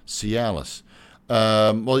 Cialis.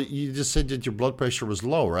 Well, you just said that your blood pressure was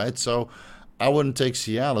low, right? So I wouldn't take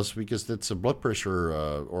Cialis because that's a blood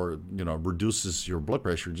pressure reduces your blood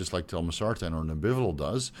pressure just like telmisartan or Nebivolol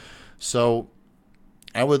does. So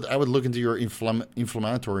I would look into your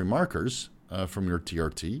inflammatory markers from your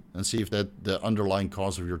TRT and see if that the underlying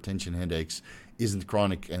cause of your tension headaches isn't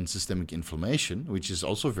chronic and systemic inflammation, which is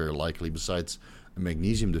also very likely besides a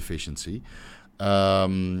magnesium deficiency.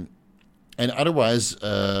 And otherwise,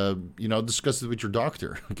 discuss it with your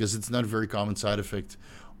doctor because it's not a very common side effect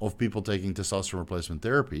of people taking testosterone replacement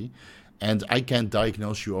therapy. And I can't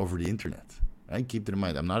diagnose you over the internet. Right? Keep that in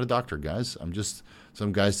mind. I'm not a doctor, guys. I'm just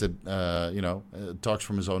some guys that, talks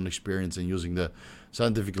from his own experience and using the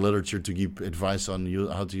scientific literature to give advice on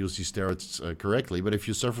how to use these steroids correctly. But if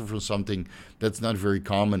you suffer from something that's not very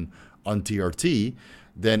common on TRT,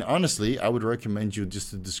 then honestly, I would recommend you just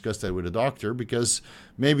to discuss that with a doctor because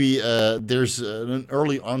maybe there's an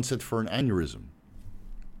early onset for an aneurysm.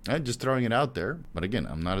 Right? Just throwing it out there. But again,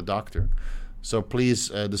 I'm not a doctor. So please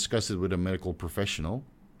discuss it with a medical professional.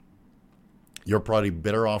 You're probably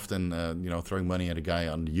better off than throwing money at a guy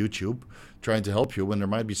on YouTube trying to help you when there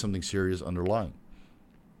might be something serious underlying.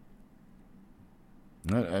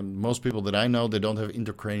 And most people that I know, they don't have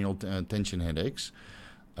intracranial tension headaches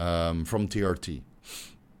from TRT.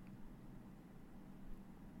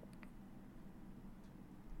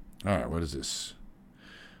 All right, what is this?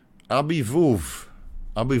 Abivuz.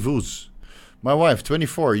 My wife,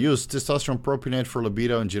 24, used testosterone propionate for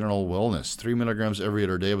libido and general wellness. 3 milligrams every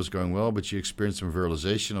other day was going well, but she experienced some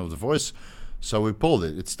virilization of the voice, so we pulled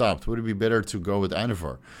it. It stopped. Would it be better to go with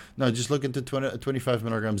Anavar? No, just look into 25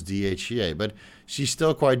 milligrams DHT. But she's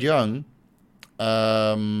still quite young,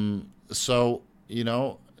 so,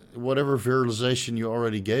 whatever virilization you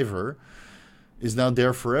already gave her is now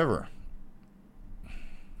there forever.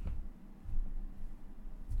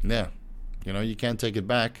 Yeah, you can't take it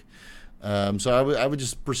back. So I would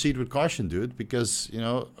just proceed with caution, dude, because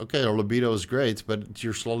okay, our libido is great, but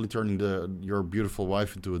you're slowly turning your beautiful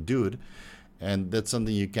wife into a dude, and that's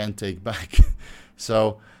something you can't take back.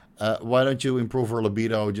 So why don't you improve her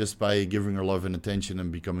libido just by giving her love and attention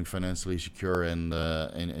and becoming financially secure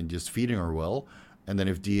and just feeding her well? And then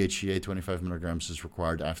if DHT 25 milligrams is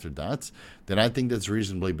required after that, then I think that's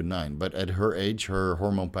reasonably benign. But at her age, her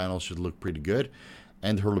hormone panel should look pretty good,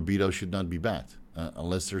 and her libido should not be bad.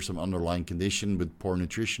 Unless there's some underlying condition with poor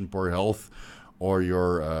nutrition, poor health, or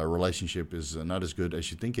your relationship is not as good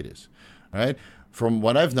as you think it is. All right? From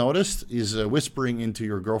what I've noticed is whispering into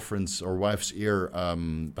your girlfriend's or wife's ear how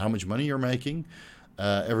much money you're making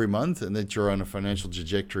every month, and that you're on a financial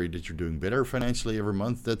trajectory, that you're doing better financially every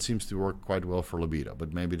month. That seems to work quite well for libido.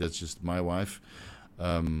 But maybe that's just my wife.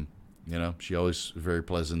 She always very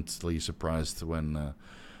pleasantly surprised when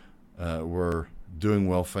we're doing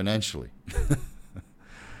well financially.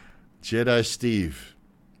 Jedi Steve.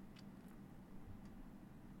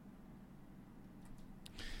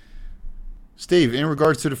 Steve, in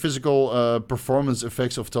regards to the physical performance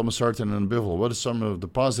effects of telmisartan and Bival, what are some of the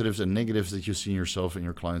positives and negatives that you see in yourself and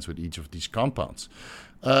your clients with each of these compounds?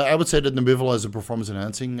 I would say that Nabivolol has a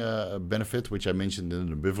performance-enhancing benefit, which I mentioned in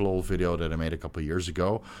the Nabivolol video that I made a couple of years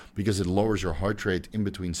ago, because it lowers your heart rate in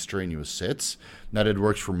between strenuous sets. Now, that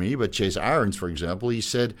works for me, but Chase Irons, for example, he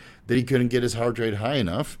said that he couldn't get his heart rate high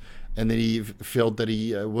enough, and that he felt that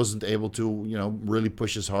he wasn't able to, really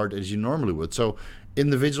push as hard as you normally would. So,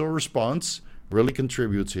 individual response really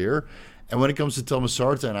contributes here. And when it comes to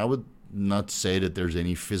telmisartan, I would not say that there's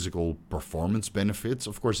any physical performance benefits.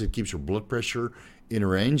 Of course, it keeps your blood pressure in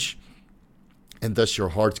range, and thus your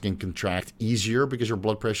heart can contract easier because your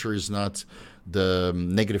blood pressure is not the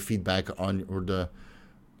negative feedback on, or the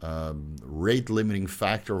rate limiting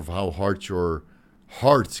factor of how hard your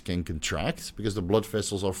heart can contract, because the blood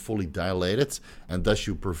vessels are fully dilated, and thus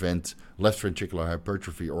you prevent left ventricular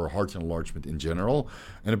hypertrophy or heart enlargement in general.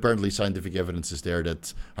 And apparently scientific evidence is there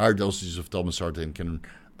that higher dosages of telmisartan can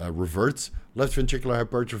revert left ventricular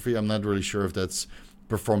hypertrophy. I'm not really sure if that's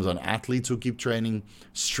performed on athletes who keep training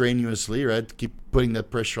strenuously, right? Keep putting that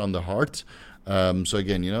pressure on the heart. So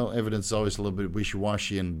again, evidence is always a little bit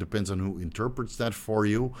wishy-washy and depends on who interprets that for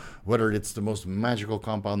you, whether it's the most magical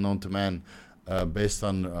compound known to man based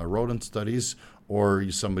on rodent studies, or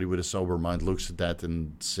somebody with a sober mind looks at that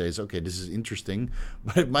and says, okay, this is interesting,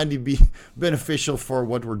 but it might be beneficial for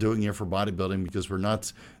what we're doing here for bodybuilding, because we're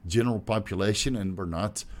not general population and we're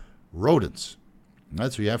not rodents.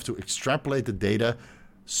 Right? So you have to extrapolate the data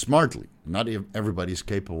smartly. Not everybody is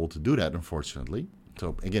capable to do that, unfortunately.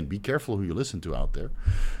 So again, be careful who you listen to out there.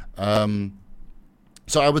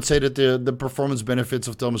 So I would say that the performance benefits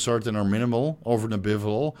of telmisartan are minimal over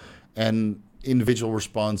Nabivolol, and individual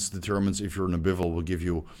response determines if your Nabivolol will give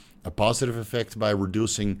you a positive effect by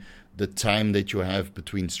reducing the time that you have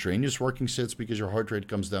between strenuous working sets, because your heart rate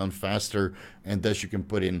comes down faster, and thus you can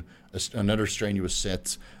put in another strenuous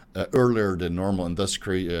set earlier than normal, and thus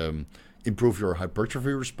improve your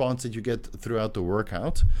hypertrophy response that you get throughout the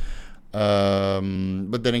workout.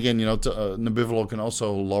 But then again, Nabivolol can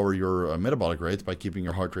also lower your metabolic rate by keeping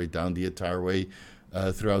your heart rate down the entire way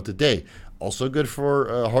throughout the day. Also good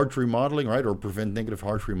for heart remodeling, right? Or prevent negative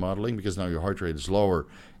heart remodeling, because now your heart rate is lower,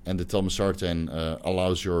 and the telmisartan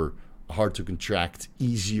allows your heart to contract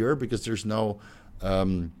easier, because there's no,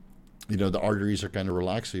 the arteries are kind of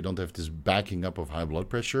relaxed, so you don't have this backing up of high blood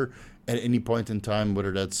pressure at any point in time,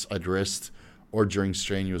 whether that's at rest or during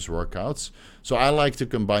strenuous workouts. So I like to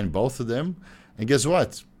combine both of them. And guess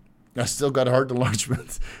what? I still got heart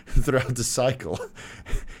enlargement throughout the cycle.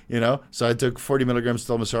 So I took 40 milligrams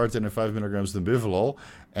telmisartan and 5 milligrams Nabivolol,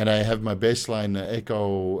 and I have my baseline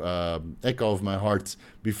echo of my heart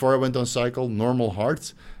before I went on cycle. Normal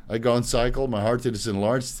heart. I go on cycle, my heart is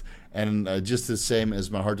enlarged, and just the same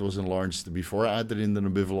as my heart was enlarged before I added in the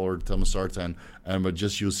Nabivolol or telmisartan, and I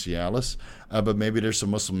just use Cialis. But maybe there's some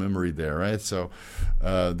muscle memory there, right? So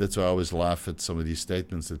that's why I always laugh at some of these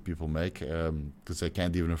statements that people make, because they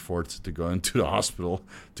can't even afford to go into the hospital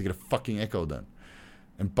to get a fucking echo done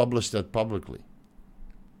and publish that publicly.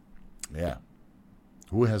 Yeah.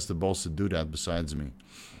 Who has the balls to do that besides me?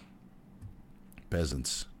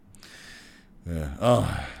 Peasants. Yeah.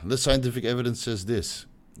 Oh, the scientific evidence says this.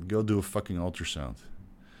 Go do a fucking ultrasound.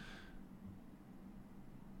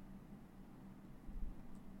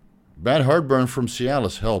 Bad heartburn from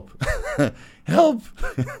Cialis. Help. Help.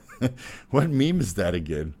 What meme is that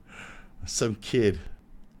again? Some kid.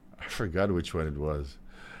 I forgot which one it was.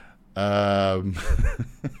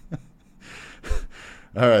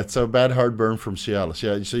 All right, so bad heartburn from Cialis.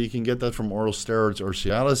 Yeah, so you can get that from oral steroids or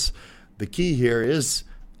Cialis. The key here is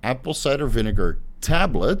apple cider vinegar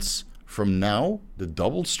tablets from now, the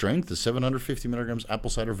double strength, the 750 milligrams apple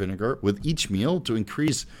cider vinegar with each meal to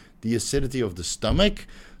increase the acidity of the stomach.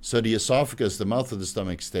 So the esophagus, the mouth of the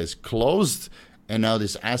stomach stays closed, and now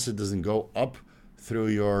this acid doesn't go up through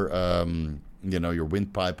your, your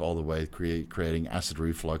windpipe all the way, creating acid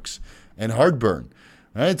reflux and heartburn.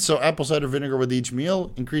 Right, so apple cider vinegar with each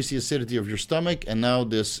meal, increase the acidity of your stomach, and now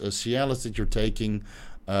this Cialis that you're taking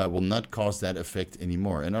will not cause that effect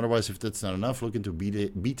anymore. And otherwise, if that's not enough, look into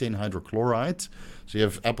betaine hydrochloride. So you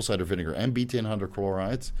have apple cider vinegar and betaine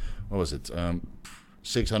hydrochloride. What was it?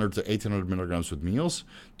 600 to 800 milligrams with meals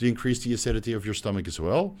to increase the acidity of your stomach as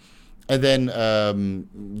well. And then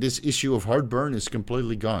this issue of heartburn is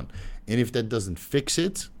completely gone. And if that doesn't fix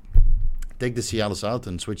it, take the Cialis out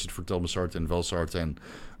and switch it for telmisartan, valsartan,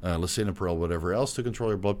 lisinopril, whatever else to control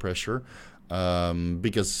your blood pressure.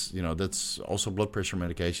 Because, that's also blood pressure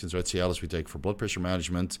medications, right? Cialis we take for blood pressure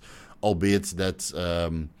management, albeit that,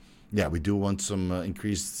 we do want some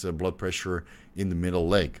increased blood pressure in the middle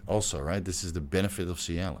leg also, right? This is the benefit of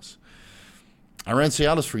Cialis. I ran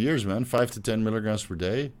Cialis for years, man, 5 to 10 milligrams per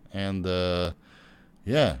day. And,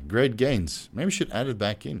 great gains. Maybe we should add it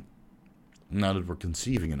back in now that we're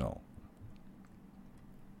conceiving and all.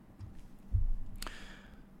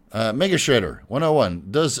 Mega Shredder 101.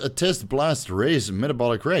 Does a test blast raise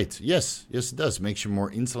metabolic rate? Yes, it does. Makes you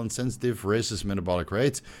more insulin sensitive, raises metabolic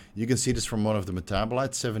rate. You can see this from one of the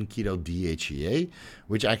metabolites, 7-keto DHEA,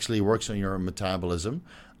 which actually works on your metabolism.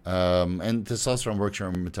 And testosterone works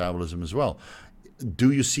on your metabolism as well.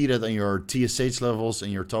 Do you see that on your TSH levels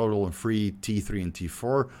and your total and free T3 and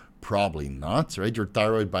T4? Probably not, right? Your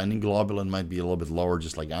thyroid binding globulin might be a little bit lower,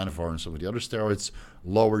 just like Anavar and some of the other steroids.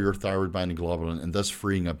 Lower your thyroid binding globulin and thus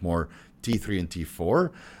freeing up more T3 and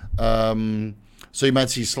T4. So you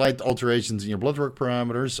might see slight alterations in your blood work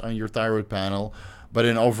parameters on your thyroid panel. But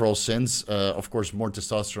in overall sense, of course, more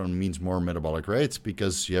testosterone means more metabolic rates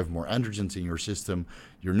because you have more androgens in your system.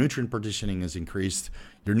 Your nutrient partitioning is increased.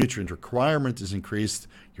 Your nutrient requirement is increased.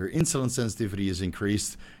 Your insulin sensitivity is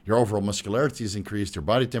increased. Your overall muscularity is increased. Your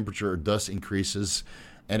body temperature thus increases.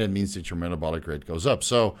 And it means that your metabolic rate goes up.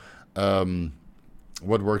 So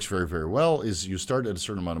what works very, very well is you start at a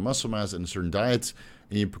certain amount of muscle mass and a certain diet,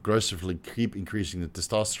 and you progressively keep increasing the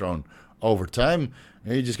testosterone over time,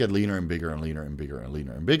 and you just get leaner and bigger and leaner and bigger and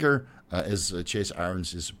leaner and bigger, as Chase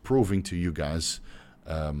Irons is proving to you guys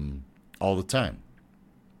all the time.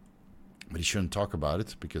 But he shouldn't talk about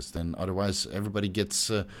it, because then otherwise everybody gets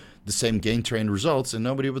the same gain train results, and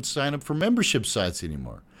nobody would sign up for membership sites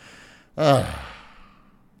anymore.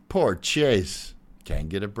 Poor Chase. Can't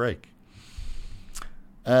get a break.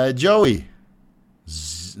 Joey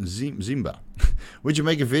Zimba. Would you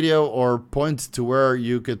make a video or point to where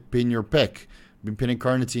you could pin your pec? Been pinning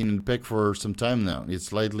carnitine in the pec for some time now.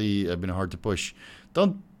 It's lately been hard to push.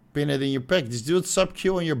 Don't pin it in your pec. Just do it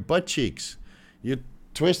sub-Q on your butt cheeks. You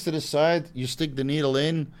twist it aside, you stick the needle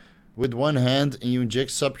in with one hand, and you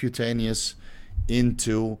inject subcutaneous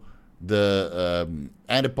into the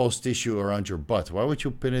adipose tissue around your butt. Why would you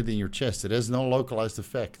pin it in your chest? It has no localized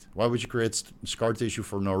effect. Why would you create scar tissue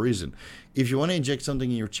for no reason? If you want to inject something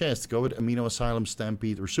in your chest, go with Amino Asylum,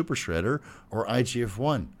 Stampede, or Super Shredder, or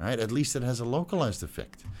IGF-1. Right? At least it has a localized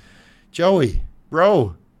effect. Joey,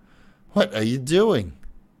 bro, what are you doing?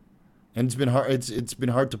 And it's been hard. It's been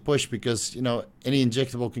hard to push because any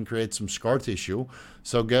injectable can create some scar tissue.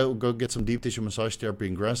 So go get some deep tissue massage therapy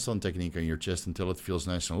and Graston technique on your chest until it feels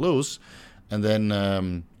nice and loose, and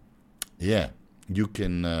then you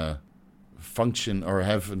can function or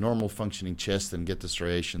have a normal functioning chest and get the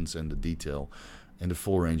striations and the detail and the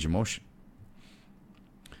full range of motion.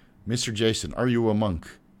 Mr. Jason, are you a monk?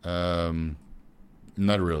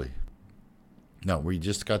 Not really. No, we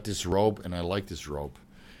just got this robe, and I like this robe.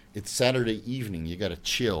 It's Saturday evening. You gotta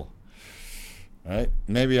chill. All right?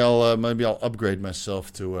 Maybe I'll upgrade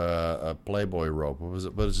myself to a Playboy robe. What was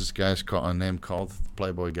it? What is this guy's name called?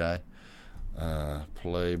 Playboy guy.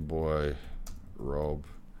 Playboy robe.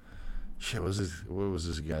 Shit, what was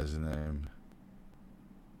this guy's name?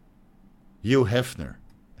 Hugh Hefner.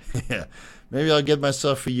 Yeah. Maybe I'll get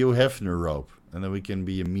myself a Hugh Hefner robe, and then we can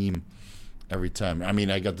be a meme every time. I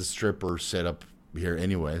mean, I got the stripper set up here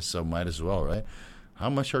anyway, so might as well, right? How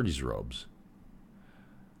much are these robes?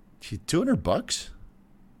 Gee, $200?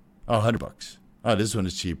 Oh, $100. Oh, this one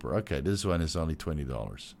is cheaper. Okay, this one is only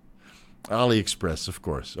 $20. AliExpress, of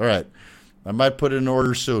course. All right. I might put in an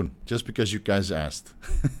order soon, just because you guys asked.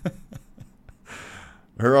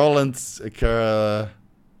 Roland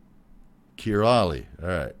Kirali. All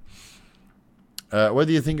right. What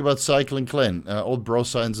do you think about cycling clean? Old bro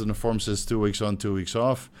science in the form says 2 weeks on, 2 weeks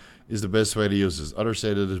off is the best way to use this. Others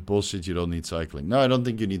say that it's bullshit, you don't need cycling. No, I don't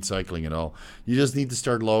think you need cycling at all. You just need to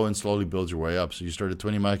start low and slowly build your way up. So you start at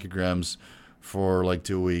 20 micrograms for like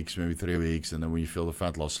 2 weeks, maybe 3 weeks, and then when you feel the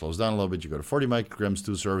fat loss slows down a little bit, you go to 40 micrograms,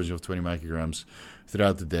 2 servings of 20 micrograms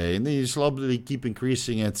throughout the day, and then you slowly keep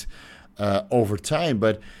increasing it over time.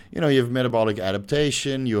 But, you have metabolic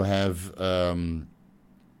adaptation, you have, over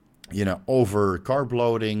carb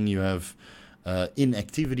loading, you have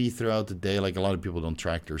inactivity throughout the day. Like a lot of people don't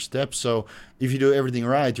track their steps. So if you do everything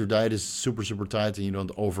right, your diet is super, super tight, and you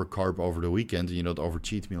don't over carb over the weekend, and you don't over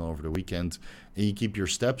cheat meal over the weekend, and you keep your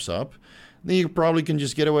steps up, then you probably can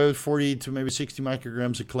just get away with 40 to maybe 60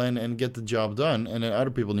 micrograms of clen and get the job done. And then other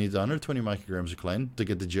people need 120 micrograms of clen to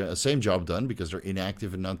get the same job done because they're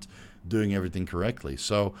inactive and not doing everything correctly.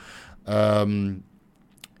 So,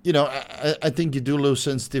 I think you do lose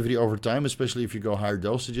sensitivity over time, especially if you go higher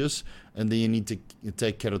dosages. And then you need to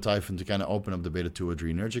take ketotyphon to kind of open up the beta-2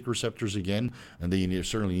 adrenergic receptors again. And then you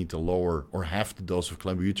certainly need to lower or half the dose of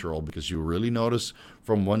clenbuterol, because you really notice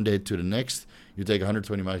from one day to the next, you take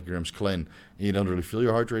 120 micrograms clen and you don't really feel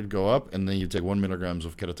your heart rate go up. And then you take 1 milligrams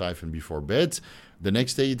of ketotyphon before bed. The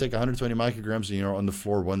next day you take 120 micrograms and you're on the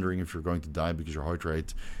floor wondering if you're going to die because your heart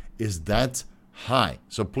rate is that high.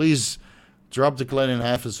 So please drop the clen in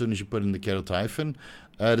half as soon as you put in the ketotyphon.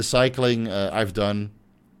 The cycling I've done,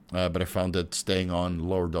 but I found that staying on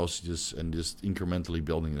lower dosages and just incrementally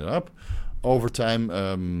building it up over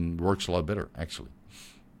time works a lot better, actually.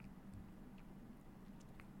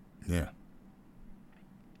 Yeah.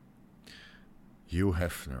 Hugh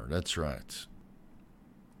Hefner, that's right.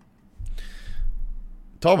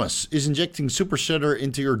 Thomas, is injecting super shredder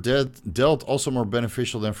into your delt also more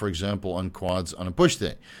beneficial than, for example, on quads on a push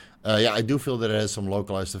day? Yeah, I do feel that it has some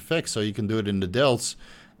localized effects, so you can do it in the delts,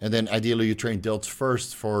 and then ideally you train delts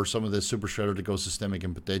first for some of the super shredder to go systemic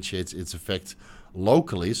and potentiates its effect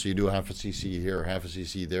locally. So you do half a cc here, half a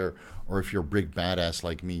cc there, or if you're a big badass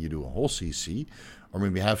like me, you do a whole cc, or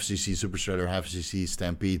maybe half a cc super shredder, half a cc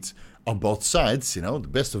stampede on both sides, the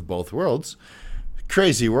best of both worlds.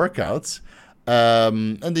 Crazy workouts.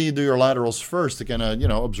 And then you do your laterals first to kind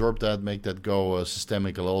of, absorb that, make that go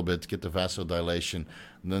systemic a little bit, get the vasodilation,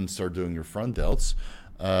 and then start doing your front delts.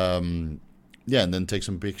 And then take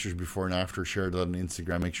some pictures before and after, share that on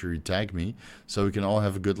Instagram, make sure you tag me so we can all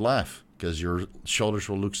have a good laugh, because your shoulders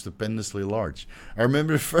will look stupendously large. I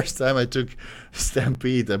remember the first time I took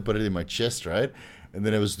Stampede, I put it in my chest, right? And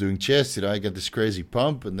then I was doing chest, I got this crazy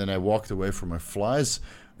pump, and then I walked away from my flies,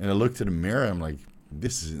 and I looked in the mirror, I'm like,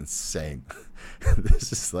 this is insane.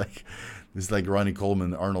 This is like Ronnie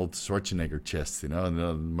Coleman, Arnold Schwarzenegger chest,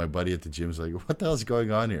 and my buddy at the gym is like, what the hell is going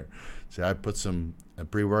on here? So I put some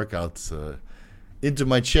pre-workouts into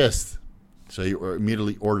my chest. So he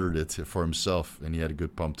immediately ordered it for himself, and he had a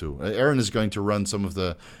good pump too. Aaron is going to run some of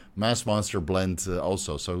the Mass Monster blend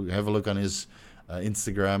also. So have a look on his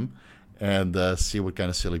Instagram and see what kind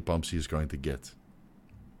of silly pumps he's going to get.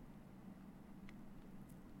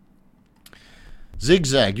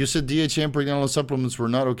 Zigzag, you said DHT and pregnantal supplements were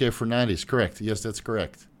not okay for 90s. Correct. Yes, that's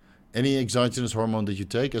correct. Any exogenous hormone that you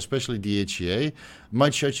take, especially DHEA,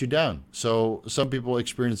 might shut you down. So some people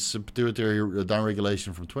experience pituitary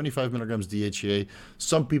downregulation from 25 milligrams DHEA.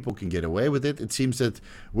 Some people can get away with it. It seems that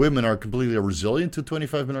women are completely resilient to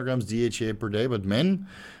 25 milligrams DHEA per day, but men,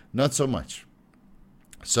 not so much.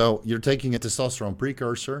 So you're taking a testosterone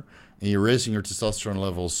precursor, and you're raising your testosterone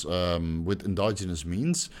levels with endogenous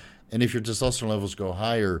means. And if your testosterone levels go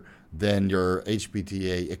higher than your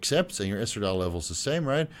HPTA accepts and your estradiol levels the same,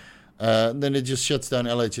 right? Then it just shuts down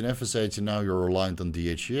LH and FSH, and now you're reliant on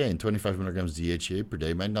DHEA. And 25 milligrams DHEA per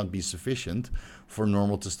day might not be sufficient for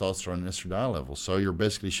normal testosterone and estradiol levels. So you're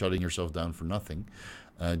basically shutting yourself down for nothing.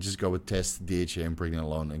 Just go with test, DHEA, and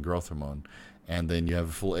pregnenolone and growth hormone. And then you have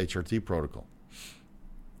a full HRT protocol.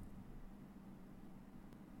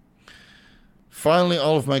 Finally,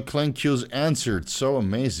 all of my clan Qs answered. So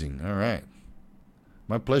amazing. All right.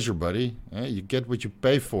 My pleasure, buddy. You get what you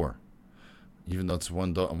pay for. Even though it's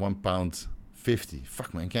 £1.50.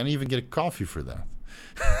 Fuck, man. Can't even get a coffee for that.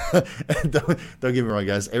 Don't get me wrong,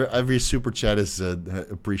 guys. Every super chat is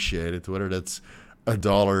appreciated, whether that's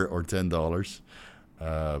 $1 or $10.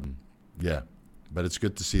 Yeah. But it's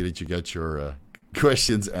good to see that you got your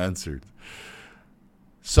questions answered.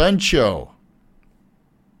 Sancho.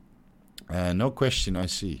 No question I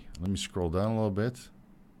see. Let me scroll down a little bit.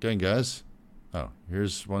 Okay, guys. Oh,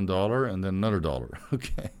 here's $1 and then another $1.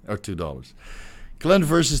 Okay, or $2. Clen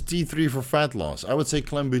versus T3 for fat loss. I would say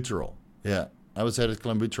clenbuterol. Yeah, I would say that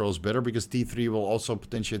clenbuterol is better because T3 will also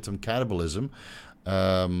potentiate some catabolism.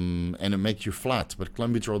 and it makes you flat. But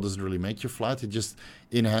clenbuterol doesn't really make you flat. It just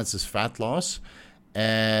enhances fat loss.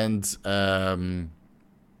 And,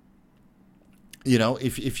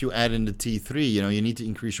 if you add in the T3, you need to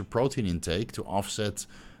increase your protein intake to offset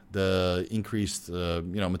the increased,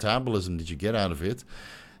 metabolism that you get out of it.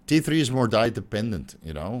 T3 is more diet dependent,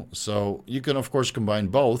 So you can, of course, combine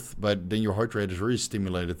both, but then your heart rate is really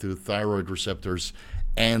stimulated through thyroid receptors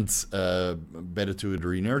and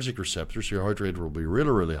beta-2-adrenergic receptors. So your heart rate will be really,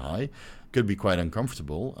 really high. Could be quite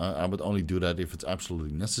uncomfortable. I would only do that if it's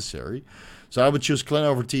absolutely necessary. So I would choose Clen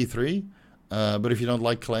over T3. But if you don't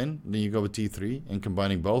like Clen, then you go with T3. And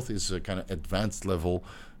combining both is a kind of advanced level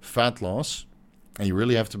fat loss. And you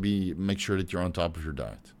really have to make sure that you're on top of your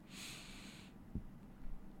diet.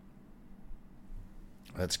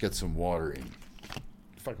 Let's get some water in.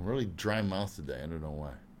 Fucking really dry mouth today. I don't know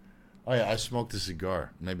why. Oh yeah, I smoked a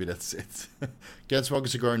cigar. Maybe that's it. Can't smoke a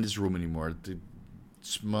cigar in this room anymore. It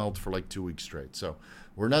smelled for like 2 weeks straight. So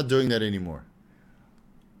we're not doing that anymore.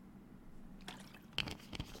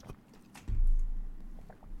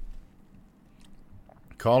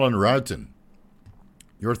 Colin Ruiten,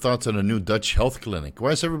 your thoughts on a new Dutch health clinic? Why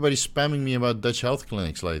is everybody spamming me about Dutch health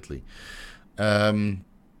clinics lately?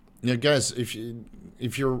 Guys, if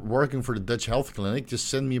you're working for the Dutch health clinic, just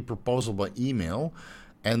send me a proposal by email,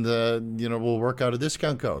 and we'll work out a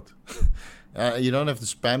discount code. You don't have to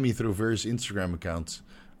spam me through various Instagram accounts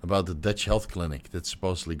about the Dutch health clinic. That's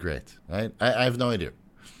supposedly great, right? I have no idea.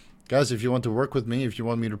 Guys, if you want to work with me, if you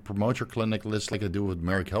want me to promote your clinic list like I do with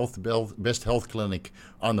Merck Health, the best health clinic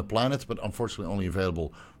on the planet, but unfortunately only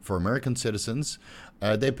available for American citizens,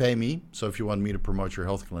 they pay me. So if you want me to promote your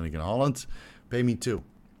health clinic in Holland, pay me too.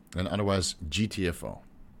 And otherwise, GTFO.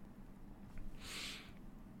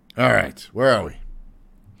 All right, where are we?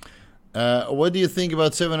 What do you think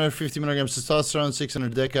about 750 milligrams testosterone,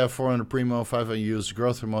 600 Deca, 400 Primo, 5 IUs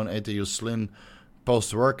growth hormone, 8 IUs Slin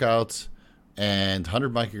post-workout, and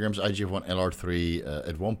 100 micrograms IGF-1 LR3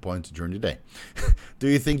 at one point during the day? Do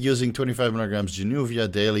you think using 25 milligrams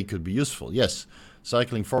Januvia daily could be useful? Yes.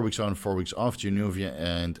 Cycling 4 weeks on, 4 weeks off, Januvia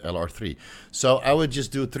and LR3. So I would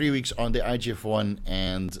just do 3 weeks on the IGF-1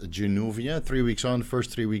 and Januvia. 3 weeks on,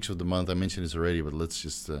 first 3 weeks of the month. I mentioned this already, but let's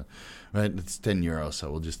just, it's 10 euros,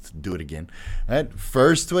 so we'll just do it again. Right,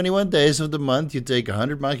 first 21 days of the month, you take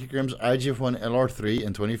 100 micrograms IGF-1 LR3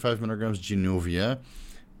 and 25 milligrams Januvia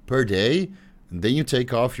per day. And then you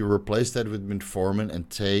take off, you replace that with metformin and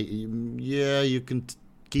you can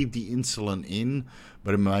keep the insulin in,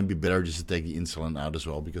 but it might be better just to take the insulin out as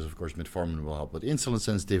well, because of course metformin will help with insulin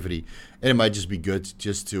sensitivity, and it might just be good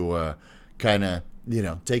just to kind of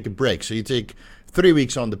take a break. So you take 3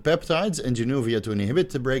 weeks on the peptides and Januvia to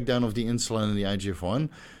inhibit the breakdown of the insulin and the IGF-1,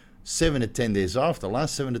 7 to 10 days off, the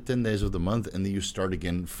last 7 to 10 days of the month, and then you start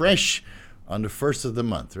again fresh on the first of the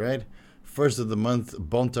month, right? First of the month,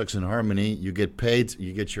 Bontox and Harmony, you get paid,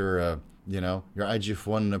 you get your your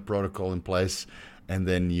IGF-1 protocol in place. And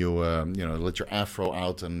then you, let your afro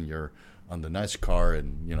out and you're on the nice car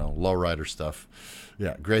and, lowrider stuff.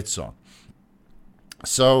 Yeah, great song.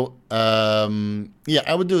 So, I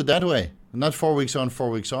would do it that way. Not 4 weeks on, 4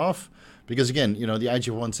 weeks off. Because, again, the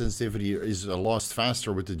IGF-1 sensitivity is lost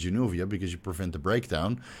faster with the Januvia because you prevent the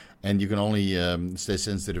breakdown. And you can only stay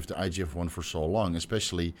sensitive to IGF-1 for so long,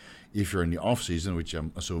 especially if you're in the off-season, which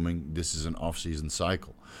I'm assuming this is an off-season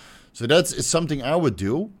cycle. So that's something I would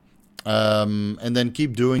do. And then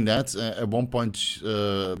keep doing that. At one point,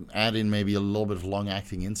 add in maybe a little bit of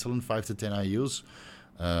long-acting insulin, 5 to 10 IUs,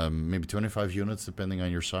 maybe 25 units, depending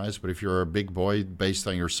on your size. But if you're a big boy, based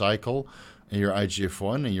on your cycle and your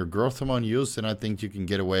IGF-1 and your growth hormone use, then I think you can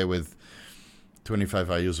get away with 25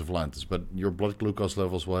 IUs of Lantus. But your blood glucose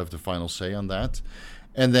levels will have the final say on that.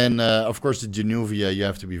 And then, of course, the Januvia, you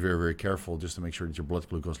have to be very, very careful just to make sure that your blood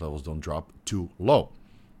glucose levels don't drop too low.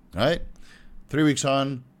 All right? 3 weeks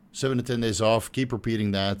on, 7 to 10 days off, keep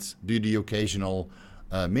repeating that, do the occasional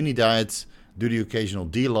mini diets, do the occasional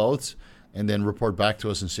deloads, and then report back to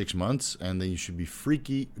us in 6 months, and then you should be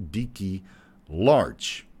freaky deaky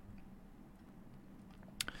large.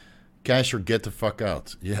 Cash or get the fuck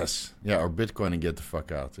out. Yes. Yeah, or Bitcoin and get the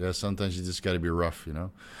fuck out. Yeah, sometimes you just got to be rough,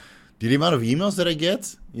 The amount of emails that I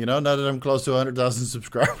get, now that I'm close to 100,000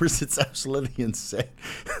 subscribers, it's absolutely insane.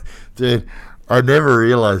 Dude, I never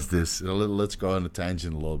realized this. Let's go on a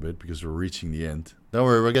tangent a little bit because we're reaching the end. Don't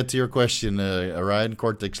worry, we'll get to your question, Ryan.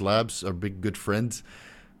 Cortex Labs, our big good friend,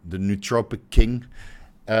 the nootropic king.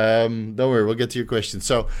 Don't worry, we'll get to your question.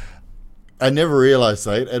 So I never realized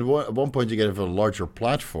that. At one point, you get a larger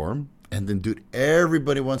platform, and then, dude,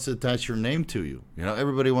 everybody wants to attach your name to you.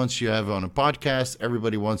 Everybody wants you to have on a podcast.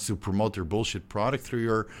 Everybody wants to promote their bullshit product through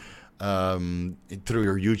your through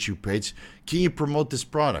your YouTube page. Can you promote this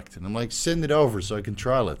product? And I'm like, send it over so I can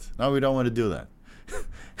trial it. No, we don't want to do that.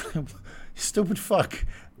 Stupid fuck.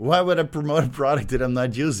 Why would I promote a product that I'm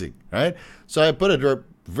not using, right? So I put it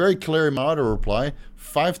very clear in my auto reply,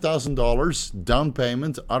 $5,000 down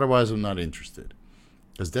payment, otherwise I'm not interested.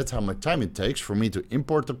 Because that's how much time it takes for me to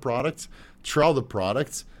import the product, trial the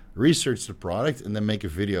product, research the product, and then make a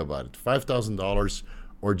video about it. $5,000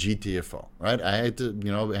 or GTFO, right? I hate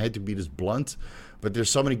to be this blunt, but there's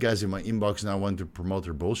so many guys in my inbox now wanting to promote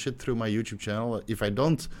their bullshit through my YouTube channel. If I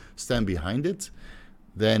don't stand behind it,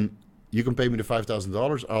 then you can pay me the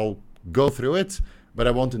 $5,000. I'll go through it, but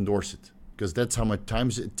I won't endorse it because that's how much time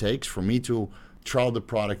it takes for me to trial the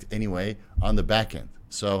product anyway on the back end.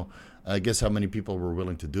 So guess how many people were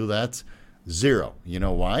willing to do that? 0. You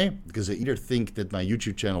know why? Because they either think that my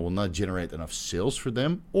YouTube channel will not generate enough sales for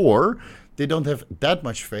them, or they don't have that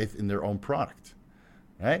much faith in their own product.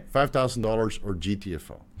 Right? $5,000 or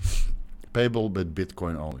GTFO. Payable but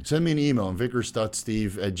Bitcoin only. Send me an email on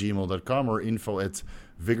vigorous.steve@gmail.com or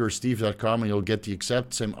info@vigoroussteve.com and you'll get the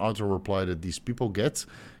exact same auto reply that these people get.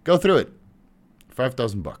 Go through it.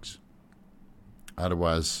 $5,000.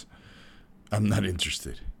 Otherwise, I'm not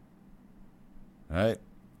interested. All right?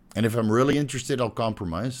 And if I'm really interested, I'll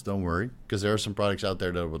compromise. Don't worry. Because there are some products out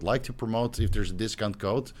there that I would like to promote if there's a discount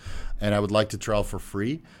code. And I would like to trial for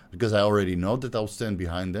free. Because I already know that I'll stand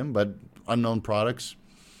behind them. But unknown products,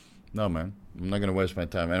 no, man. I'm not going to waste my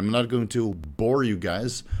time. And I'm not going to bore you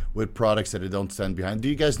guys with products that I don't stand behind. Do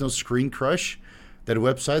you guys know Screen Crush? That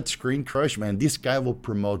website, Screen Crush? Man, this guy will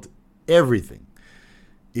promote everything.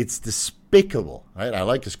 It's despicable. Right? I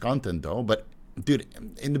like his content, though. But dude,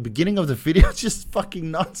 in the beginning of the video, it's just fucking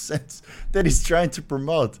nonsense that he's trying to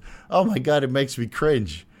promote. Oh my God, it makes me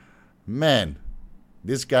cringe. Man,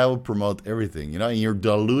 this guy will promote everything, and you're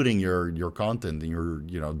diluting your content and you're,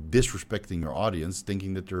 disrespecting your audience,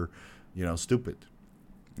 thinking that they're, stupid.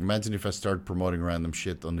 Imagine if I start promoting random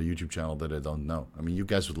shit on the YouTube channel that I don't know. I mean, you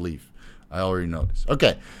guys would leave. I already know this.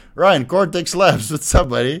 Okay, Ryan, Cortex Labs, what's up,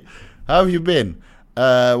 buddy? How have you been?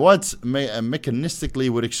 What mechanistically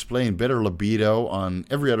would explain better libido on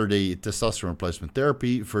every other day testosterone replacement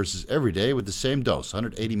therapy versus every day with the same dose,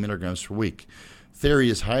 180 milligrams per week? Theory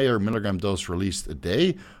is higher milligram dose released a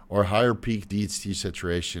day or higher peak DHT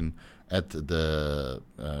saturation at the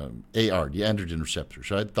AR, the androgen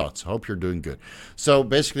receptors, right? Thoughts. Hope you're doing good. So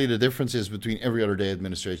basically the difference is between every other day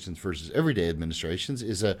administrations versus everyday administrations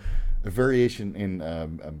is a variation in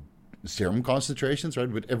serum concentrations, right?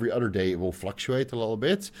 With every other day, it will fluctuate a little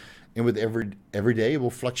bit. And with every day, it will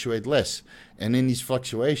fluctuate less. And in these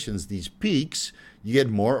fluctuations, these peaks, you get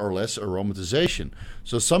more or less aromatization.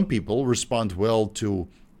 So some people respond well to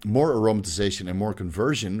more aromatization and more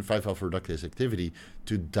conversion, 5-alpha reductase activity,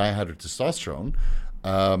 to dihydrotestosterone.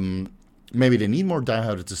 Maybe they need more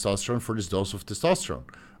dihydrotestosterone for this dose of testosterone,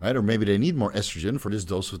 right? Or maybe they need more estrogen for this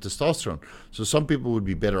dose of testosterone. So some people would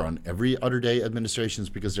be better on every other day administrations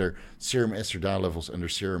because their serum estradiol levels and their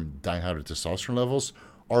serum dihydrotestosterone levels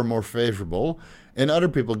are more favorable. And other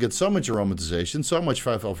people get so much aromatization, so much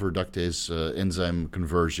 5-alpha reductase enzyme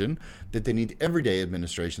conversion that they need everyday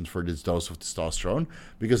administrations for this dose of testosterone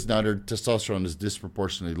because now their testosterone is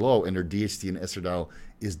disproportionately low and their DHT and estradiol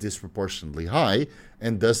is disproportionately high,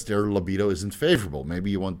 and thus their libido isn't favorable.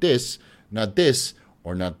 Maybe you want this, not this,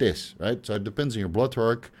 or not this, right? So it depends on your blood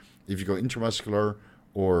work, if you go intramuscular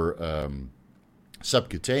or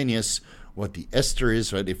subcutaneous, what the ester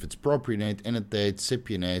is, right? If it's propionate, enanthate,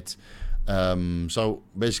 cypionate. So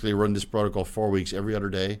basically run this protocol 4 weeks every other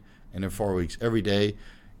day, and then 4 weeks every day.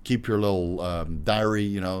 Keep your little diary,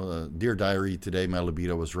 dear diary, today my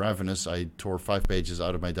libido was ravenous. I tore 5 pages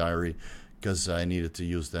out of my diary because I needed to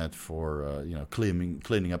use that for,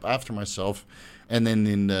 cleaning up after myself. And then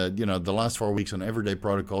in, the last 4 weeks on everyday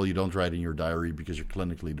protocol, you don't write in your diary because you're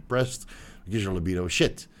clinically depressed, because your libido is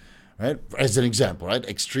shit. Right? As an example, right?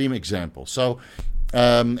 Extreme example. So,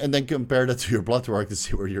 and then compare that to your blood work to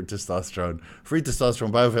see where your testosterone, free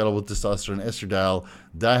testosterone, bioavailable testosterone, estradiol,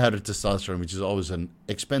 dihydrotestosterone, which is always an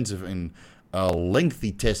expensive and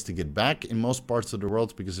lengthy test to get back in most parts of the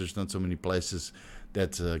world because there's not so many places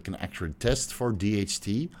that can actually test for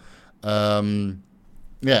DHT. And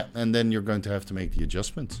then you're going to have to make the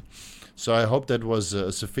adjustments. So I hope that was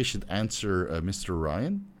a sufficient answer, Mr.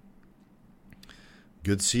 Ryan.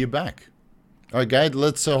 Good to see you back. All right, guys,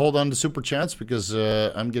 let's hold on to super chats because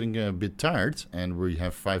I'm getting a bit tired and we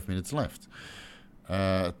have 5 minutes left.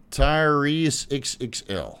 Tyrese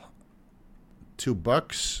XXL,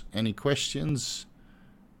 $2. Any questions?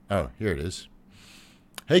 Oh, here it is.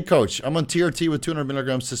 Hey, coach, I'm on TRT with 200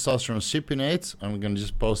 milligrams testosterone cypionate. I'm going to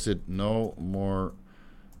just post it. No more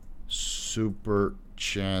super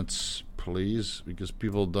chats, please, because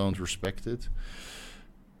people don't respect it.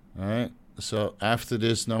 All right. So after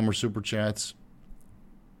this, no more super chats.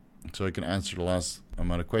 So I can answer the last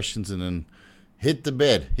amount of questions and then hit the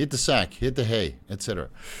bed, hit the sack, hit the hay, etc.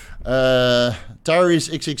 Tyrese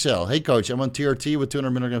XXL. Hey, coach, I'm on TRT with 200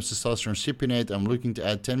 milligrams testosterone cypionate. I'm looking to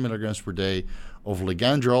add 10 milligrams per day of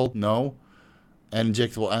ligandrol. No. And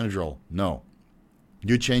injectable anadrol. No.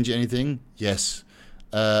 Do you change anything? Yes.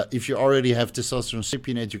 If you already have testosterone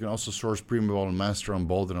cypionate, you can also source Primo and Master on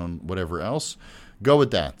Bolden on whatever else. Go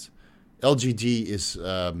with that. LGD is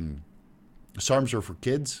SARMs are for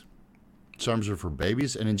kids. SARMs are for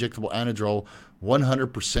babies. And injectable anadrol,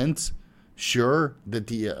 100% sure that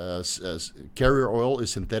the carrier oil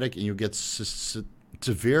is synthetic and you get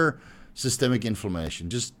severe systemic inflammation.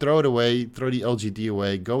 Just throw it away. Throw the LGD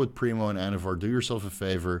away. Go with Primo and Anavar. Do yourself a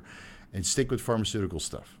favor and stick with pharmaceutical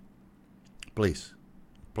stuff. Please.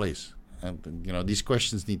 Please. And, these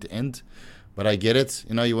questions need to end. But I get it.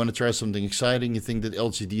 You want to try something exciting. You think that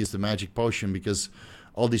LGD is the magic potion because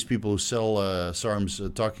all these people who sell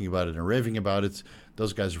SARMs talking about it and raving about it,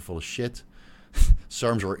 those guys are full of shit.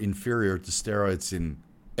 SARMs are inferior to steroids in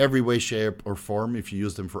every way, shape, or form if you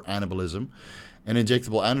use them for anabolism. And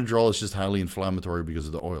injectable anadrol is just highly inflammatory because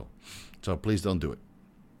of the oil. So please don't do it.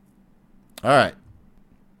 All right.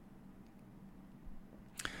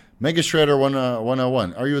 Mega Shredder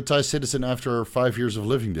 101. Are you a Thai citizen after 5 years of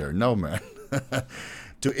living there? No, man.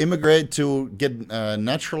 To immigrate, to get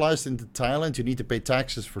naturalized into Thailand, you need to pay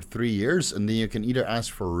taxes for 3 years, and then you can either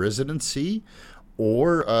ask for residency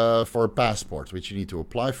or for a passport, which you need to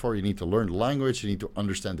apply for. You need to learn the language, you need to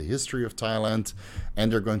understand the history of Thailand,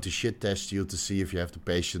 and they're going to shit test you to see if you have the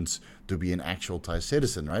patience to be an actual Thai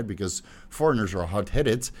citizen, right? Because foreigners are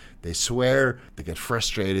hot-headed, they swear, they get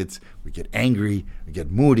frustrated, we get angry, we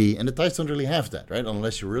get moody, and the Thais don't really have that, right?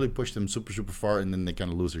 Unless you really push them super, super far, and then they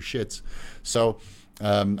kind of lose their shits. So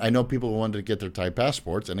I know people who wanted to get their Thai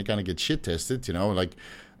passports, and they kind of get shit tested,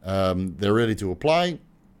 they're ready to apply.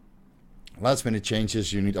 Last minute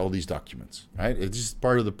changes, you need all these documents, right? It's just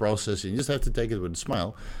part of the process. You just have to take it with a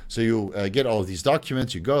smile. So you get all of these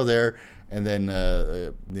documents, you go there, and then,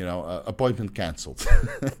 appointment canceled.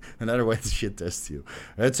 Another way to shit test you.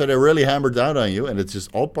 Right? So they really hammered down on you, and it's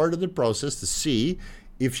just all part of the process to see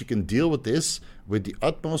if you can deal with this with the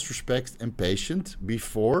utmost respect and patience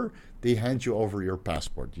before they hand you over your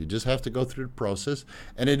passport. You just have to go through the process.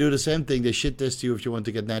 And they do the same thing. They shit test you if you want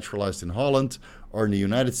to get naturalized in Holland or in the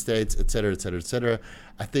United States, et cetera, et cetera, et cetera.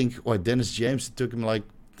 I think, Dennis James, it took him like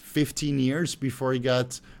 15 years before he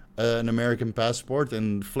got an American passport.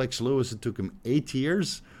 And Flex Lewis, it took him 8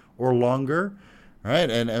 years or longer. Right?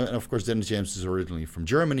 And of course, Dennis James is originally from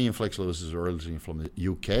Germany and Flex Lewis is originally from the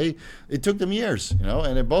UK. It took them years,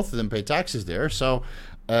 and both of them pay taxes there. So,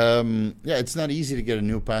 it's not easy to get a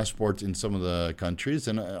new passport in some of the countries.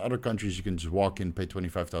 And other countries, you can just walk in, pay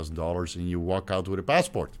 $25,000, and you walk out with a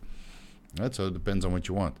passport. Right? So it depends on what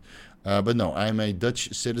you want. But no, I'm a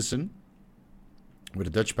Dutch citizen with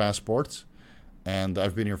a Dutch passport. And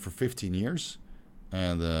I've been here for 15 years.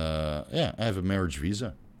 And, I have a marriage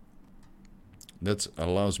visa. That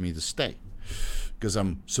allows me to stay because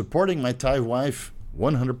I'm supporting my Thai wife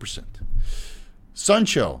 100%.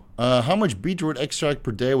 Sancho, how much beetroot extract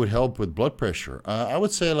per day would help with blood pressure? I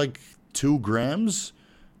would say like 2 grams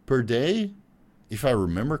per day, if I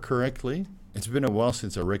remember correctly. It's been a while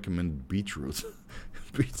since I recommended beetroot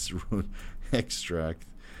extract.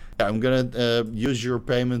 I'm going to use your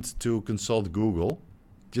payment to consult Google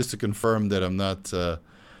just to confirm that I'm not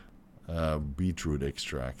beetroot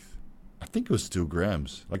extract. I think it was 2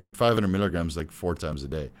 grams, like 500 milligrams, like 4 times a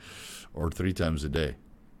day or 3 times a day.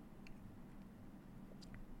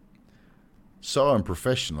 So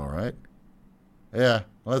unprofessional, right? Yeah,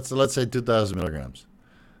 let's say 2,000 milligrams.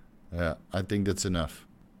 Yeah, I think that's enough.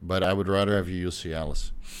 But I would rather have you use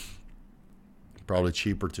Cialis. Probably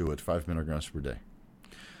cheaper too at 5 milligrams per day.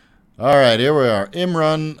 All right, here we are.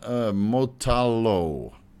 Imran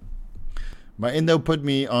Motalo. My endo put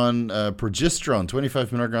me on progesterone,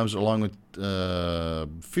 25 milligrams along with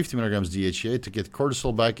 50 milligrams DHT to get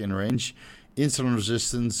cortisol back in range. Insulin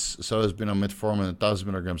resistance, so has been on metformin, 1,000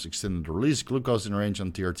 milligrams extended release. Glucose in range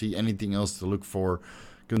on TRT. Anything else to look for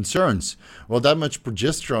concerns? Well, that much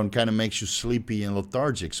progesterone kind of makes you sleepy and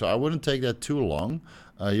lethargic, so I wouldn't take that too long.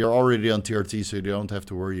 You're already on TRT, so you don't have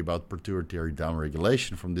to worry about pituitary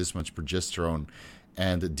downregulation from this much progesterone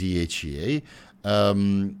and DHEA.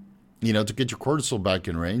 To get your cortisol back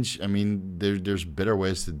in range, I mean, there's better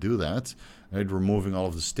ways to do that. Right? Removing all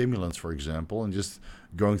of the stimulants, for example, and just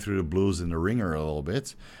going through the blues and the ringer a little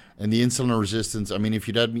bit. And the insulin resistance, I mean, if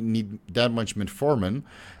you need that much metformin,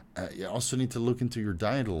 you also need to look into your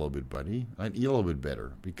diet a little bit, buddy. And eat a little bit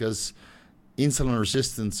better, because insulin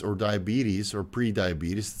resistance or diabetes or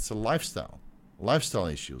pre-diabetes, it's a lifestyle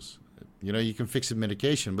issues. You can fix it with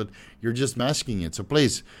medication, but you're just masking it. So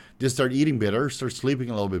please, just start eating better, start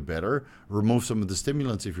sleeping a little bit better, remove some of the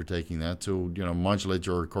stimulants if you're taking that to, modulate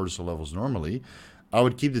your cortisol levels normally. I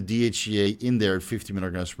would keep the DHT in there at 50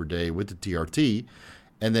 milligrams per day with the TRT,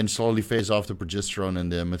 and then slowly phase off the progesterone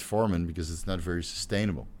and the metformin, because it's not very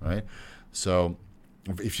sustainable, right? So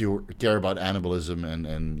if you care about anabolism and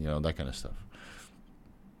that kind of stuff.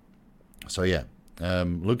 So yeah,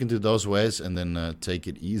 look into those ways and then take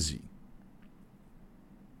it easy.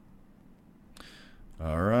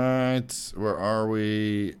 All right, where are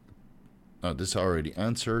we? Oh, this already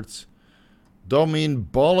answered. Domin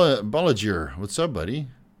Bolliger, what's up, buddy?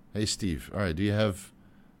 Hey, Steve. All right, do you have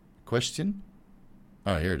a question?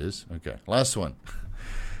 Oh, here it is. Okay, last one.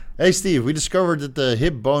 Hey, Steve, we discovered that the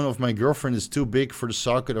hip bone of my girlfriend is too big for the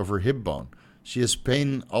socket of her hip bone. She has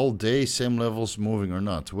pain all day, same levels, moving or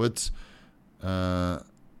not. With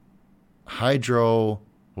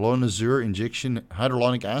hydrolonazure injection,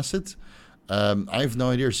 hyaluronic acid? I have no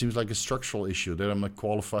idea. It seems like a structural issue that I'm not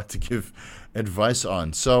qualified to give advice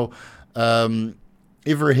on. So,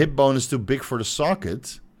 if her hip bone is too big for the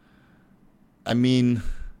socket, I mean,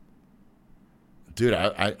 dude,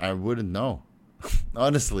 I wouldn't know.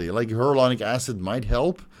 Honestly, like hyaluronic acid might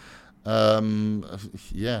help.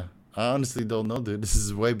 Yeah, I honestly don't know, dude. This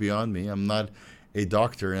is way beyond me. I'm not a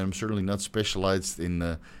doctor, and I'm certainly not specialized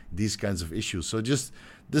in these kinds of issues. So just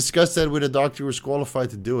discuss that with a doctor who's qualified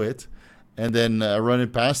to do it. And then run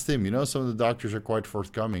it past him. Some of the doctors are quite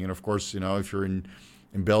forthcoming. And of course, if you're in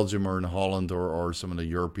Belgium or in Holland or some of the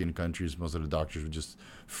European countries, most of the doctors would just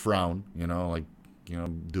frown,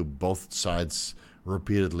 do both sides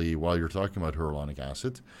repeatedly while you're talking about hyaluronic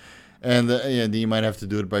acid. And you might have to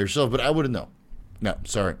do it by yourself, but I wouldn't know. No,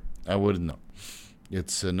 sorry, I wouldn't know.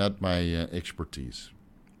 It's not my expertise.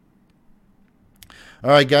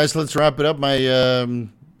 All right, guys, let's wrap it up. My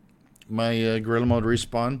Gorilla Mode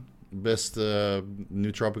Respawn. Best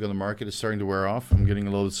nootropic on the market is starting to wear off. I'm getting a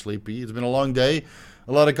little bit sleepy. It's been a long day.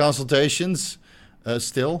 A lot of consultations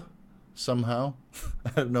still, somehow.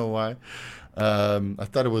 I don't know why. I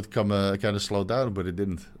thought it would come kind of slow down, but it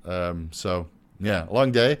didn't. So, yeah,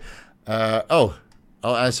 long day. I'll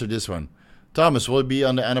answer this one. Thomas, will it be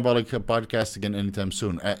on the Anabolic podcast again anytime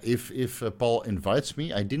soon? If Paul invites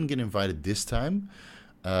me, I didn't get invited this time,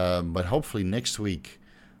 but hopefully next week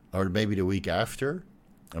or maybe the week after.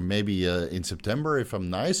 Or maybe in September, if I'm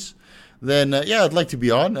nice, then I'd like to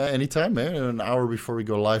be on anytime, an hour before we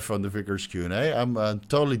go live on the Vigorous Q&A. I'm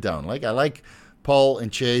totally down. I like Paul and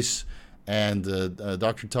Chase and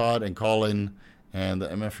Dr. Todd and Colin, and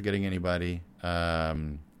am I forgetting anybody? I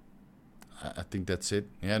think that's it.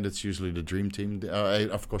 Yeah, that's usually the dream team.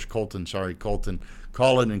 Of course, Colton. Sorry, Colton.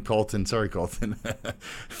 Colin and Colton. Sorry, Colton.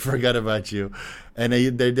 Forgot about you. And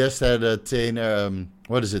they just had Tanner,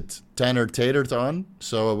 Tanner Tatert on.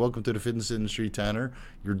 So welcome to the fitness industry, Tanner.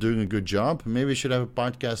 You're doing a good job. Maybe we should have a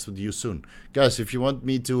podcast with you soon. Guys, if you want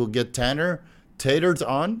me to get Tanner Tatert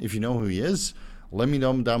on, if you know who he is, let me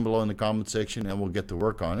know down below in the comment section and we'll get to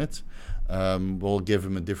work on it. We'll give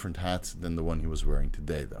him a different hat than the one he was wearing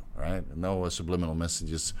today, though. All right? No subliminal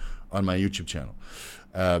messages on my YouTube channel.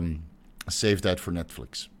 Save that for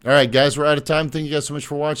Netflix. All right, guys, we're out of time. Thank you guys so much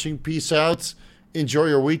for watching. Peace out. Enjoy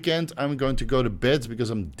your weekend. I'm going to go to bed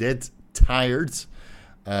because I'm dead tired.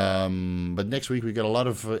 But next week we got a lot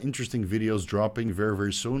of interesting videos dropping very,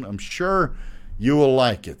 very soon. I'm sure you will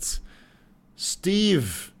like it.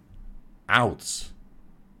 Steve out.